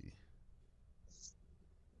see.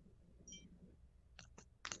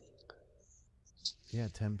 Yeah,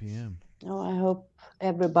 10 p.m. Oh, I hope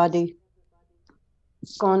everybody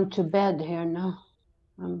gone to bed here now.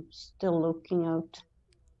 I'm still looking out.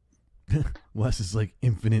 Wes is like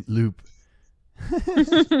infinite loop.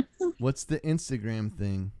 What's the Instagram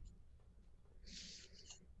thing?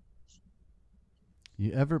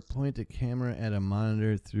 You ever point a camera at a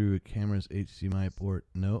monitor through a camera's HDMI port?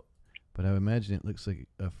 Nope. But I would imagine it looks like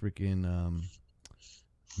a freaking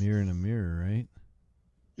mirror in a mirror, right?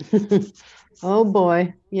 Oh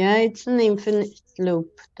boy. Yeah, it's an infinite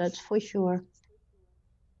loop, that's for sure.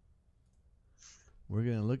 We're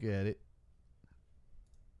going to look at it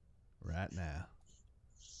right now.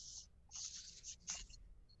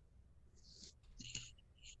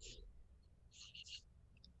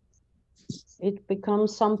 It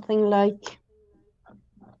becomes something like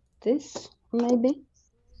this, maybe.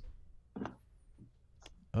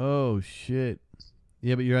 Oh, shit.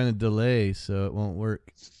 Yeah, but you're on a delay, so it won't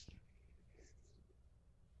work.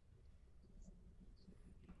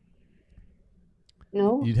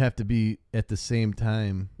 No? You'd have to be at the same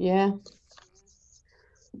time. Yeah.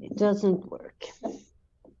 It doesn't work.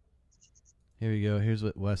 Here we go. Here's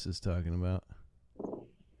what Wes is talking about.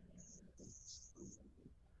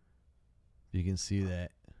 You can see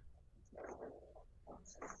that.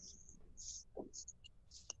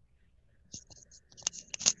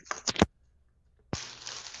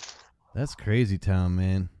 That's crazy town,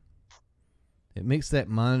 man. It makes that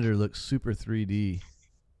monitor look super 3D.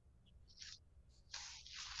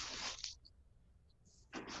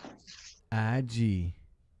 IG.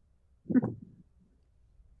 There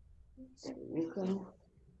we go.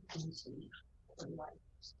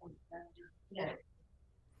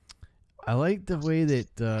 I like the way that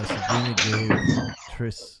Sabrina gave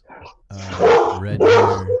Triss red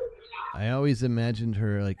hair. I always imagined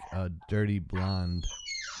her like a dirty blonde.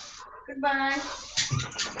 Goodbye.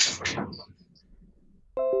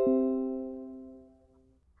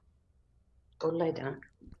 Go lay down.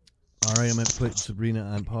 All right, I'm going to put Sabrina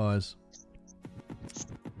on pause.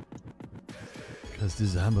 Because the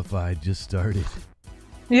Zombified just started.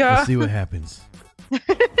 Yeah. Let's see what happens.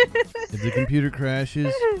 If the computer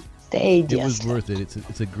crashes, it was worth it.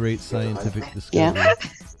 It's a great scientific discovery.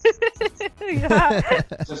 Yeah.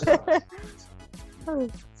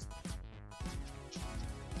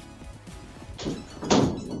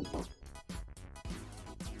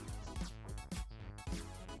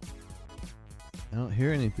 I don't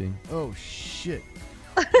hear anything. Oh, shit.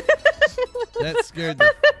 That scared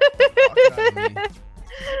the fuck out of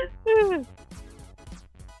me.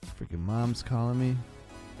 Freaking mom's calling me.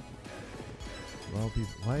 Well,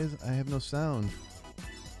 people, why is I have no sound?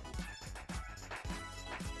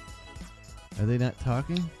 Are they not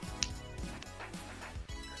talking?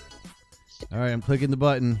 All right, I'm clicking the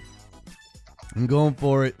button. I'm going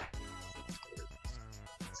for it.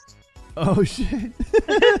 Oh shit!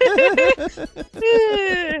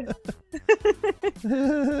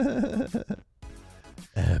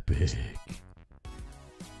 Epic.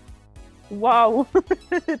 Wow,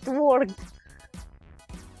 it worked.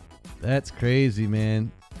 That's crazy,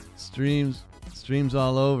 man. Streams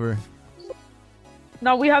all over.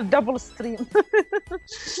 Now we have double stream.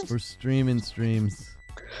 We're streaming streams.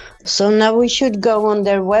 So now we should go on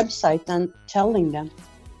their website and telling them.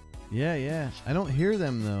 Yeah. I don't hear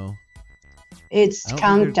them though. It's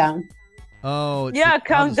countdown. Oh, it's Yeah,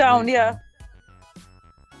 countdown. Yeah.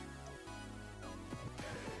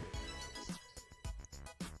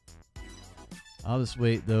 I'll just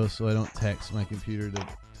wait though, so I don't text my computer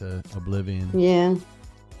to oblivion. Yeah.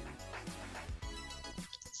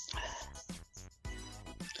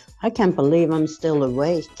 I can't believe I'm still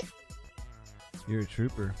awake. You're a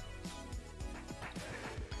trooper.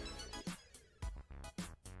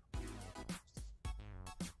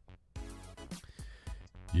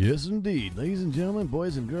 Yes, indeed. Ladies and gentlemen,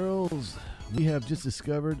 boys and girls, we have just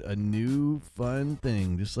discovered a new fun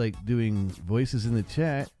thing. Just like doing voices in the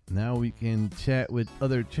chat, now we can chat with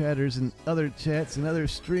other chatters and other chats and other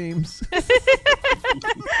streams.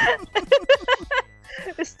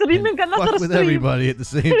 Streaming and another fuck stream. with everybody at the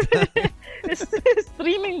same time.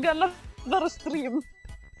 Streaming another stream.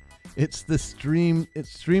 It's the stream.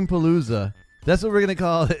 It's Streampalooza. That's what we're gonna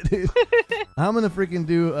call it, dude. I'm gonna freaking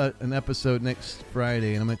do an episode next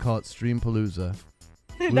Friday, and I'm gonna call it Streampalooza.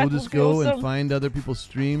 We'll just go awesome. and find other people's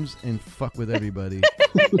streams and fuck with everybody.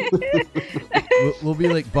 we'll be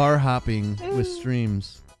like bar hopping with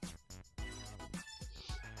streams.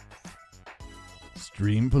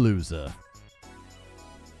 Streampalooza.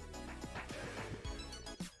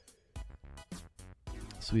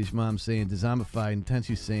 Swedish Mom saying, Dizombified, and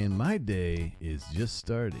Tenchi saying, my day is just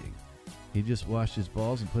starting. He just washed his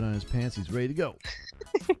balls and put on his pants. He's ready to go.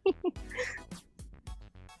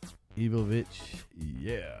 Evilvich,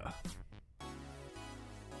 yeah.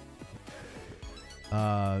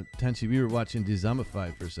 Tenchi, we were watching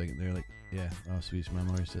Dizombified for a second. They're like, yeah, oh, Swedish Mom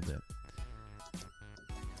already said that.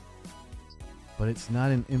 But it's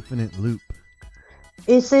not an infinite loop.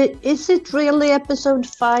 Is it really episode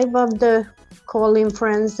 5 of the Calling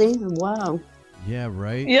Frenzy? Wow. Yeah,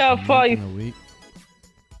 right? Yeah, a month 5. and a week.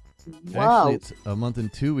 Wow. Actually, it's a month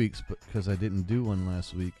and 2 weeks because I didn't do one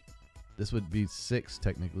last week. This would be 6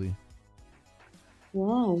 technically.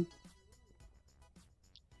 Wow.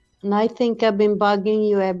 And I think I've been bugging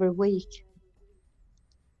you every week.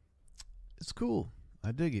 It's cool.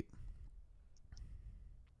 I dig it.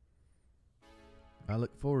 I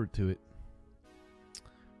look forward to it.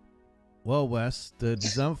 Well, Wes, the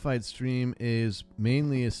Dizombified stream is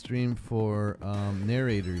mainly a stream for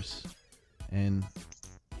narrators and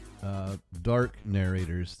dark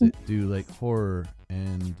narrators that do like horror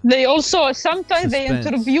and They also sometimes they suspense.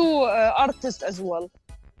 interview artists as well.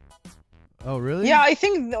 Oh, really? Yeah, I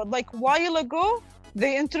think like a while ago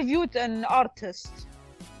they interviewed an artist.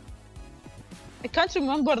 I can't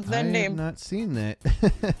remember the I name. have not seen that.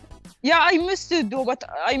 Yeah, I missed it though, but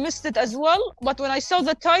I missed it as well. But when I saw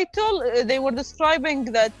the title, they were describing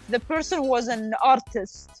that the person was an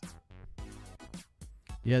artist.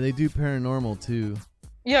 Yeah, they do paranormal too.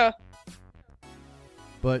 Yeah.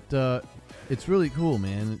 But it's really cool,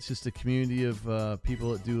 man. It's just a community of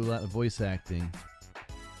people that do a lot of voice acting.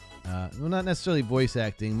 Well, not necessarily voice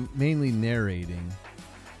acting, mainly narrating.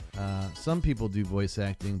 Some people do voice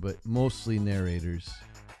acting, but mostly narrators.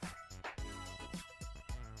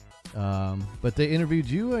 But they interviewed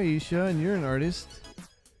you, Aisha, and you're an artist.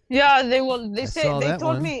 Yeah, they will. They saw say they that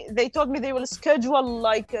told one. me they told me they will schedule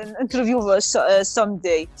like an interview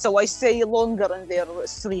someday. So I stay longer in their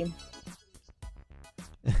stream.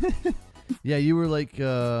 Yeah, you were like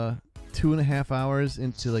 2.5 hours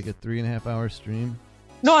into like a 3.5 hour stream.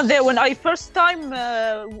 No, when I first time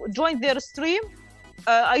joined their stream,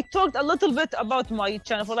 I talked a little bit about my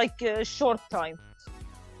channel for like a short time.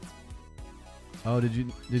 Oh, did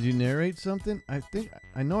you narrate something?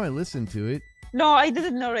 I know I listened to it. No, I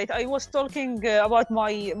didn't narrate. I was talking about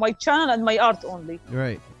my channel and my art only.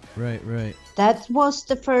 Right. That was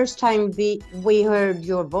the first time we heard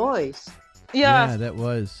your voice. Yeah, that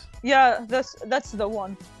was. yeah, that's the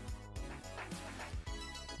one.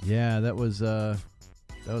 Yeah, that was an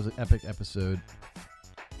epic episode.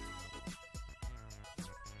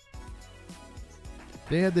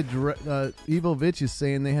 They had the Evil Vitch is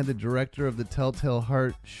saying they had the director of the Telltale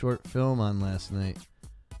Heart short film on last night.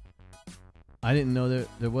 I didn't know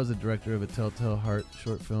there was a director of a Telltale Heart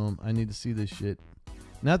short film. I need to see this shit.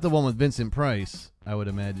 Not the one with Vincent Price, I would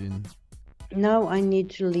imagine. No, I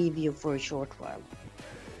need to leave you for a short while.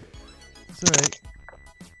 It's alright.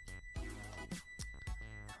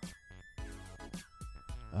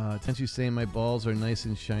 Tenchi's saying my balls are nice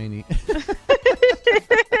and shiny.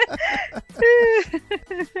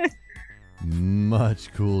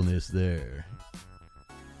 Much coolness there.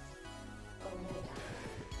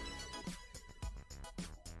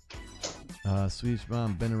 Swedish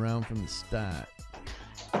Mom, been around from the start.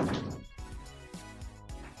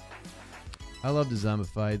 I love the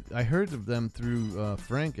Zombified. I heard of them through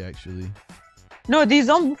Frank, actually. No, the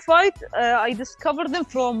Zombified, I discovered them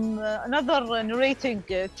from another narrating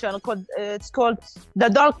channel called it's called The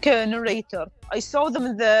Dark Narrator. I saw them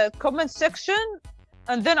in the comment section,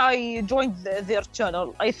 and then I joined their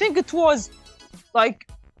channel. I think it was like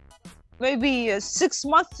maybe 6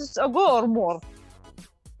 months ago or more.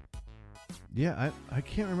 Yeah, I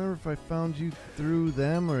can't remember if I found you through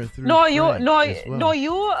them or through No, Frank you as well.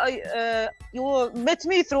 you met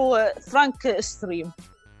me through Frank stream.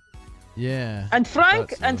 Yeah. And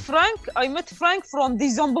Frank, so. I met Frank from the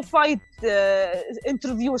Zombified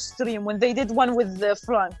interview stream when they did one with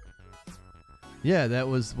Frank. Yeah, that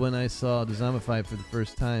was when I saw the Zombified for the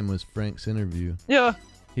first time, was Frank's interview. Yeah.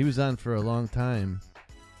 He was on for a long time.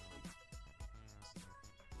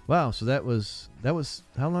 Wow, so that was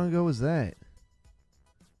how long ago was that?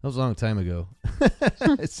 That was a long time ago.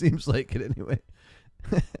 It seems like it anyway.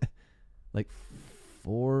 Like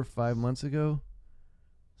 4 or 5 months ago?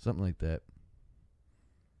 Something like that.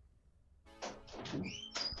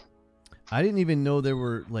 I didn't even know there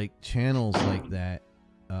were like channels like that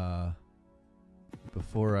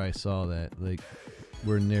before I saw that, like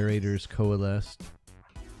where narrators coalesced.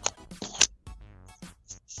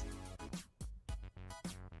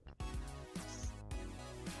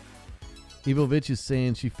 Evil Vitch is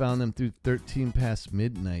saying she found them through 13 past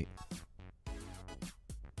midnight.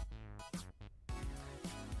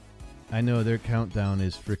 I know their countdown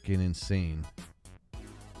is freaking insane.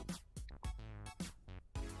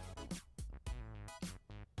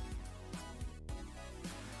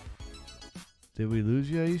 Did we lose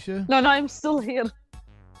you, Aisha? No, I'm still here.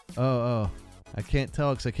 Oh. I can't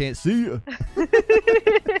tell because I can't see you.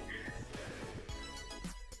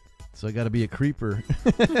 So I gotta be a creeper.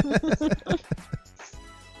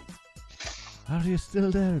 Are you still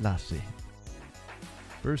there, Lassie?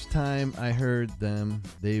 First time I heard them,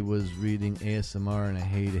 they was reading ASMR and I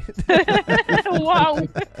hate it. Wow.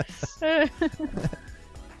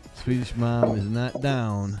 Swedish Mom is not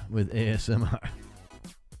down with ASMR.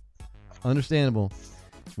 Understandable.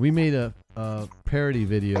 We made a parody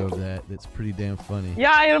video of that that's pretty damn funny.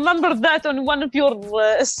 Yeah, I remember that on one of your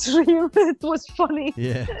streams. It was funny.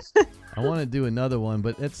 Yeah. I want to do another one,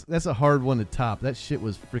 but that's a hard one to top. That shit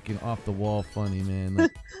was freaking off the wall funny, man.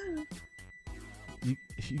 Like,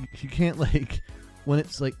 you can't, like, when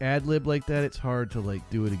it's like ad lib like that, it's hard to like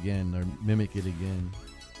do it again or mimic it again.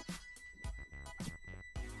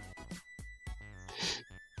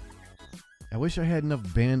 I wish I had enough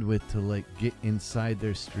bandwidth to like get inside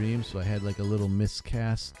their stream, so I had like a little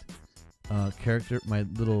miscast character, my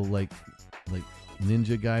little like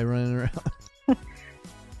ninja guy running around. I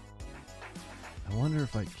wonder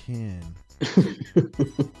if I can.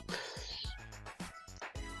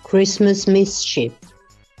 Christmas mischief.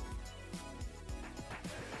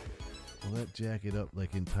 Will that jack it up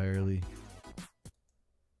like entirely?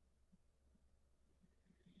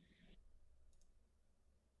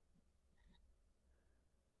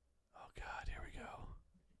 Oh God, here we go.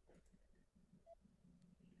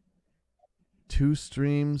 2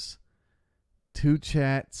 streams, 2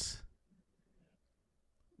 chats.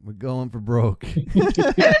 We're going for broke.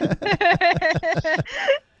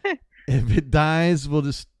 If it dies, we'll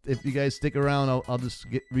just, if you guys stick around, I'll just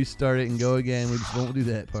restart it and go again. We just won't do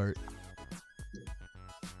that part.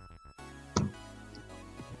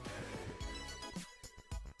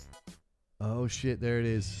 Oh shit, there it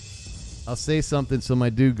is. I'll say something so my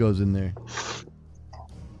dude goes in there.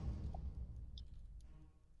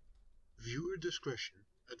 Viewer discretion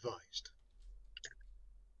advised.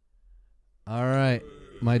 All right.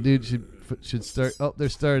 My dude should start. Oh, they're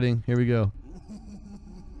starting. Here we go.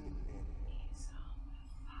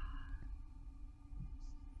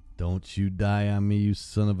 Don't you die on me, you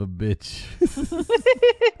son of a bitch.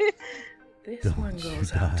 This Don't one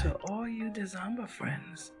goes you out die. to all you Dezamba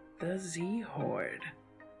friends, the Z Horde.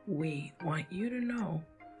 We want you to know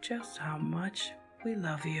just how much we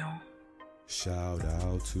love you. Shout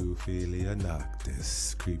out to Ophelia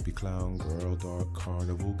Noctis, creepy clown girl, dark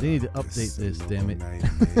carnival. They need to update this, damn it.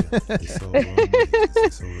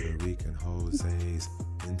 Rican Jose's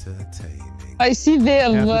entertaining. I see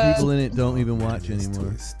there. Half the people in it don't even watch anymore.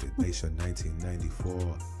 Twisted Nation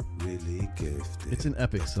 1994, really gifted. It's an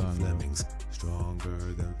epic song, though. Flemings, stronger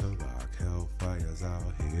than the rock. Hellfire's out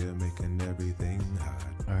here making everything hot.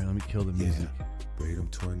 All right, let me kill the music. Freedom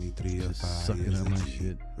 23 of Just 5 sucking years up my ago.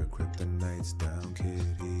 shit. We're kryptonites down,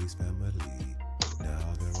 Kitty's family.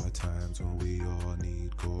 Now there are times when we all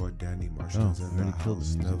need gore. Danny Marshall's Oh, in I already the killed the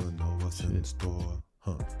house, music. never know what's in Shit. store.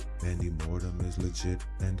 Huh. Mandy Mortem is legit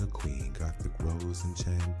and a queen. Gothic Rose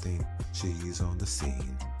enchanting, she's on the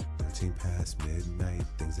scene. 13 past midnight,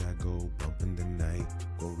 things that go bump in the night.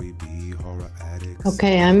 Gory B, horror addicts.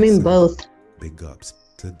 Okay, I'm in both. Big ups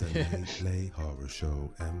to the late horror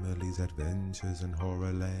show. Emily's Adventures in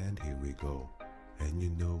Horrorland, here we go. And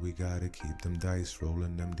you know we gotta keep them dice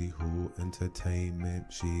rolling, them the Who Entertainment,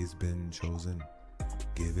 she's been chosen.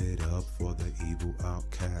 Give it up for the evil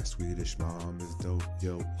outcast. Swedish mom is dope,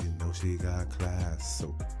 yo, you know she got class.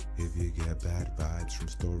 So if you get bad vibes from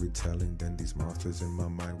storytelling, then these monsters in my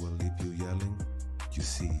mind will leave you yelling. You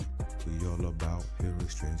see, we all about hearing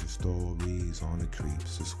stranger stories on the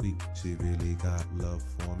creeps. So sweet, she really got love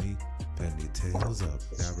for me. Penny tails up,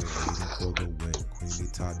 narrating for the win. Queenie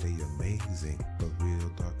Todd, they amazing, but real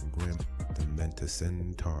dark and grim. Dementor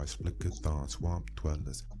centaurs, flickathon, swamp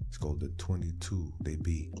dwellers. Scolded 22, they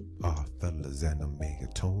be our fellas.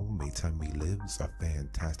 Animated tone, time we lives. A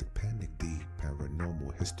fantastic panic, deep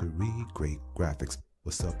paranormal history, great graphics.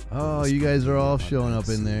 What's up? Oh, you guys are all showing up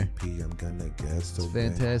in there. I'm gonna guess so it's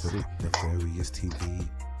fantastic. Nefarious TV,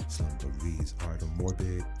 slumber reads art of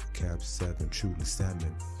morbid, Cap 7, truly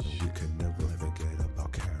salmon. And we can never forget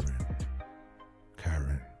about Karen.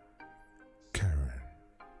 Karen. Karen.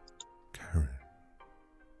 Karen.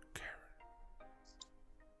 Karen.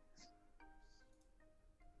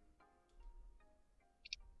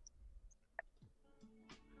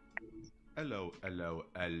 Hello, hello,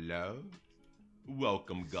 hello.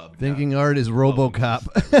 Welcome, Governor. Thinking Art is RoboCop.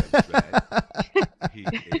 He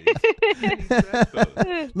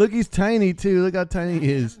is. Look, he's tiny too. Look how tiny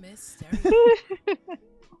he is.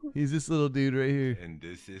 He's this little dude right here. And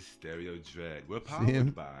this is Stereo Dread. We're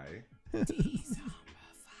powered by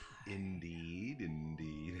Indeed,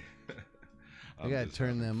 indeed. I gotta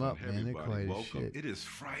turn them up, man. They're quiet as Welcome. shit. It is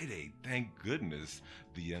Friday, thank goodness.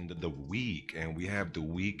 The end of the week, and we have the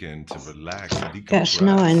weekend to relax and decompress. Gosh,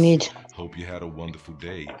 now I need. Hope you had a wonderful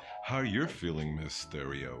day. How are you feeling, Miss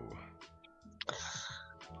Stereo?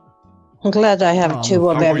 I'm glad I have two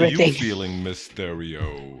of everything. How are you feeling, Miss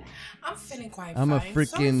Stereo? I'm feeling quite I'm a fine.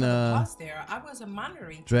 freaking There. I was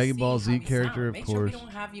monitoring Dragon Ball Z character, of Make course. Sure we don't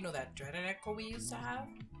have, that dreaded echo we used to have.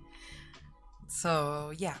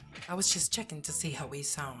 So yeah, I was just checking to see how we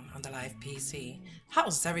sound on the live PC.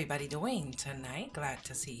 How's everybody doing tonight? Glad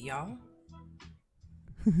to see y'all.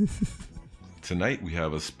 Tonight we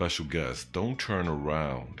have a special guest. Don't turn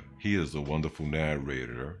around. He is a wonderful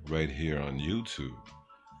narrator right here on YouTube.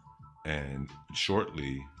 And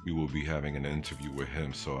shortly we will be having an interview with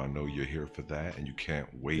him. So I know you're here for that and you can't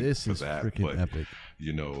wait for that. This is freaking epic.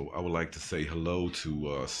 I would like to say hello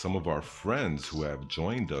to some of our friends who have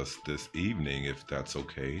joined us this evening, if that's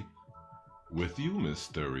okay with you, Miss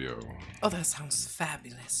Stereo. Oh, that sounds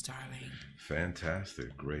fabulous, darling.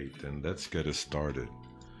 Fantastic. Great. Then let's get it started.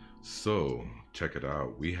 So, check it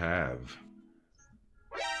out. We have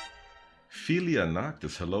Philia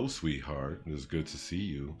Noctis. Hello, sweetheart. It's good to see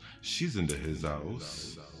you. She's into his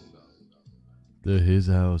house. His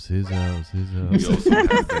house. We also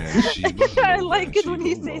have Dan Sheba. I like it when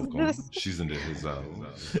he says this. She's into his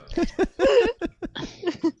house.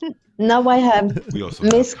 Now I have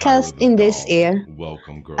Miscast in this ear.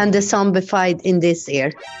 Welcome, girl. And the zombified in this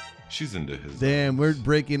ear. She's into his Damn, we're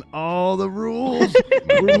breaking all the rules.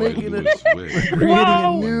 We're making we're creating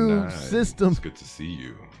a new system. It's good to see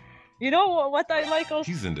you. You know what I like also?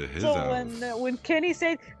 He's into his so house. when Kenny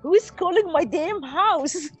said, "Who's calling my damn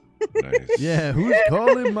house?" Nice. Yeah, who's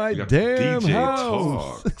calling my damn DJ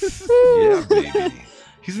house? Talks. Yeah, baby.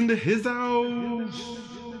 He's into his house.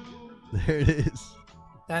 There it is.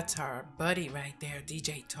 That's our buddy right there,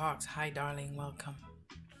 DJ Talks. Hi, darling. Welcome.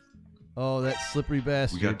 Oh, that slippery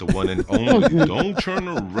bastard. We got the one and only. Don't turn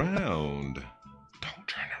around. Don't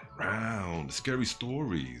turn around. Scary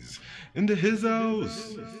stories. Into his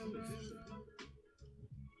house.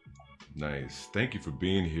 Nice. Thank you for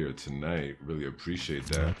being here tonight. Really appreciate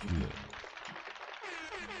that.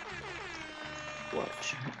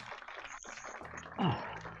 Watch.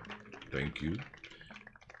 Thank you.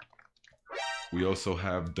 We also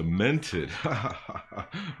have Demented.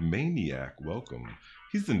 Maniac. Welcome.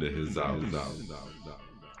 He's into his house.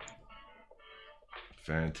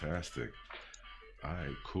 Fantastic.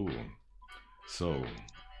 Alright, cool. So,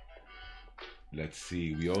 let's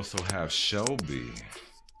see. We also have Shelby.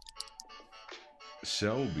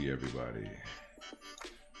 Shelby, everybody.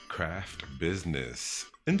 Craft business.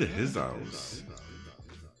 Into his house.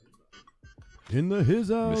 In the his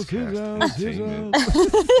house, his house, his Entertainment.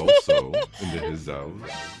 house. Also, into his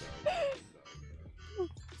house.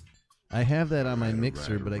 I have that on my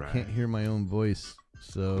mixer, but I can't hear my own voice.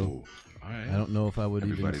 So All right. I don't know if I would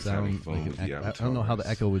Everybody's even having sound fun like with an the echo. I don't know how the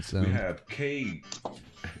echo would sound. We have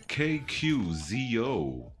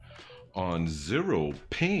KQZO on 0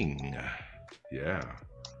 ping. Yeah.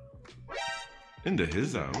 Into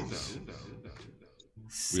his house.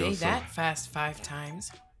 Say that fast 5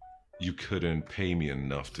 times. You couldn't pay me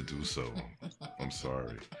enough to do so. I'm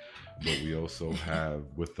sorry. But we also have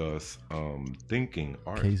with us Thinking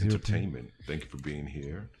Art K0 Entertainment. Thank you for being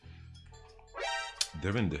here.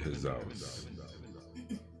 They're into his house.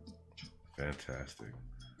 Fantastic.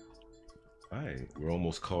 All right, we're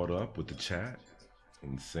almost caught up with the chat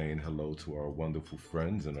and saying hello to our wonderful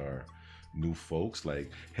friends and our new folks. Like,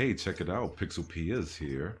 hey, check it out. Pixel P is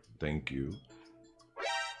here. Thank you.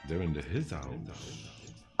 They're into his house.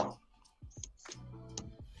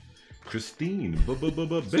 Christine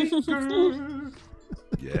Baker.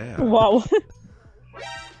 Yeah. Wow.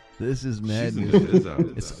 This is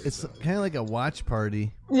madness. It's kind of like a watch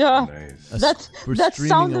party. Yeah. Nice. We're that streaming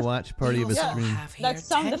sound a watch party of a stream. That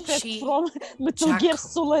sound effect from Metal Gear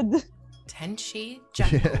Solid. Tenchi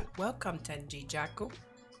Jacko. Yeah. Welcome, Tenchi Jacko.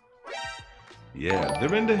 Yeah,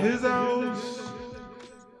 they're into his house.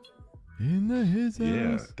 In his house.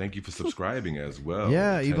 Yeah, thank you for subscribing as well.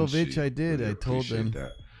 Yeah, Tenchi. Evil Bitch, I did. Really I told them. appreciate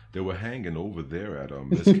that. They were hanging over there at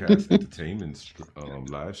Miscast Entertainment's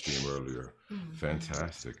live stream earlier.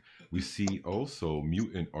 Fantastic. We see also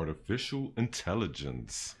Mutant Artificial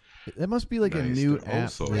Intelligence. That must be like a new app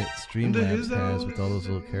Also that into Streamlabs his has house. with all those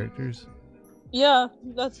little characters. Yeah,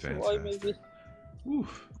 that's why maybe.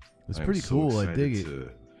 It's I'm pretty so cool. I dig excited it.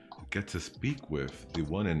 to get to speak with the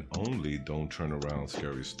one and only Don't Turn Around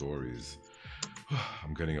Scary Stories.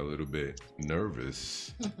 I'm getting a little bit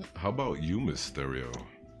nervous. How about you, Miss Stereo?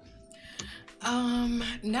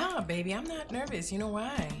 Nah, baby, I'm not nervous. You know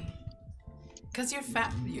why? Because you're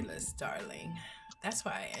fabulous, darling. That's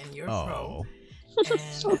why. And you're pro.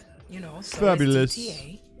 And, you know, so Fabulous. is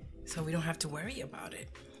TTA, so we don't have to worry about it.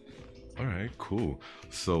 All right, cool.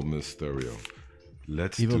 So, Miss Stereo,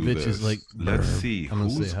 let's Evil do Bitch this. is like, Let's "Brr." see I'm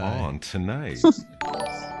gonna who's say hi. on tonight.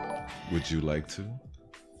 Would you like to?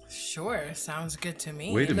 Sure, sounds good to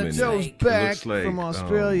me. Wait a minute. Joe's It back looks like, from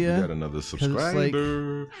Australia. we got another 'Cause it's, like,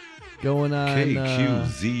 subscriber. going on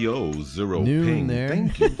KQZO0 noon ping. there.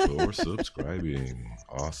 Thank you for subscribing.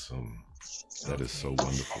 Awesome. That is so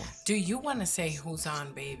wonderful. Do you want to say who's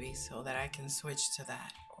on, baby, so that I can switch to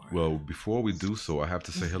that? Well, before we do so, I have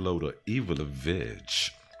to say hello to Evil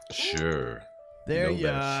Vitch. Sure. There know you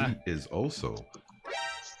that are. She is also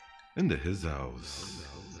into his house.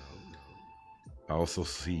 I also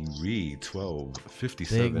see Reed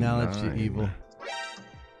 1257. They acknowledge the evil.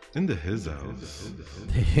 Into his house.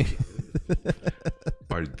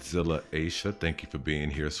 Ardzilla Aisha, thank you for being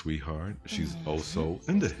here, sweetheart. She's also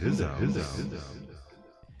into his house.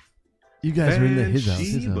 You guys are in the his house.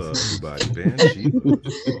 His Sheba, house. everybody. Bansheeba.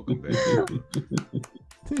 Welcome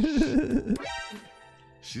back.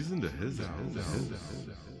 She's into his house.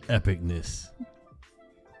 Epicness.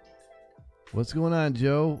 What's going on,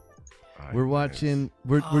 Joe? We're watching.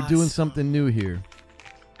 We're doing something new here.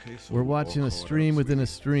 Okay, so We're watching a stream within a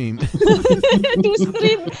stream. Two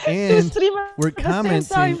And stream we're at the same commenting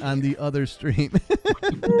time. on the other stream. Yep,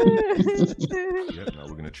 now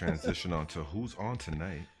we're going to transition on to who's on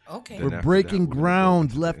tonight. Okay. Then We're after breaking that, we're gonna go ground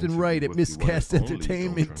into the left and interview right at with the one Miscast and only Don't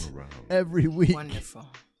Entertainment Turn Around. every week. Wonderful.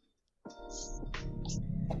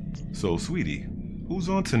 So, sweetie, who's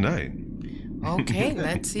on tonight? Okay,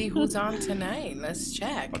 let's see who's on tonight. Let's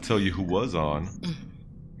check. I'll tell you who was on.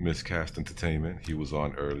 Miscast Entertainment. He was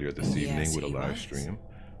on earlier this evening Yes, with a he live was. stream.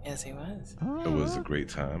 Yes, he was. It was a great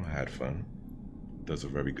time. I had fun. Does a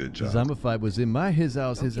very good job. Zombified was in my his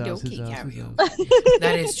house, his Okie house, his dokie, house, his house. karaoke.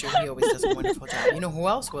 That is true. He always does a wonderful job. You know who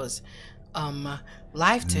else was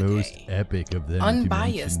live today? Most epic of them. to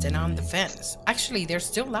Unbiased and mention. on the fence. Actually, they're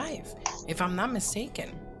still live, if I'm not mistaken.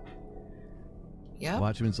 Yep.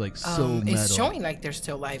 Watchmen's like so metal. It's showing like they're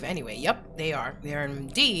still live anyway. Yep, they are. They're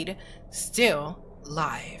indeed still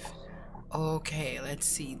live. Okay, let's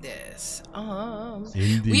see this. We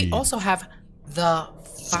Indeed. also have the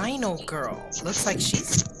final girl. Looks like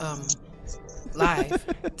she's live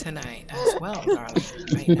tonight as well, darling.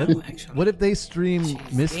 Right now, actually. What if they stream gaming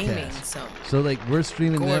Miscast? some So like we're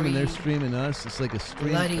streaming them and they're gory, streaming us. It's like a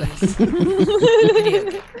stream. bloody fest.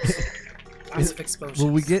 video games. Lots of explosions. Will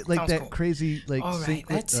we get like Sounds that cool. crazy like All right,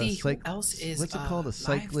 let's see who else is what's it called? A live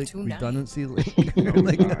cyclic tonight. redundancy link?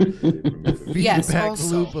 Like a Yes, feedback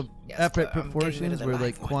also. loop of Yes, epic but I'm getting rid of proportions the where live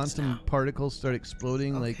like ones quantum now. particles start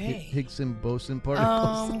exploding like Okay. Higgs and boson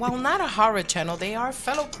particles. Well, not a horror channel. They are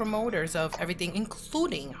fellow promoters of everything,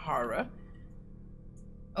 including horror.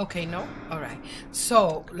 Okay, no? All right.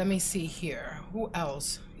 So let me see here. Who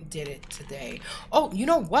else did it today? Oh, you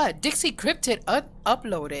know what? Dixie Cryptid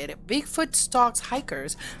uploaded Bigfoot stalks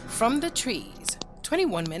hikers from the trees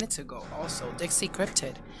 21 minutes ago. Also, Dixie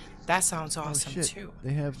Cryptid. That sounds awesome too.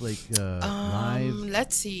 They have like live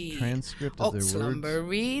let's see. transcript of their Slumber words.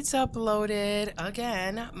 Reads uploaded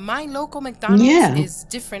again. My local McDonald's is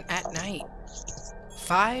different at night.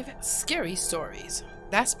 5 scary stories.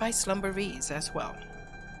 That's by Slumber Reads as well.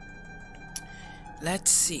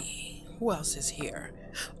 Let's see. Who else is here?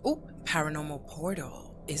 Oh, Paranormal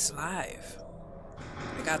Portal is live.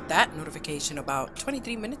 I got that notification about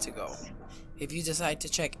 23 minutes ago. If you decide to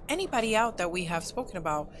check anybody out that we have spoken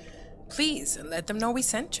about, please let them know we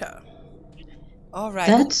sent you. All right.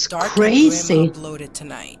 That's Dark crazy. And Grim uploaded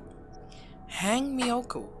tonight. Hang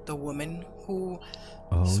Miyoku, the woman who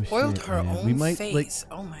spoiled her own we might, face. Like,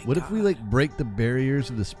 oh my what God. if we like break the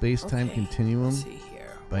barriers of the space-time continuum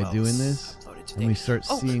by doing this? And we start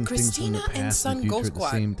seeing things from the past and future at the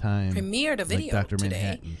same time. Premiered a video like Dr. today,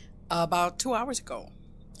 Manhattan. about 2 hours ago.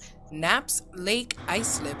 Naps Lake Ice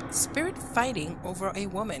Slip, spirit fighting over a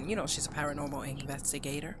woman. You know, she's a paranormal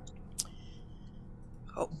investigator.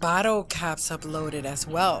 Oh, bottle caps uploaded as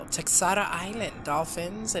well. Texada Island,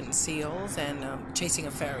 dolphins and seals, and chasing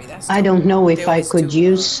a ferry. That's I don't know if I could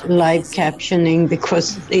use live captioning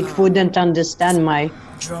because it wouldn't understand my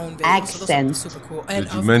drone videos. accent. So super cool.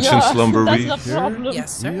 Did you mention Slumber Reed? That's the problem.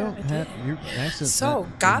 Yes, sir. You don't have your accent's So, not what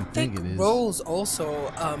you Gothic think it is. Rose also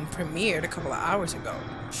premiered a couple of hours ago.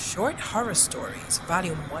 Short Horror Stories,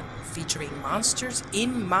 Volume 1, featuring monsters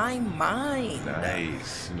in my mind.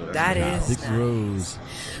 Nice. You know, That is Dick nice. Rose.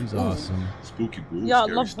 She's awesome. Spooky Boo. Yeah, I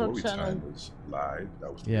Scary love her Story channel. Time was live.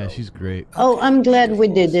 That was Yeah, she's great. Oh, I'm glad we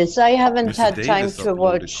did this. I haven't Mr. had time Davis to uploaded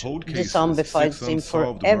watch cold the cases, zombie 6 fight scene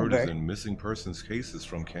unsolved murders forever. and missing persons cases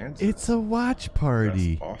from Kansas. It's a watch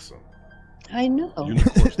party. That's awesome. I know.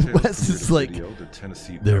 Unicorn's Tales Wes is premiered a like, video, the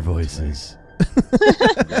Tennessee their Devils voices.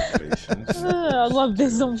 Congratulations. I love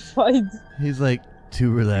this zombie fight. He's like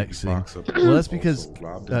too relaxing. Well, that's because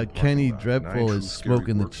Kenny Dreadful is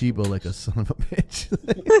smoking the Chibo like a son of a bitch.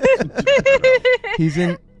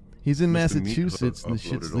 He's in Massachusetts and the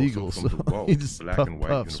shit's legal, so he just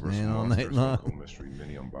puffs, man, all night long.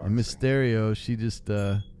 And Mysterio, she just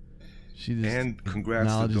and congrats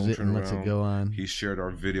to acknowledges Don't it Turn and lets it Around. go on. He shared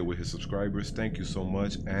our video with his subscribers. Thank you so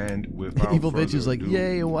much. And without Evil Bitch is further like, ado,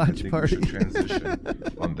 yay, a watch I think party. We should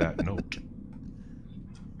transition on that note.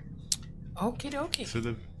 Okie dokie.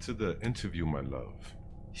 To the interview, my love.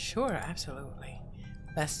 Sure, absolutely.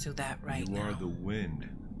 Let's do that right You now. are the wind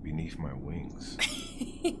beneath my wings.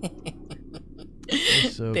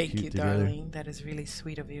 They're so Thank cute you, together. darling. That is really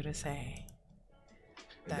sweet of you to say.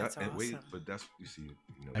 That's and awesome. wait, but that's you see.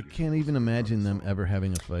 You know, I can't even imagine them ever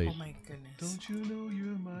having a fight. Oh my goodness. Don't you know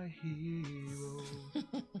you're my hero? What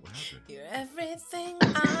happened? You're everything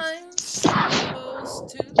I'm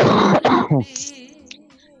supposed to be.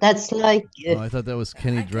 That's like Oh, I thought that was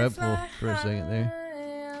Kenny Dreadful for a second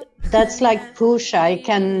there. that's like Pusha. I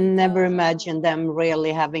can never imagine them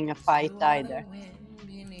really having a fight either.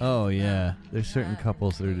 Oh yeah, there's certain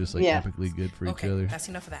couples that are just like Yeah. epically good for each Okay, other. that's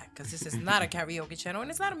enough of that, because this is not a karaoke channel and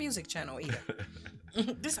it's not a music channel either.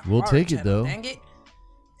 This is a We'll horror take it, channel, though. Dang it.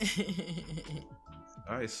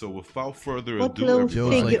 All right, so without further What ado, little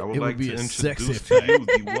everybody, figure- I It would would like be to a sex introduce to you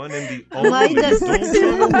the one and the Why only. does- Don't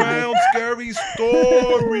turn around, scary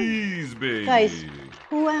stories, baby. Guys,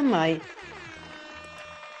 who am I?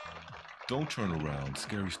 Don't turn around,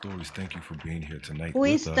 scary stories. Thank you for being here tonight. Who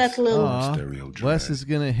with is us that little- on Aw, Stereo Drive. Wes is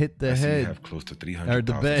gonna hit the I see you head have close to or 300,000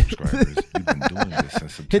 the bed. subscribers. You've been doing this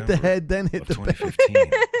since September Hit the head, then hit of the 2015.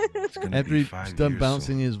 It's bed. gonna After be he's 5 done years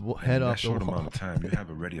bouncing soon. his And head in off that the short wall. amount of time, you have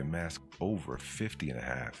already amassed over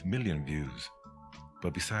 50.5 million views.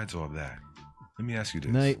 But besides all that, let me ask you this.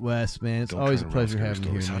 Night, Wes, man. It's Don't always a turn around, pleasure scary having you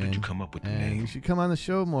stories. here, How man. did you come up with the And name? you should come on the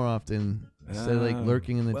show more often instead of like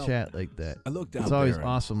lurking in the well, chat like that. I looked It's out always there and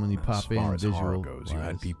awesome when you as pop in far as horror visual. goes, you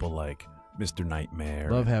had people like Mr. Nightmare.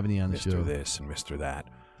 Love and having you on the Mr. show. This and Mr. That.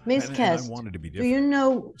 Miscast, I wanted to be do you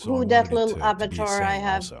know So I who that wanted it little to be a avatar I saying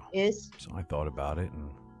have also. is? So I thought about it, and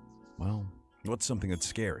well, what's something that's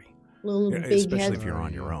scary? Little Yeah, big especially head. if you're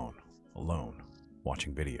on your own, alone,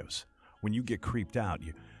 watching videos. When you get creeped out,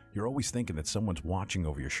 you're always thinking that someone's watching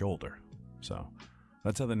over your shoulder. So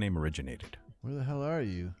that's how the name originated. Where the hell are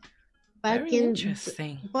you? Back Very in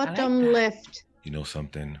interesting. I like bottom that. left. You know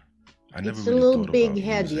something? I never It's a really little thought big about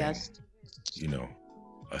head, using, yes. you know,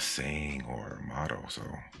 a saying or a motto. So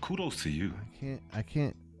kudos to you. I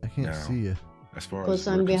can't Now, see you. As far Because as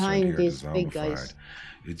I'm we're concerned behind here at these the big Zombified, guys.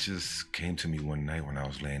 it just came to me one night when I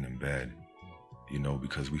was laying in bed. You know,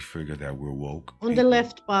 because we figure that we're woke. On the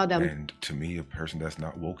left bottom. And to me, a person that's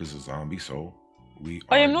not woke is a zombie, so we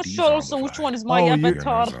I am not sure also which one is my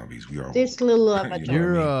avatar. We are this little avatar.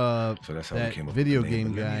 You're so that's how we that came up video with the name.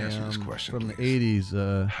 game But let me guy ask you this question, from the please.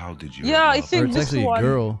 80s. How did you? Yeah, I think or it's this actually one. a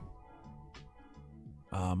girl.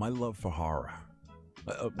 My love for horror.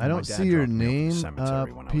 I don't see your name,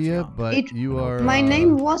 Pia, but you are. My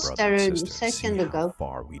name was brother there and a sister, second see ago. How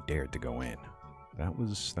far we dared to go in. That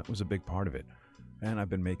was a big part of it. And I've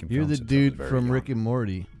been making. You're films the since I was dude very from young. Rick and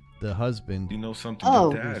Morty, the husband. You know something?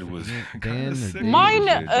 Oh. Your dad was Dan. Mine,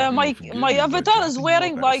 my avatar is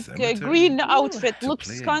wearing like a green outfit.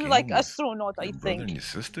 Looks kind of like astronaut, I brother and think. your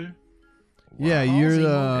sister? Yeah, Wow. you're It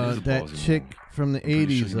is a that ballsy chick move. from the I'm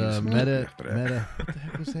pretty sure 80s. you need some Meta. therapy after that. Meta. What the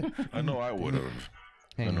heck was that? I know I would have.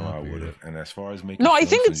 I Hang know on, I Pia. would have. And as far as making No, I films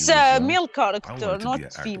think when it's you was a young, male I character, wanted to be not an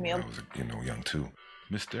actor female. when I was, young too.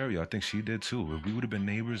 Mysterio, I think she did too. If we would have been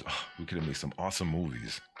neighbors, we could have made some awesome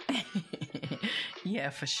movies. Yeah,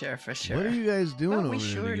 for sure, for sure. What are you guys doing Well, over we there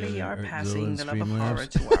surely together, are Zilla passing and the love of Streamlabs? horror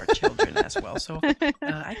to our children as well. So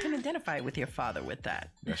I can identify with your father with that.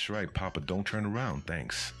 That's right, Papa. Don't turn around.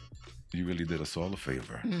 Thanks. You really did us all a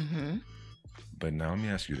favor. Mm-hmm. But now let me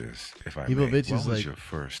ask you this, if I Evil may. Bitch What is was like- your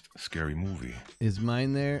first scary movie? Is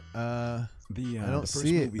mine there? The I don't first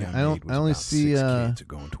see it. movie I don't. made was I only about see. 6 kids who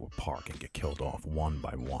go into a park and get killed off one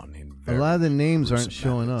by one in A lot of the names aren't gruesome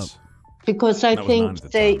showing methods. up. Because I That was think mine at the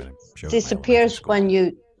they time, and it showed in my disappears when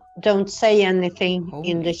you don't say anything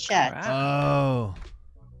in the Holy chat. crap. Oh.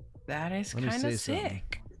 That is Let me kind say of something.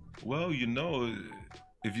 sick. Well, you know,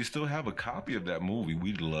 if you still have a copy of that movie,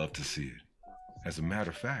 we'd love to see it. As a matter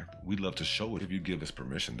of fact, we'd love to show it if you give us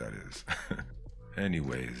permission, that is.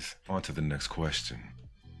 Anyways, on to the next question.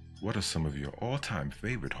 What are some of your all-time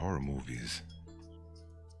favorite horror movies?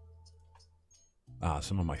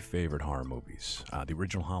 Some of my favorite horror movies. The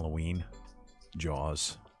original Halloween,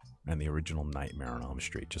 Jaws, and the original Nightmare on Elm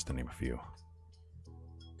Street, just to name a few.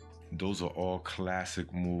 Those are all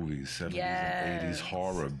classic movies, 70s and 80s Yes.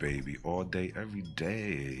 horror, baby. All day, every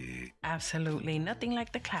day. Absolutely. Nothing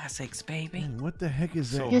like the classics, baby. Man, what the heck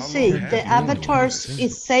is that? So You how see, long have the you been doing avatars this?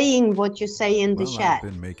 is saying what you say in the Well, chat,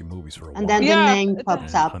 I've been making movies for a and while. then the Yeah, name it pops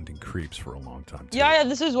is. and up. hunting creeps for a long time too. Yeah,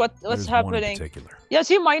 this is what's There's one in happening. particular. Yeah,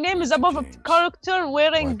 see, my name is Nancy above a James. character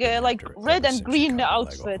wearing I've been like after it red ever and since she green cut my leg off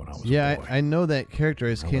outfit. when I was a Yeah, boy. I know that character.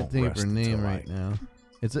 I just I can't won't think of her rest name until right I- now.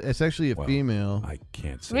 It's actually a Well, female. I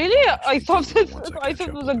can't say Really? what I actually thought do it, once I catch thought up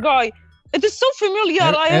it was with a her. guy. It is so familiar.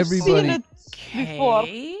 I have seen Everybody- it before.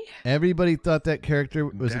 Okay. Everybody thought that character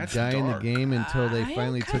was That's a guy in the dark. game until they I am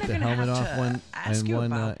finally took kinda the gonna helmet have off to one ask in you one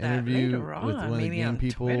about that interview later with on, one of the maybe game on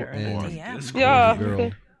people, Twitter or and DM. This Yeah, crazy. girl.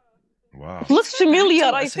 okay. Wow. Looks familiar.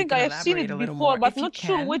 Back to I us, think you I can have seen it elaborate a little before, more but if you not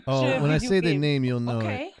sure can. which Oh, when I video say the game. name, you'll know it.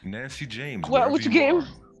 Okay. Nancy James. Well, wherever which you game? are,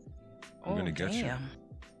 We're Oh, gonna get you. damn.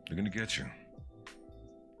 We're gonna get you.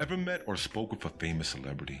 Ever met or spoke with a famous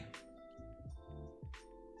celebrity?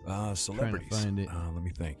 Celebrities. find it. Let me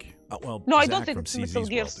think. Well, No, I Zach don't think from it's Metal CZ's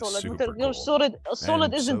Gear World is Solid. super Metal Gear cool. Solid,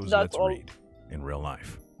 And isn't so's that Let's old. Read in real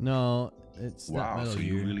life. No, it's not Wow, Metal so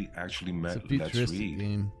Gear. you really actually It's met a Let's futuristic Read.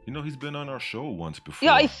 game. You know, he's been on our show once before.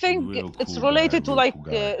 Yeah, I think Real it's cool related guy, to real like cool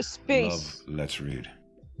guy. space. Love Let's Read.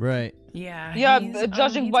 Right. Yeah. Yeah, he's,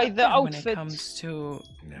 judging he's by up the there when it outfit. comes to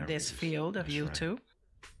this field of That's right. YouTube.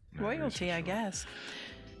 Royalty, I guess.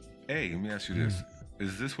 Hey, let me ask you this.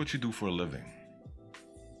 Is this what you do for a living?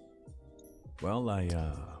 Well, I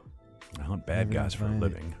hunt bad Never guys for a find it.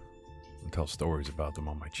 living and tell stories about them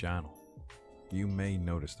on my channel. You may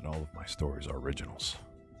notice that all of my stories are originals.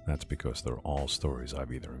 That's because they're all stories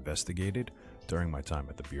I've either investigated during my time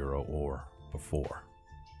at the Bureau or before.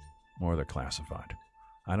 Or they're classified.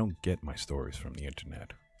 I don't get my stories from the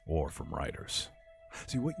internet or from writers.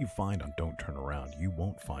 See, what you find on Don't Turn Around, you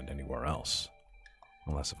won't find anywhere else.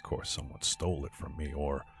 Unless, of course, someone stole it from me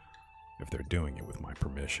or if they're doing it with my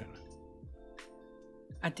permission.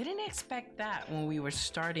 I didn't expect that when we were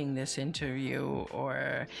starting this interview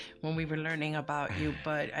or when we were learning about you,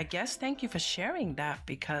 but I guess thank you for sharing that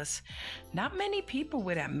because not many people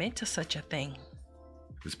would admit to such a thing.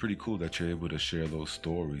 It's pretty cool that you're able to share those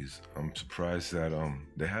stories. I'm surprised that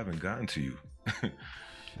they haven't gotten to you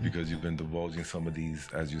because you've been divulging some of these,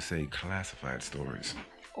 as you say, classified stories.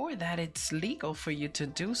 Or that it's legal for you to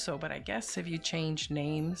do so, but I guess if you change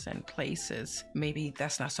names and places, maybe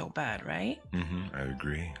that's not so bad, right? I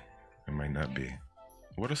agree. It might not be.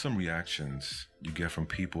 What are some reactions you get from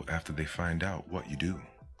people after they find out what you do?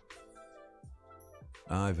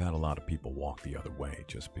 I've had a lot of people walk the other way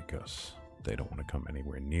just because they don't want to come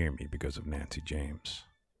anywhere near me because of Nancy James.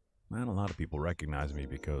 And a lot of people recognize me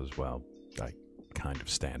because, well, I kind of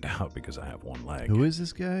stand out because I have one leg. Who is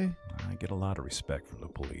this guy? I get a lot of respect from the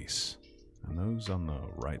police, and those on the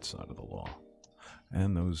right side of the law.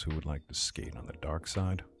 And those who would like to skate on the dark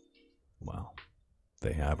side, well,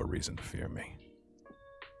 they have a reason to fear me.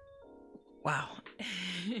 Wow.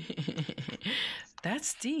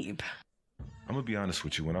 That's deep. I'm gonna be honest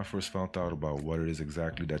with you. When I first found out about what it is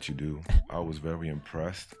exactly that you do, I was very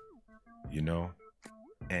impressed, you know?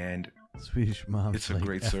 And Swedish mom. it's a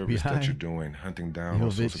great service that you're doing, hunting down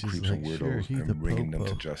all sorts of creeps and weirdos and bringing them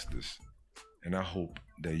to justice. And I hope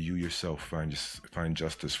that you yourself find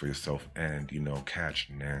justice for yourself and, you know, catch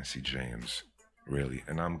Nancy James, really.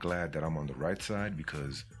 And I'm glad that I'm on the right side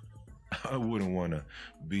because I wouldn't want to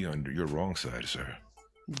be on your wrong side, sir.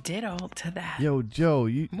 Ditto to that. Yo, Joe,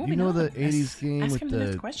 you know the 80s game with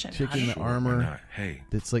the chick in the armor? Hey,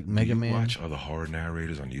 that's like Mega Man? Watch other horror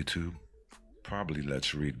narrators on YouTube? Probably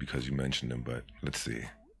Let's Read because you mentioned them, but let's see.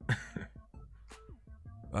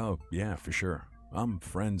 Oh, yeah, for sure. I'm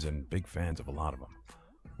friends and big fans of a lot of them.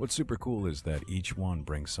 What's super cool is that each one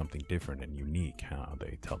brings something different and unique how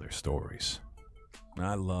they tell their stories.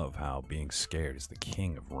 I love how being scared is the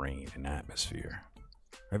king of rain and atmosphere.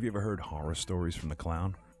 Have you ever heard horror stories from the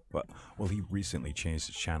clown? Well, he recently changed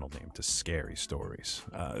his channel name to Scary Stories,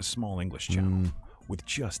 a small English channel with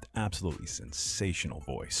just absolutely sensational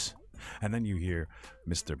voice. And then you hear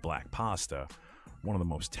Mr. Black Pasta, one of the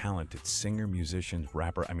most talented singer, musicians,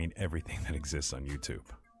 rapper, I mean everything that exists on YouTube.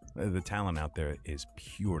 The talent out there is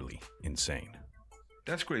purely insane.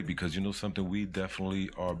 That's great because, you know something, we definitely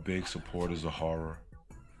are big supporters of horror.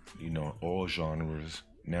 You know, all genres,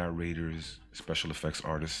 narrators, special effects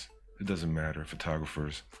artists, it doesn't matter,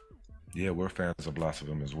 photographers. Yeah, we're fans of lots of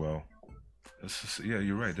them as well. Yeah,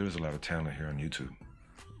 you're right, there is a lot of talent here on YouTube.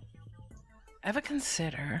 Ever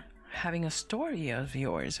consider having a story of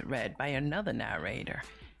yours read by another narrator?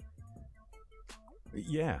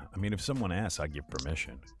 Yeah, I mean, if someone asks, I give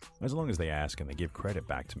permission. As long as they ask and they give credit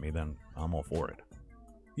back to me, then I'm all for it.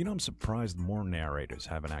 You know, I'm surprised more narrators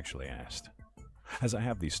haven't actually asked. As I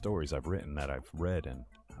have these stories I've written that I've read and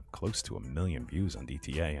have close to 1 million views on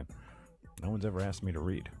DTA, and no one's ever asked me to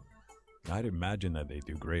read. I'd imagine that they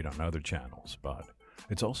do great on other channels, but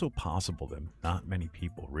it's also possible that not many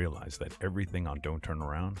people realize that everything on Don't Turn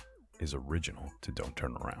Around is original to Don't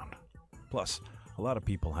Turn Around. Plus, a lot of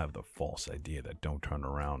people have the false idea that Don't Turn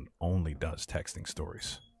Around only does texting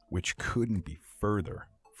stories, which couldn't be further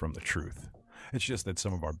from the truth. It's just that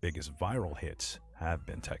some of our biggest viral hits have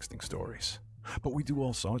been texting stories. But we do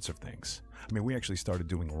all sorts of things. I mean, we actually started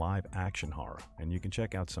doing live action horror, and you can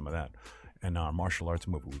check out some of that in our martial arts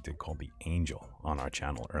movie we did called The Angel on our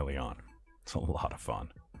channel early on. It's a lot of fun.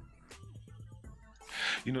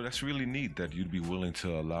 You know, that's really neat that you'd be willing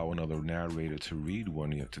to allow another narrator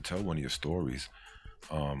to to tell one of your stories.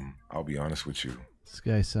 I'll be honest with you. This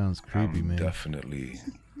guy sounds creepy, man. Definitely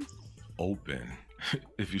open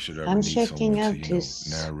if you should ever I'm need checking someone out to, his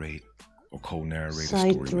narrate or co-narrate a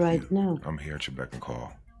site story with right you. now. I'm here at your beck and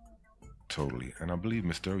call. Totally. And I believe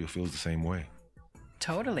Mysterio feels the same way.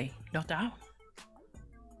 Totally, no doubt.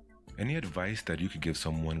 Any advice that you could give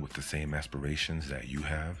someone with the same aspirations that you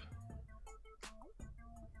have?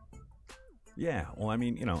 Yeah, well, I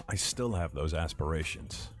mean, you know, I still have those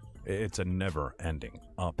aspirations. It's a never-ending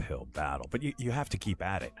uphill battle, but you have to keep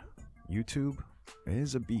at it. YouTube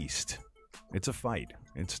is a beast. It's a fight.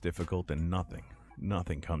 It's difficult and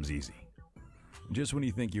nothing comes easy. Just when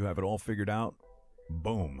you think you have it all figured out,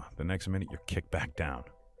 boom, the next minute you're kicked back down.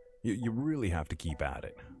 You really have to keep at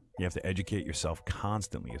it. You have to educate yourself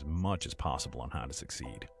constantly as much as possible on how to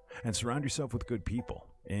succeed. And surround yourself with good people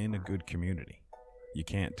in a good community. You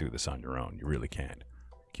can't do this on your own. You really can't.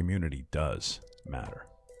 Community does matter.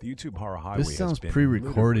 The YouTube Horror Highway This sounds has been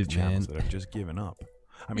pre-recorded, channels man. that have just given up.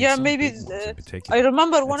 I mean, Yeah, some maybe. big ones in particular I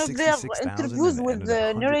remember had one of their 66,000 interviews and with ended the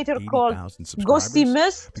at narrator called 180,000 Ghosty subscribers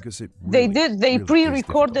Mist. because it They really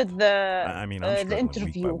pre-recorded I mean, I'm the struggling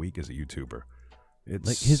interview. week by week as a YouTuber. It's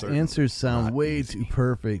Like his certainly answers sound not way easy. too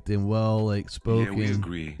perfect and well spoken. Yeah, we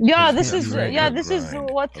agree. Yeah, It's this is definitely this is grind,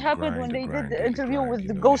 what a happened grind, when a they grind, did the a interview grind, with you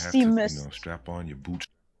the know, you have Ghosty to, you Mist. know, strap on your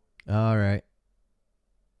All right.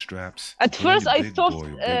 bootstraps. At first, I thought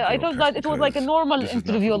I that it was like a normal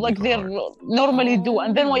interview, like they normally do.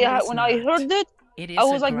 And then when I heard it, I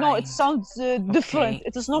was like, no, it sounds different.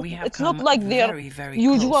 It is not. It's not like their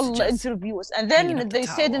usual interviews. And then they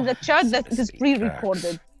said in the chat that it is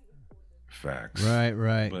pre-recorded. Facts.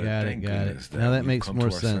 Right. But Got it. thank Got it. goodness that Now that we've makes come more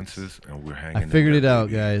to our sense. senses and we're I hanging figured it together, out,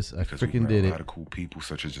 baby, guys. I because we've freaking met did a it. lot of cool people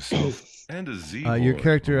such as yourself and the Z. Your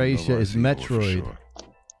character Love Aisha our is Z-Boy for Metroid. sure.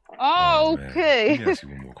 Oh, Man, okay. Let me ask you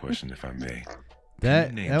one more question, if I may. That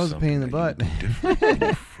Can you name was a pain in the something butt. that you did different when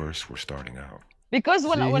you first were starting out? Because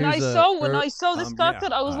when I saw this character,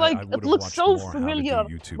 I was like, it looks so familiar,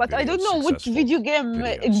 but I don't know which video game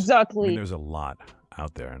exactly. I mean, there's a lot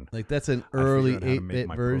out there, and like that's an early 8-bit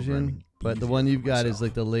version, but the one you've got is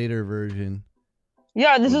like the later version.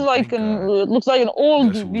 Yeah, this is like it looks like an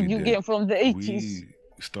old video game from the 80s.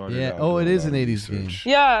 Yeah. Oh, it is an 80s game.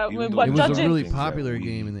 Yeah, but it was a really popular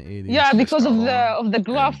game in the 80s. Yeah, because of the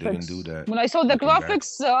graphics. When I saw the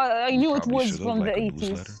graphics, I knew it was from the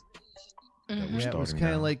 80s. Yeah, it was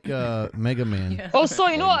kind of like Mega Man. Yeah. Also,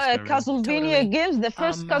 you know, Castlevania games, the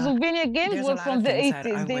first Castlevania games were from the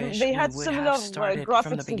 80s. They had similar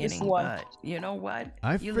graphics to this one. But you know what?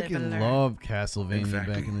 I freaking loved Castlevania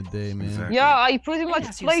back in the day, man. Yeah, I pretty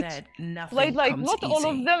much played like not all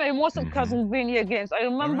of them and most of Castlevania games. I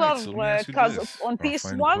remember on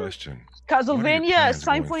PS1, Castlevania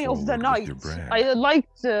Symphony of the Night. I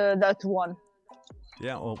liked that one.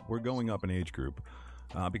 Yeah, well, we're going up in age group.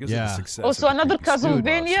 Because of the success also of another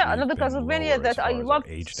Castlevania that I loved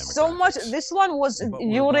so much. This one was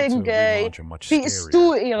during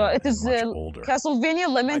PS2 era. It is Castlevania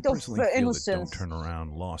Lament of Innocence. Don't Turn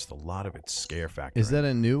Around lost a lot of its scare factor. Is that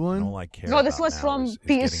a new one? All I care no, this about was now from is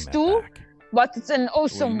PS2. But it's an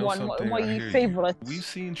awesome one, my favorite. We've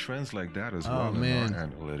seen trends like that as well in our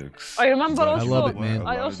analytics. I remember also. I love it, man.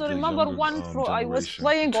 I also remember one I was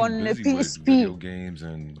playing on PSP. Video games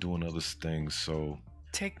and doing other things, so.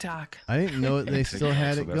 TikTok. I didn't know they still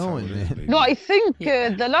had it going, man. No, I think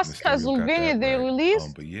the last Castlevania they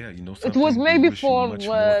released, it was maybe for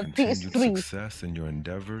PS3. Success in your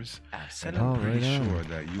endeavors. Oh, right on.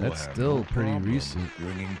 That's still pretty recent.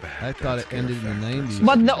 I thought it ended in the 90s.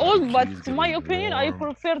 But in my opinion, I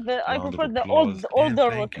prefer the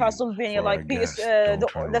older Castlevania, like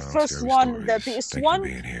the first one, the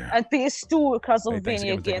PS1 and PS2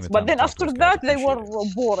 Castlevania games. But then after that, they were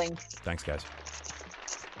boring. Thanks, guys.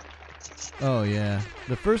 Oh yeah,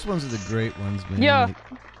 the first ones are the great ones, man. Yeah, like,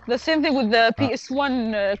 the same thing with the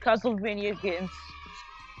PS1 Castlevania games.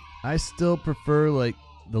 I still prefer like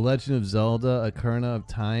The Legend of Zelda: Ocarina of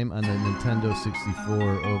Time on the Nintendo 64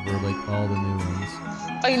 over like all the new ones.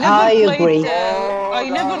 I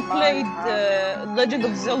never played Legend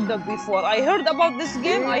of Zelda before. I heard about this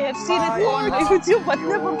game. I have seen it on YouTube, but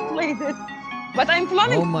never played it. But I'm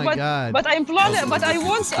planning. Oh my God! But I'm planning. But I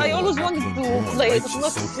always wanted to play it. It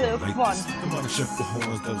looks fun. I'm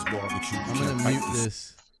gonna mute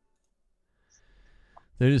this.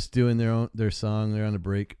 They're just doing their song. They're on a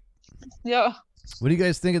break. Yeah. What do you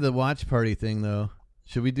guys think of the watch party thing, though?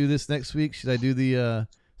 Should we do this next week? Should I do the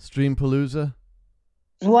Stream Palooza?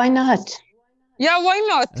 Why not? Yeah, why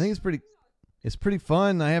not? I think it's pretty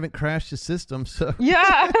fun. I haven't crashed the system, so.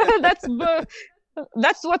 Yeah,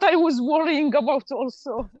 that's what I was worrying about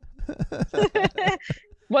also.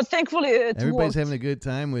 But thankfully everybody's worked. having a good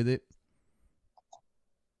time with it.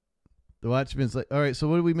 The Watchman's like, all right, so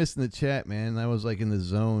what did we miss in the chat, man? I was like in the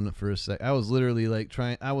zone for a sec. I was literally like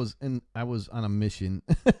trying. I was on a mission.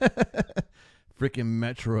 Freaking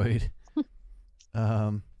Metroid.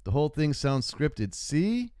 The whole thing sounds scripted.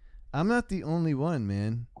 See, I'm not the only one,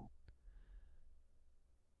 man.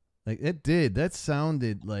 Like it did. That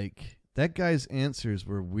sounded like. That guy's answers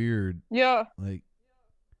were weird. Yeah. Like,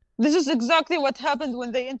 this is exactly what happened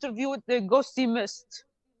when they interviewed the Ghosty Mist.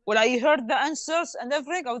 When I heard the answers and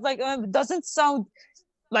everything, I was like, it doesn't sound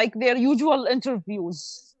like their usual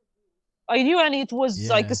interviews. I knew and it was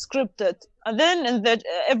like scripted. And then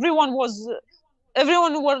everyone were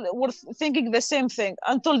thinking the same thing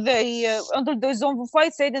until the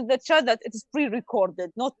Zombified said in the chat that it is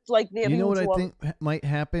pre-recorded, not like their usual. You know what I think might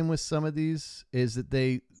happen with some of these is that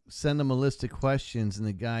they send them a list of questions and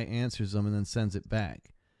the guy answers them and then sends it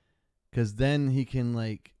back, because then he can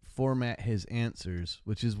like format his answers,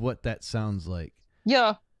 which is what that sounds like.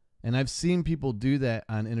 Yeah. And I've seen people do that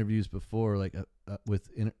on interviews before, like with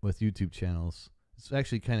YouTube channels. It's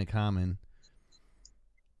actually kind of common.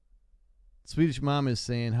 Swedish Mom is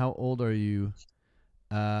saying, how old are you?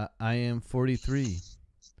 I am 43.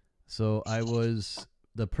 So I was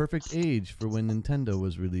the perfect age for when Nintendo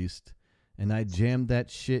was released. And I jammed that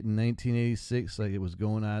shit in 1986 like it was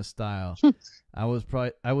going out of style. I was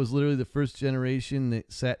literally the first generation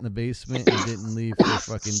that sat in the basement and didn't leave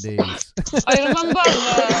for fucking days. I remember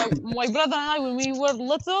my brother and I, when we were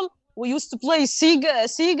little, we used to play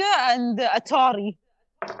Sega and Atari.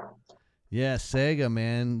 Yeah, Sega,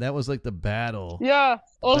 man. That was like the battle. Yeah.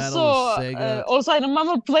 Also, Sega. I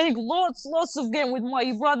remember playing lots of games with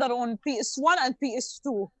my brother on PS1 and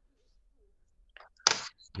PS2.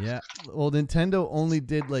 Yeah, well, Nintendo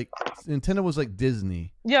Nintendo was like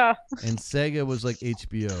Disney. Yeah. And Sega was like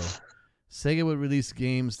HBO. Sega would release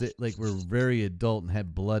games that like were very adult and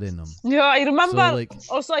had blood in them. Yeah, I remember. So, like,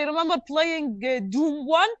 also, I remember playing Doom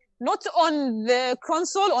 1, not on the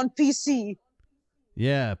console, on PC.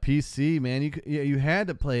 yeah, PC, man. You had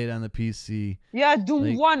to play it on the PC. Yeah,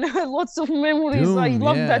 Doom Like, 1, lots of memories. Doom, I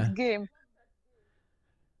love yeah. that game.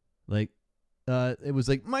 Like, it was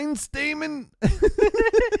like Mein Stamen.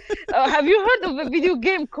 Have you heard of a video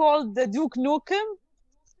game called Duke Nukem?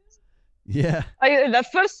 Yeah. The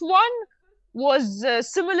first one was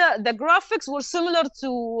similar. The graphics were similar to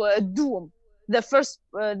Doom. The first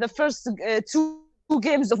two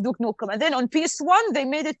games of Duke Nukem, and then on PS1 they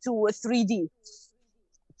made it to 3D.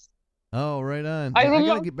 Oh, right on. I I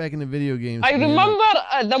gotta get back into video games. I man. remember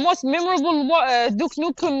the most memorable Duke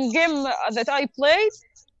Nukem game that I played.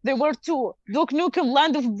 There were two: Duke Nukem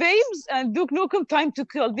Land of Babes and Duke Nukem Time to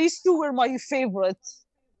Kill. These two were my favorites.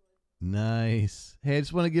 Nice. Hey, I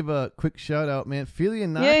just want to give a quick shout out, man. Philia Yay.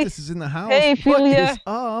 Noctis is in the house. Hey, What Philia. is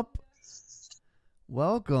up?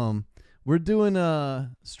 Welcome. We're doing a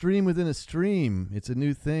stream within a stream. It's a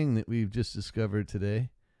new thing that we've just discovered today.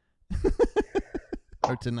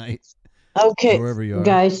 Or tonight. Okay, Wherever you are.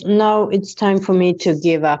 guys, now it's time for me to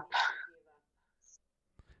give up.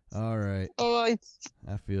 All right. All right.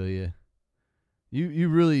 I feel you. You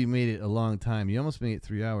really made it a long time. You almost made it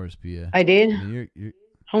 3 hours, Pia. I did? You're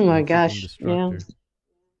Oh my a freaking gosh, yeah. destructor.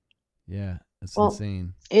 Yeah, that's Well,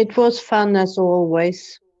 insane. it was fun as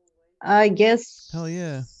always. I guess. Hell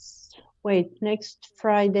yeah. Wait, next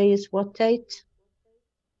Friday is what date?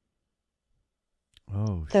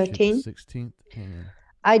 Oh, 13th? 16th. Hang on.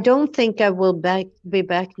 I don't think I will be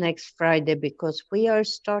back next Friday because we are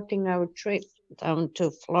starting our trip down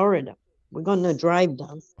to Florida. We're gonna drive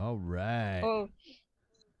down. All right. Oh.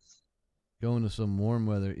 Going to some warm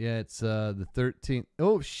weather. Yeah, it's the 13th.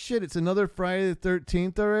 Oh shit! It's another Friday the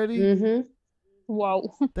 13th already. Mm-hmm.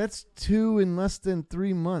 Wow. That's 2 in less than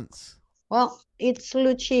 3 months. Well, it's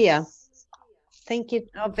Lucia. Think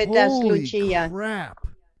of it as Holy Lucia. crap!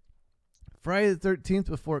 Friday the 13th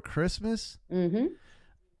before Christmas. Mm-hmm.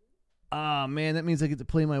 Ah, man, that means I get to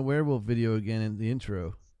play my werewolf video again in the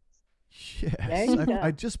intro. Yes, There you go.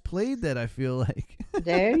 I just played that. I feel like.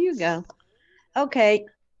 There you go. Okay.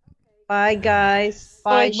 Bye, guys.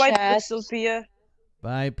 Bye, Bye, chat. Sophia.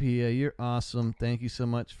 Bye, Pia. You're awesome. Thank you so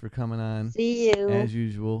much for coming on. See you. As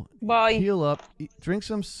usual. Bye. Heal up. Drink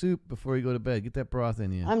some soup before you go to bed. Get that broth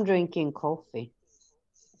in you. I'm drinking coffee.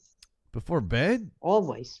 Before bed?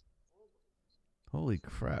 Always. Holy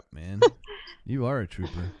crap, man. You are a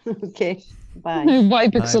trooper. Okay. Bye. Bye, Bye,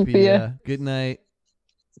 Pixel Pia. Pia. Good night.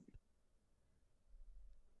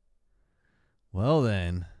 Well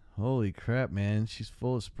then. Holy crap, man. She's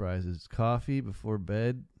full of surprises. Coffee before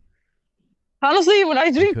bed. Honestly, when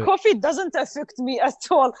I drink could- coffee, it doesn't affect me at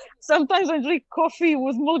all. Sometimes I drink coffee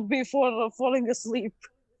with milk before falling asleep.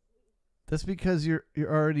 That's because you're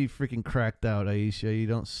already freaking cracked out, Aisha. You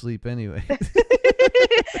don't sleep anyway.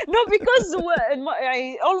 No, because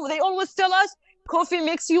they always tell us coffee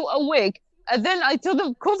makes you awake. And then I tell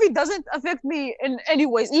them coffee doesn't affect me in any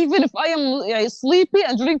ways. Even if I am sleepy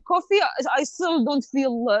and drink coffee, I still don't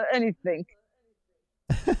feel anything.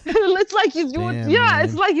 It's like Damn,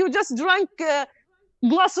 it's man. like you just drank a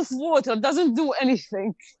glass of water. Doesn't do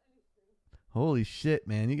anything. Holy shit,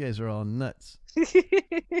 man. You guys are all nuts.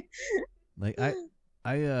 Like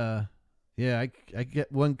I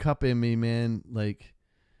get 1 cup in me, man, like,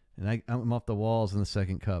 and I'm off the walls in the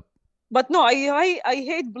second cup. But no, I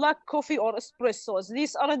hate black coffee or espressos.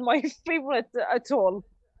 These aren't my favorite at all.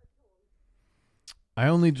 I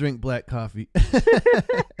only drink black coffee.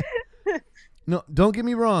 No, don't get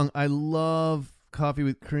me wrong. I love coffee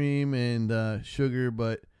with cream and sugar,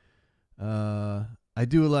 but I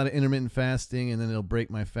do a lot of intermittent fasting, and then it'll break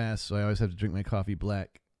my fast, so I always have to drink my coffee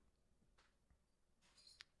black.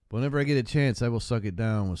 But whenever I get a chance, I will suck it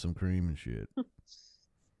down with some cream and shit.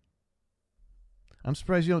 I'm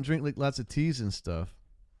surprised you don't drink like lots of teas and stuff.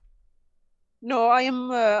 No,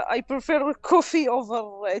 I prefer coffee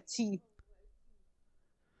over tea.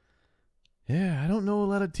 Yeah, I don't know a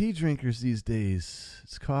lot of tea drinkers these days.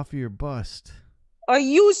 It's coffee or bust. I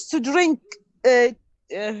used to drink,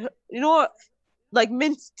 like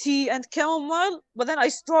mint tea and chamomile, but then I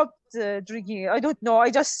stopped drinking it. I don't know.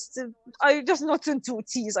 I just not into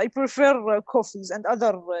teas. I prefer coffees and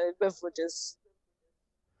other beverages.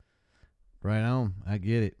 Right on. I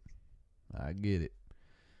get it.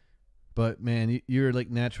 But man, you're like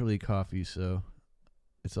naturally coffee, so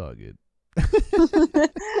it's all good.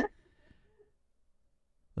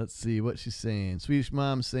 Let's see what she's saying. Swedish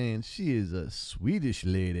mom saying she is a Swedish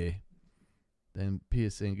lady. Then Pia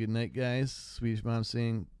saying good night, guys. Swedish mom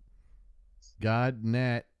saying God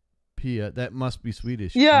Nat Pia. That must be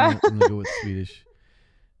Swedish. Yeah. I'm gonna go with Swedish.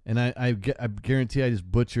 And I guarantee I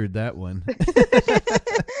just butchered that one.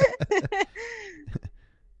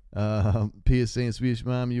 Pia saying, Swedish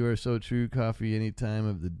mom, you are so true. Coffee any time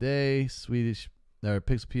of the day. Swedish, or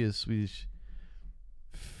picks Pia's Swedish.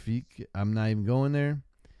 I'm not even going there.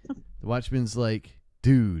 The Watchman's like,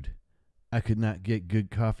 dude, I could not get good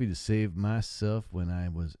coffee to save myself when I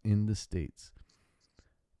was in the States.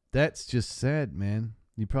 That's just sad, man.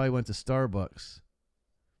 You probably went to Starbucks.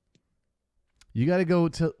 You got to go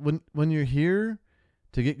to when you're here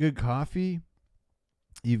to get good coffee.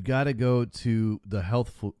 You've got to go to the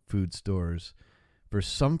health food stores. For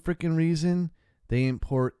some freaking reason, they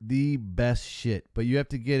import the best shit, but you have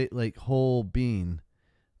to get it like whole bean,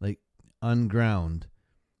 like unground,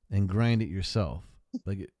 and grind it yourself.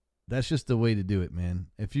 That's just the way to do it, man.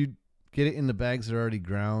 If you get it in the bags that are already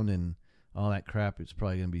ground and all that crap, it's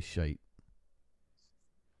probably gonna be shite.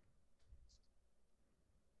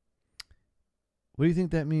 What do you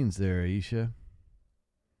think that means there, Aisha?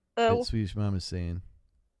 That Swedish mom is saying.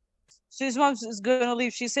 Swedish mom is gonna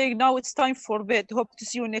leave. She's saying now it's time for bed. Hope to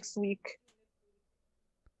see you next week.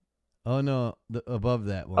 Oh no, above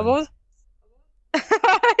that one. Above? I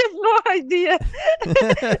have no idea.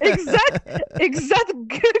 exact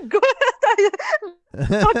good. I'm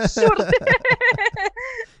not sure.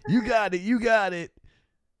 You got it.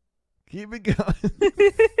 Keep it going.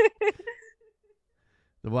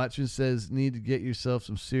 The Watchman says, need to get yourself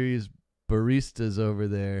some serious baristas over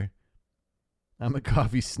there. I'm a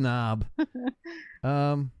coffee snob.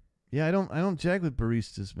 Yeah, I don't jag with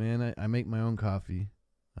baristas, man. I make my own coffee.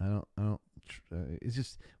 I don't. It's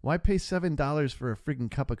just, why pay $7 for a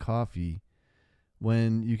freaking cup of coffee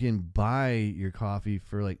when you can buy your coffee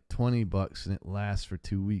for like $20 and it lasts for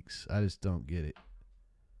 2 weeks? I just don't get it.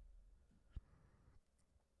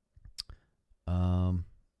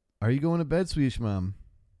 Are you going to bed, Swedish mom?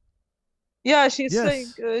 Yeah, she's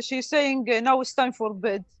saying now it's time for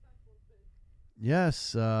bed.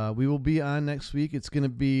 Yes, we will be on next week. It's going to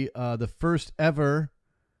be the first ever.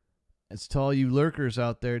 It's to all you lurkers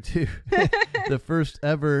out there too. The first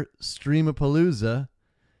ever Streamapalooza.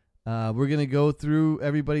 We're going to go through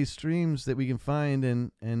everybody's streams that we can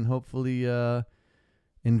find and hopefully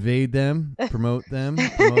invade them, promote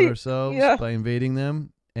ourselves by invading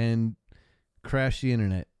them, and crash the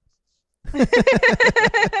internet.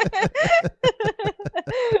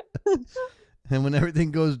 And when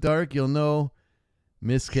everything goes dark, you'll know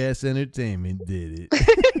Miscast Entertainment did it.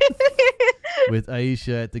 With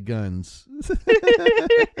Aisha at the guns.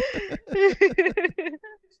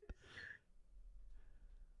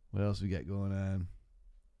 What else we got going on?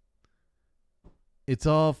 It's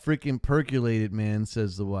all freaking percolated, man,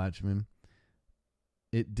 says the Watchman.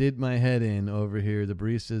 It did my head in over here. The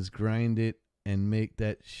baristas grind it and make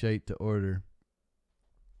that shite to order.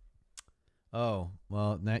 Oh,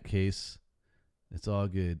 well, in that case, it's all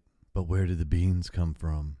good. But where did the beans come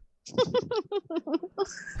from?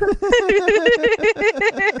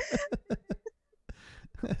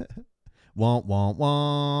 Womp, womp,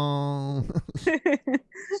 womp.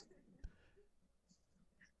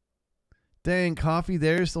 Dang, coffee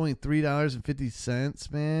there is only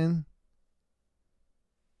 $3.50, man.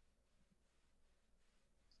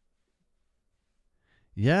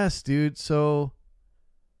 Yes, dude. So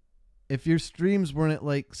if your streams weren't at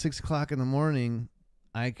like 6 o'clock in the morning,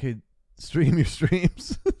 I could stream your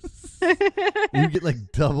streams. You get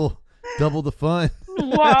like double the fun.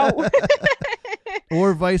 Wow.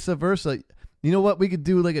 Or vice versa. You know what? We could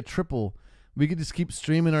do like a triple. We could just keep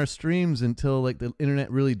streaming our streams until like the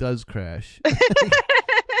internet really does crash.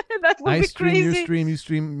 That would I be stream crazy. your stream, you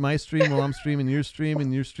stream my stream while I'm streaming your stream,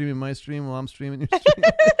 and you're streaming my stream while I'm streaming your stream.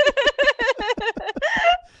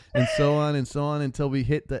 And so on until we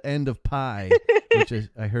hit the end of pi, which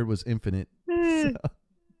I heard was infinite. So.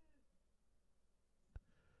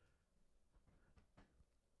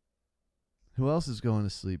 Who else is going to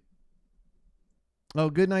sleep? Oh,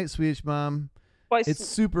 good night, Swedish mom. Bye, it's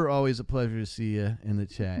super always a pleasure to see you in the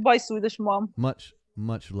chat. Bye, Swedish mom. Much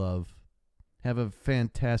love. Have a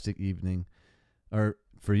fantastic evening. Or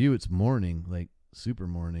for you, it's morning, like super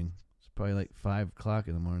morning. It's probably like 5 o'clock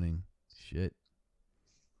in the morning. Shit.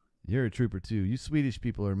 You're a trooper too. You Swedish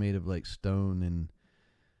people are made of like stone and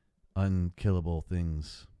unkillable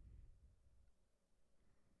things.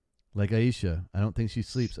 Like Aisha. I don't think she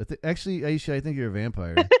sleeps. Actually, Aisha, I think you're a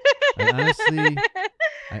vampire.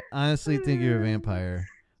 I honestly think you're a vampire.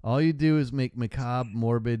 All you do is make macabre,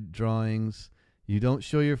 morbid drawings. You don't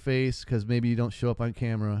show your face because maybe you don't show up on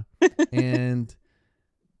camera. And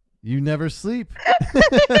you never sleep.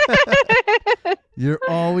 You're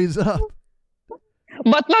always up.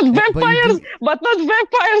 But not vampires. do- But not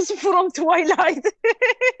vampires from Twilight.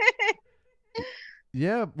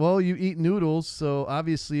 Yeah, well, you eat noodles, so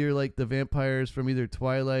obviously you're like the vampires from either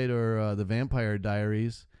Twilight or the Vampire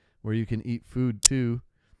Diaries, where you can eat food too.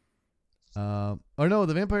 Or no,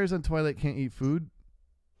 the vampires on Twilight can't eat food.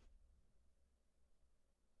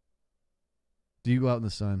 Do you go out in the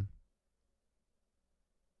sun?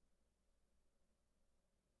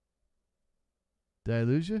 Did I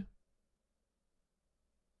lose you?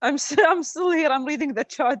 I'm still here. I'm reading the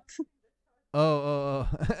chat. Oh.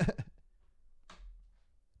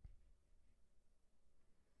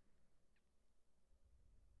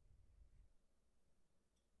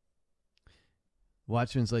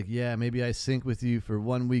 Watchman's like, yeah, maybe I sync with you for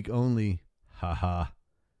 1 week only. Haha.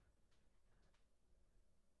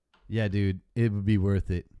 Yeah, dude, it would be worth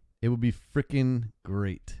it. It would be freaking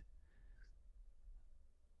great.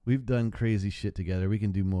 We've done crazy shit together. We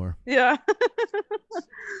can do more. Yeah.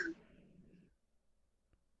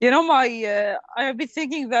 I have been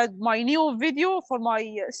thinking that my new video for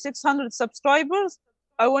my 600 subscribers,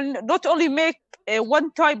 I will not only make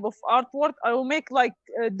one type of artwork, I will make like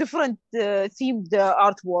different themed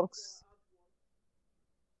artworks.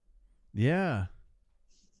 Yeah.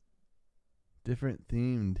 Different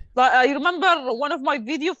themed. Like, I remember one of my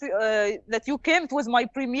videos that you came, it was my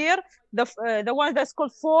premiere, the one that's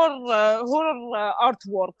called 4 horror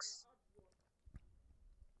artworks.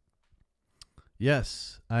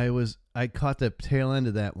 Yes, I caught the tail end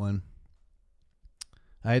of that one.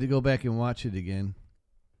 I had to go back and watch it again.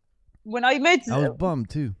 When I made I was bummed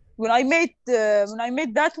too. when I made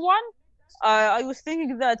that one, I was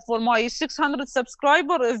thinking that for my 600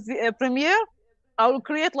 subscriber premiere, I will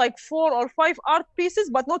create like 4 or 5 art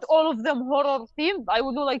pieces, but not all of them horror themed. I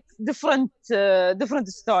will do like different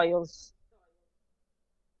styles.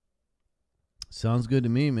 Sounds good to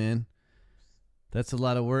me, man. That's a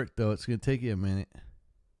lot of work, though. It's going to take you a minute.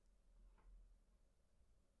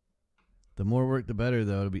 The more work, the better,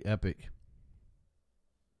 though. It'll be epic.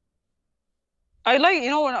 I like,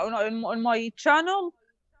 on my channel,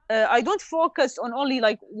 I don't focus on only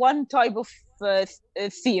like one type of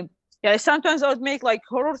theme. Yeah, sometimes I would make like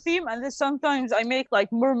horror theme, and then sometimes I make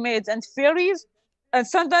like mermaids and fairies, and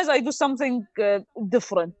sometimes I do something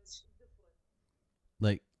different.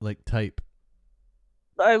 Like type.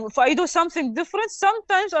 If I do something different,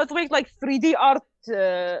 sometimes I'll make like 3D art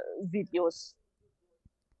videos.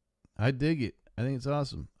 I dig it. I think it's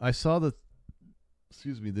awesome. I saw the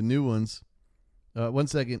new ones. 1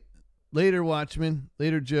 second. Later, Watchman.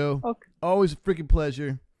 Later, Joe. Okay. Always a freaking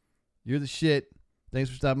pleasure. You're the shit. Thanks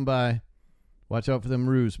for stopping by. Watch out for them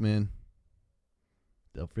roos, man.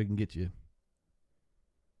 They'll freaking get you.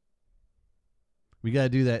 We got to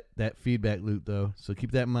do that feedback loop, though, so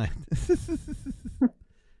keep that in mind.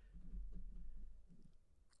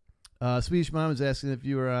 Swedish Mom is asking if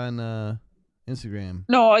you were on Instagram.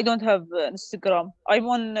 No, I don't have Instagram. I'm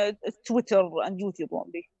on Twitter and YouTube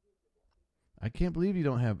only. I can't believe you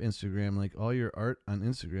don't have Instagram. Like, all your art on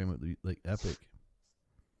Instagram would be, like, epic.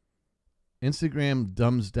 Instagram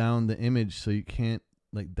dumbs down the image so you can't,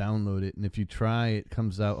 like, download it. And if you try, it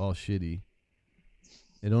comes out all shitty.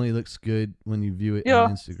 It only looks good when you view it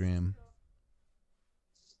on Instagram.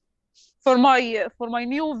 For my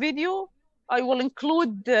new video, I will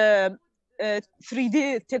include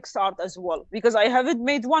 3D text art as well, because I haven't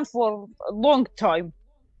made one for a long time.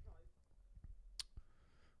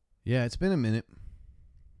 Yeah, it's been a minute.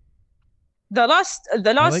 The last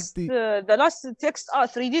text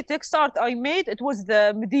art, 3D text art I made, it was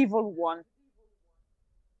the medieval one.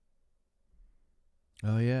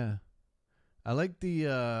 Oh yeah, I like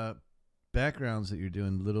the backgrounds that you're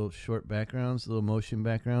doing. Little short backgrounds, little motion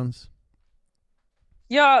backgrounds.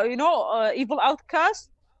 Yeah, Evil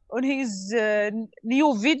Outcast, on his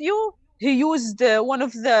new video, he used one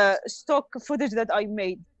of the stock footage that I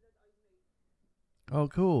made. Oh,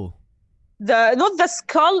 cool. Not the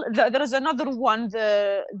skull. There is another one.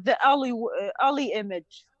 The alley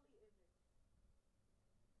image.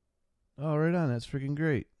 Oh, right on. That's freaking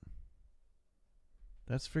great.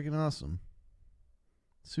 That's freaking awesome.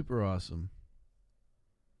 Super awesome.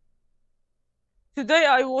 Today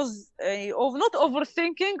I was not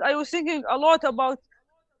overthinking. I was thinking a lot about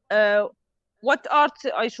what art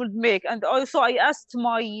I should make, and also I asked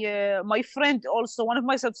my friend, also one of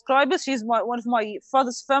my subscribers. She's one of my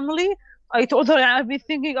father's family. I told her I've been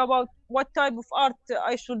thinking about what type of art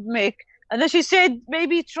I should make, and then she said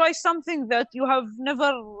maybe try something that you have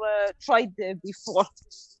never tried before.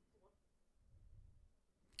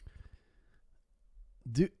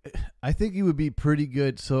 Dude, I think you would be pretty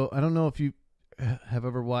good. So I don't know if you have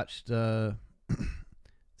ever watched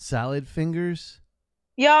Salad Fingers.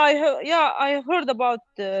 Yeah, I heard about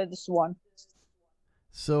this one.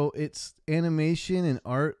 So it's animation and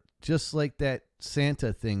art, just like that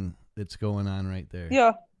Santa thing that's going on right there.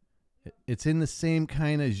 Yeah. It's in the same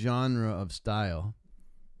kind of genre of style.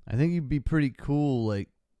 I think you'd be pretty cool, like,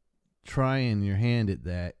 trying your hand at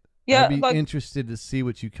that. Yeah, I'd be like, interested to see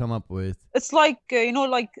what you come up with. it's like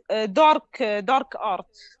like dark art.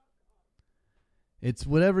 It's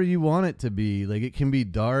whatever you want it to be. Like, it can be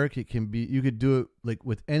dark. It can be. You could do it like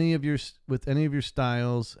with any of your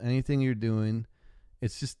styles, anything you're doing.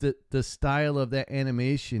 It's just the style of that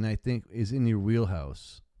animation, I think, is in your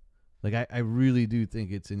wheelhouse. Like, I really do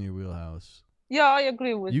think it's in your wheelhouse. Yeah, I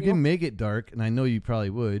agree with you. You can make it dark, and I know you probably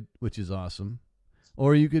would, which is awesome.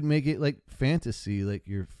 Or you could make it like fantasy, like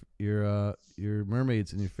your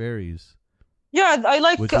mermaids and your fairies. Yeah, I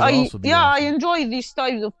like. Which would also be I awesome. enjoy these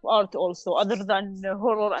types of art also, other than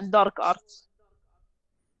horror and dark art.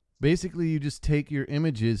 Basically, you just take your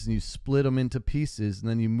images and you split them into pieces, and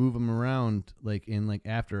then you move them around like in like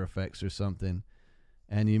After Effects or something,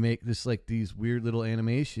 and you make just like these weird little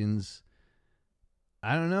animations.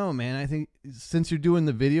 I don't know, man. I think since you're doing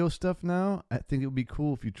the video stuff now, I think it would be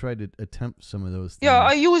cool if you tried to attempt some of those things. Yeah,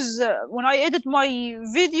 I use when I edit my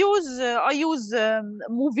videos, I use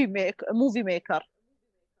Movie Maker.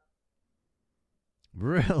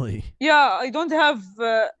 Really? Yeah, I don't have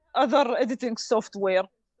other editing software.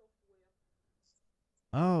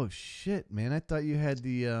 Oh shit, man! I thought you had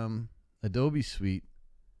the Adobe suite.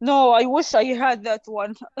 No, I wish I had that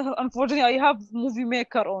one. Unfortunately, I have Movie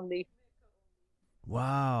Maker only.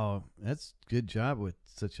 Wow, that's good job with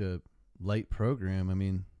such a light program. I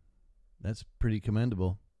mean, that's pretty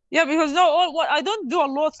commendable. Yeah, because I don't do a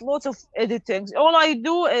lot of editing. All I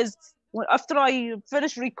do is after I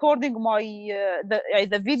finish recording my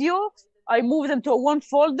the video, I move them to one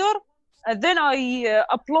folder, and then I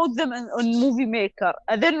upload them on Movie Maker.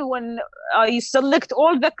 And then when I select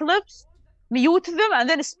all the clips, mute them, and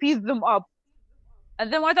then speed them up.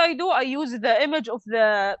 And then what I do, I use the image of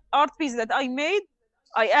the art piece that I made.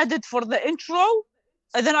 I add it for the intro,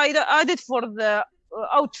 and then I add it for the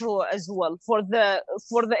outro as well, for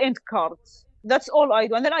the end cards. That's all I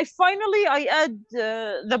do. And then I add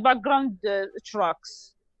the background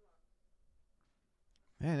tracks.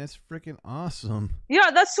 Man, that's freaking awesome.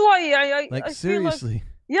 Yeah, that's why I seriously.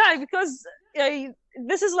 Feel yeah, because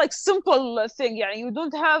this is like simple thing. Yeah, you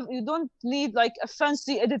don't need like a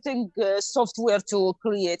fancy editing software to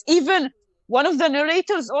create. Even one of the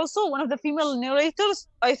narrators, also one of the female narrators,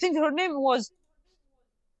 I think her name was,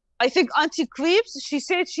 Auntie Creeps. She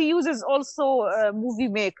said she uses also Movie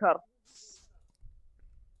Maker.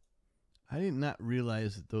 I did not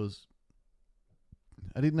realize that those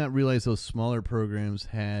smaller programs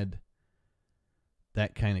had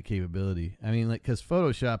that kind of capability. I mean, like, because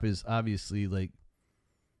Photoshop is obviously like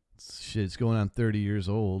shit. It's going on 30 years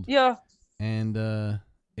old. Yeah. And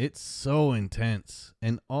it's so intense,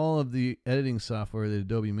 and all of the editing software that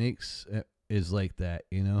Adobe makes is like that,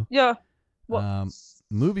 you know. Yeah. Well,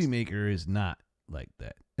 Movie Maker is not like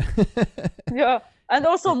that. Yeah, and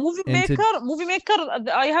also Movie Maker,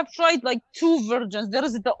 I have tried like two versions. There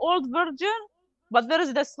is the old version, but there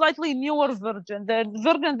is the slightly newer version. The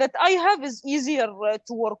version that I have is easier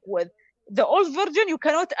to work with. The old version, you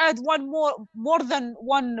cannot add more than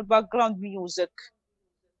one background music.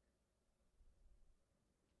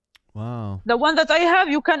 Wow. The one that I have,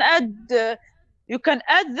 you can add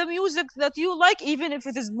the music that you like, even if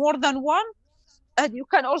it is more than one, and you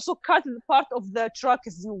can also cut the part of the track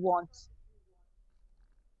if you want.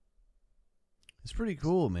 It's pretty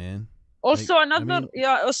cool, man. Also,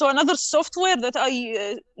 another software that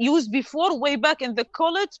I used before, way back in the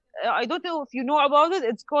college. I don't know if you know about it.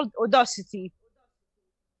 It's called Audacity.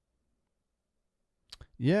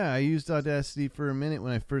 Yeah, I used Audacity for a minute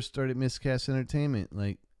when I first started Miscast Entertainment.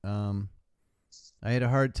 Like, I had a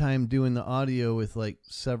hard time doing the audio with like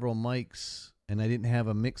several mics, and I didn't have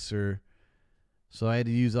a mixer, so I had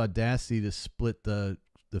to use Audacity to split the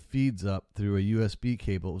feeds up through a USB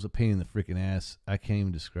cable. It was a pain in the freaking ass. I can't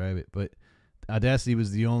even describe it, but Audacity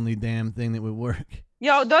was the only damn thing that would work.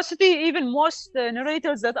 Yeah, Audacity, even most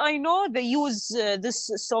narrators that I know, they use this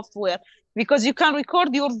software because you can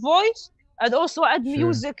record your voice and also add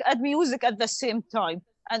music at the same time.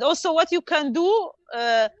 And also what you can do,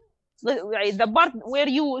 the part where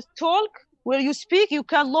you talk, where you speak, you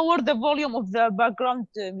can lower the volume of the background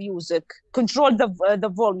music, control the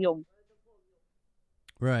volume.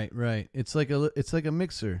 Right. It's like a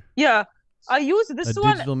mixer. Yeah, I use this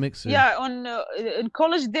one. A digital mixer. Yeah, in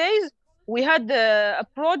college days, we had a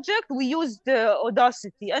project. We used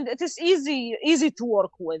Audacity, and it is easy to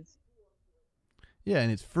work with. Yeah,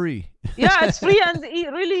 and it's free. Yeah, it's free and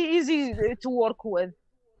really easy to work with.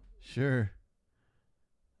 Sure.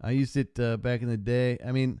 I used it back in the day.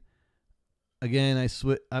 I mean, again,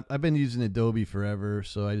 I've been using Adobe forever,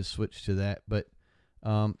 so I just switched to that. But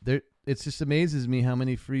it just amazes me how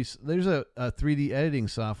many free. There's a 3D editing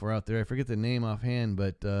software out there. I forget the name offhand,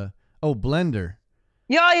 but Blender.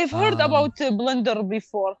 Yeah, I've heard about Blender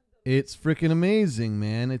before. It's freaking amazing,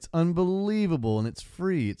 man. It's unbelievable, and it's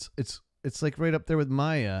free. It's like right up there with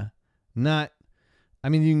Maya. I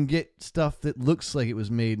mean, you can get stuff that looks like it was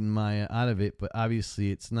made in Maya out of it, but obviously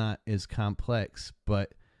it's not as complex.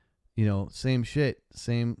 But you know, same shit,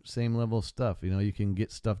 same level of stuff. You know, you can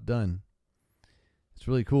get stuff done. It's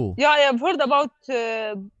really cool. Yeah, I have heard about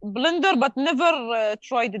Blender, but never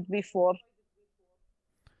tried it before.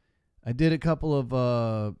 I did a couple of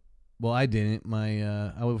well, I didn't.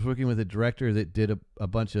 I was working with a director that did a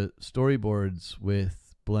bunch of storyboards with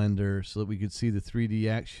Blender so that we could see the 3D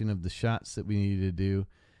action of the shots that we needed to do,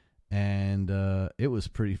 and it was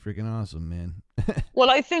pretty freaking awesome, man. Well,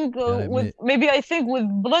 I think with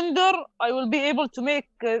Blender I will be able to make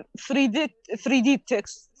 3D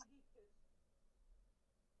text.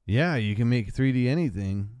 Yeah, you can make 3D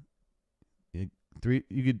anything.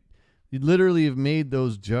 You'd literally have made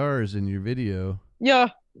those jars in your video. Yeah.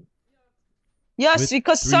 Yes, with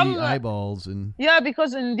because 3D some eyeballs and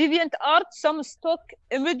because in DeviantArt some stock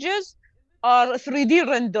images are 3D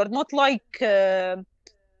rendered, not like the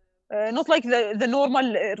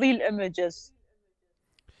normal real images.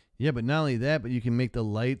 Yeah, but not only that, but you can make the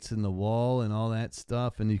lights in the wall and all that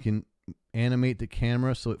stuff, and you can animate the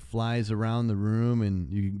camera so it flies around the room, and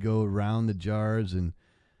you can go around the jars, and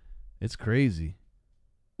it's crazy.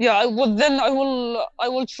 Yeah, I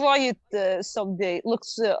will try it someday.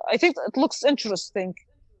 I think it looks interesting.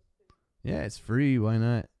 Yeah, it's free. Why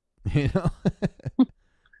not? You know,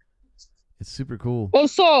 it's super cool.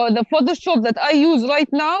 Also, the Photoshop that I use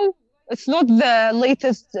right now, it's not the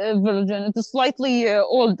latest version. It's slightly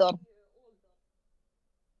older.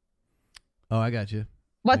 Oh, I got you.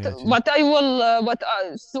 But I will.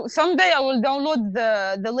 So someday I will download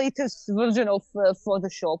the latest version of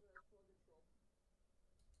Photoshop.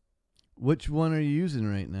 Which one are you using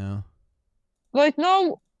right now? Right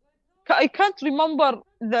now, I can't remember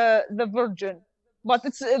the version, but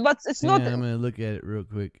it's not. I'm gonna look at it real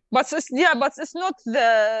quick. But it's not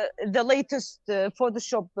the latest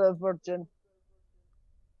Photoshop version.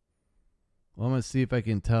 Well, I'm gonna see if I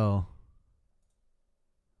can tell.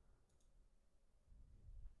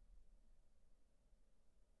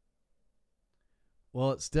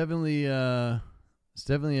 Well, it's definitely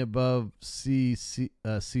above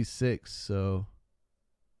C6, so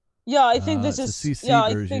yeah, I think this is CC version.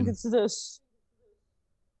 I think version. it's this.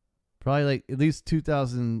 Probably like at least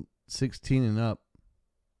 2016 and up.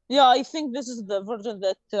 Yeah, I think this is the version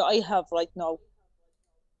that I have right now.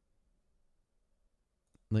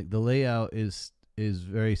 Like the layout is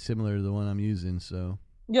very similar to the one I'm using, so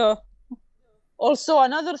yeah. Also,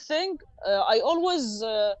 another thing, I always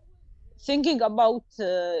thinking about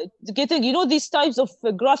getting, these types of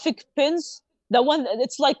graphic pins. The one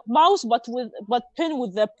it's like mouse, but pin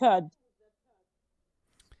with the pad.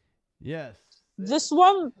 Yes. This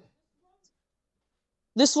will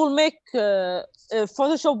make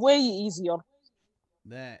Photoshop way easier.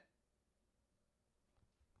 That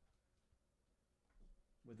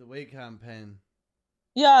with the Wacom pen.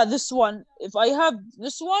 Yeah, this one. If I have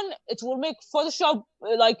this one, it will make Photoshop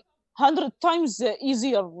like 100 times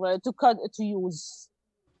easier to use.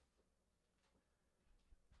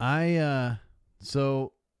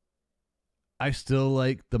 So I still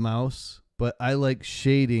like the mouse, but I like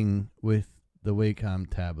shading with the Wacom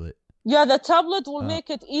tablet. Yeah, the tablet will make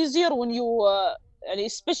it easier when you and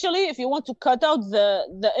especially if you want to cut out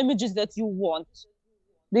the images that you want.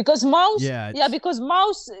 Because mouse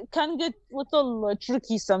can get a little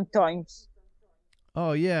tricky sometimes.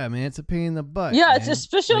 Oh yeah, man, it's a pain in the butt. Yeah, man. it's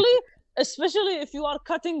especially if you are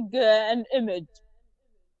cutting an image.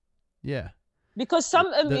 Yeah. Because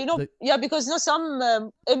some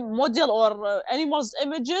some model or animals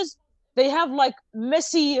images, they have like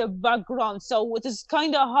messy background, so it is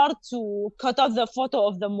kind of hard to cut out the photo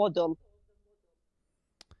of the model.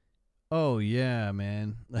 Oh yeah,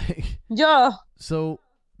 man. Like yeah. So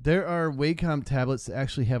there are Wacom tablets that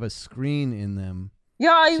actually have a screen in them.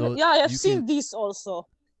 Yeah, I have seen these also.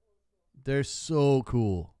 They're so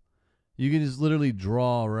cool. You can just literally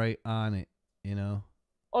draw right on it,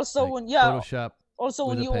 Also, like when Photoshop. Also,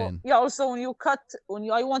 with when a pen. I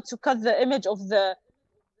want to cut the image of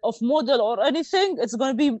model or anything, it's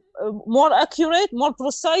going to be more accurate, more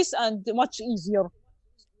precise, and much easier.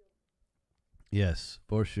 Yes,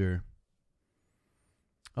 for sure.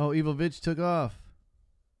 Oh, Evil Bitch took off.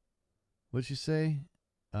 What'd she say?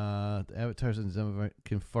 The avatars in Zema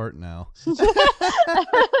can fart now.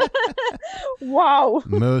 Wow.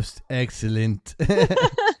 Most excellent.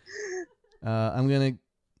 I'm going to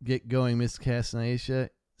get going, Miscast and Aisha.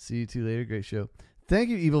 See you two later. Great show. Thank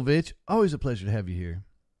you, Evil Bitch. Always a pleasure to have you here.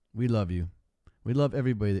 We love you. We love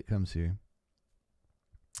everybody that comes here.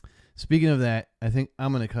 Speaking of that, I think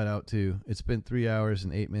I'm going to cut out too. It's been 3 hours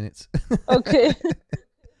and 8 minutes. Okay.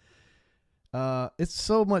 It's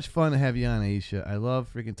so much fun to have you on, Aisha. I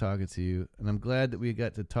love freaking talking to you. And I'm glad that we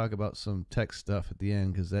got to talk about some tech stuff at the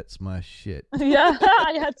end because that's my shit. Yeah,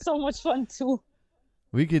 I had so much fun too.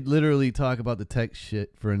 We could literally talk about the tech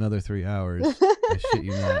shit for another 3 hours. I shit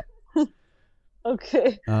you not.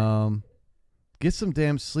 Okay. Get some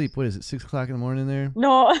damn sleep. What is it, 6 o'clock in the morning there?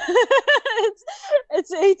 No,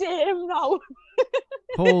 it's 8 a.m. now.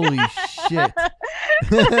 Holy shit.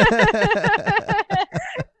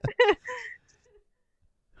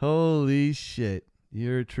 Holy shit.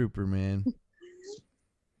 You're a trooper, man.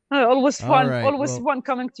 Always fun. Right, Always fun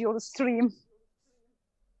coming to your stream.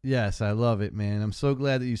 Yes, I love it, man. I'm so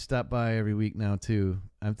glad that you stop by every week now, too.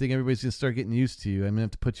 I think everybody's going to start getting used to you. I'm going to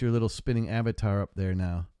have to put your little spinning avatar up there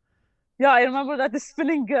now. Yeah, I remember that the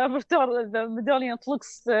spinning avatar, the medallion, it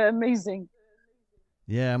looks amazing.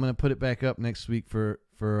 Yeah, I'm going to put it back up next week for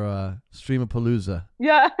Streamapalooza.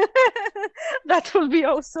 Yeah, that will be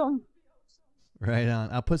awesome. Right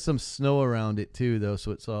on. I'll put some snow around it, too, though, so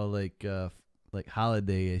it's all like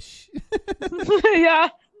holiday-ish. Yeah.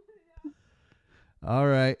 All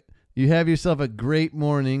right. You have yourself a great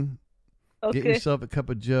morning. Okay. Get yourself a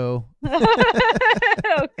cup of Joe.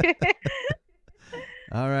 Okay.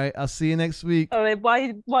 All right. I'll see you next week. All right.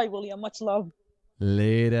 Bye, William. Much love.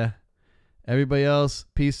 Later. Everybody else,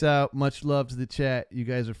 peace out. Much love to the chat. You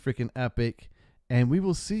guys are freaking epic. And we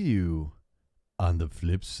will see you on the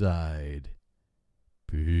flip side.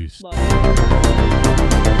 Peace. Bye.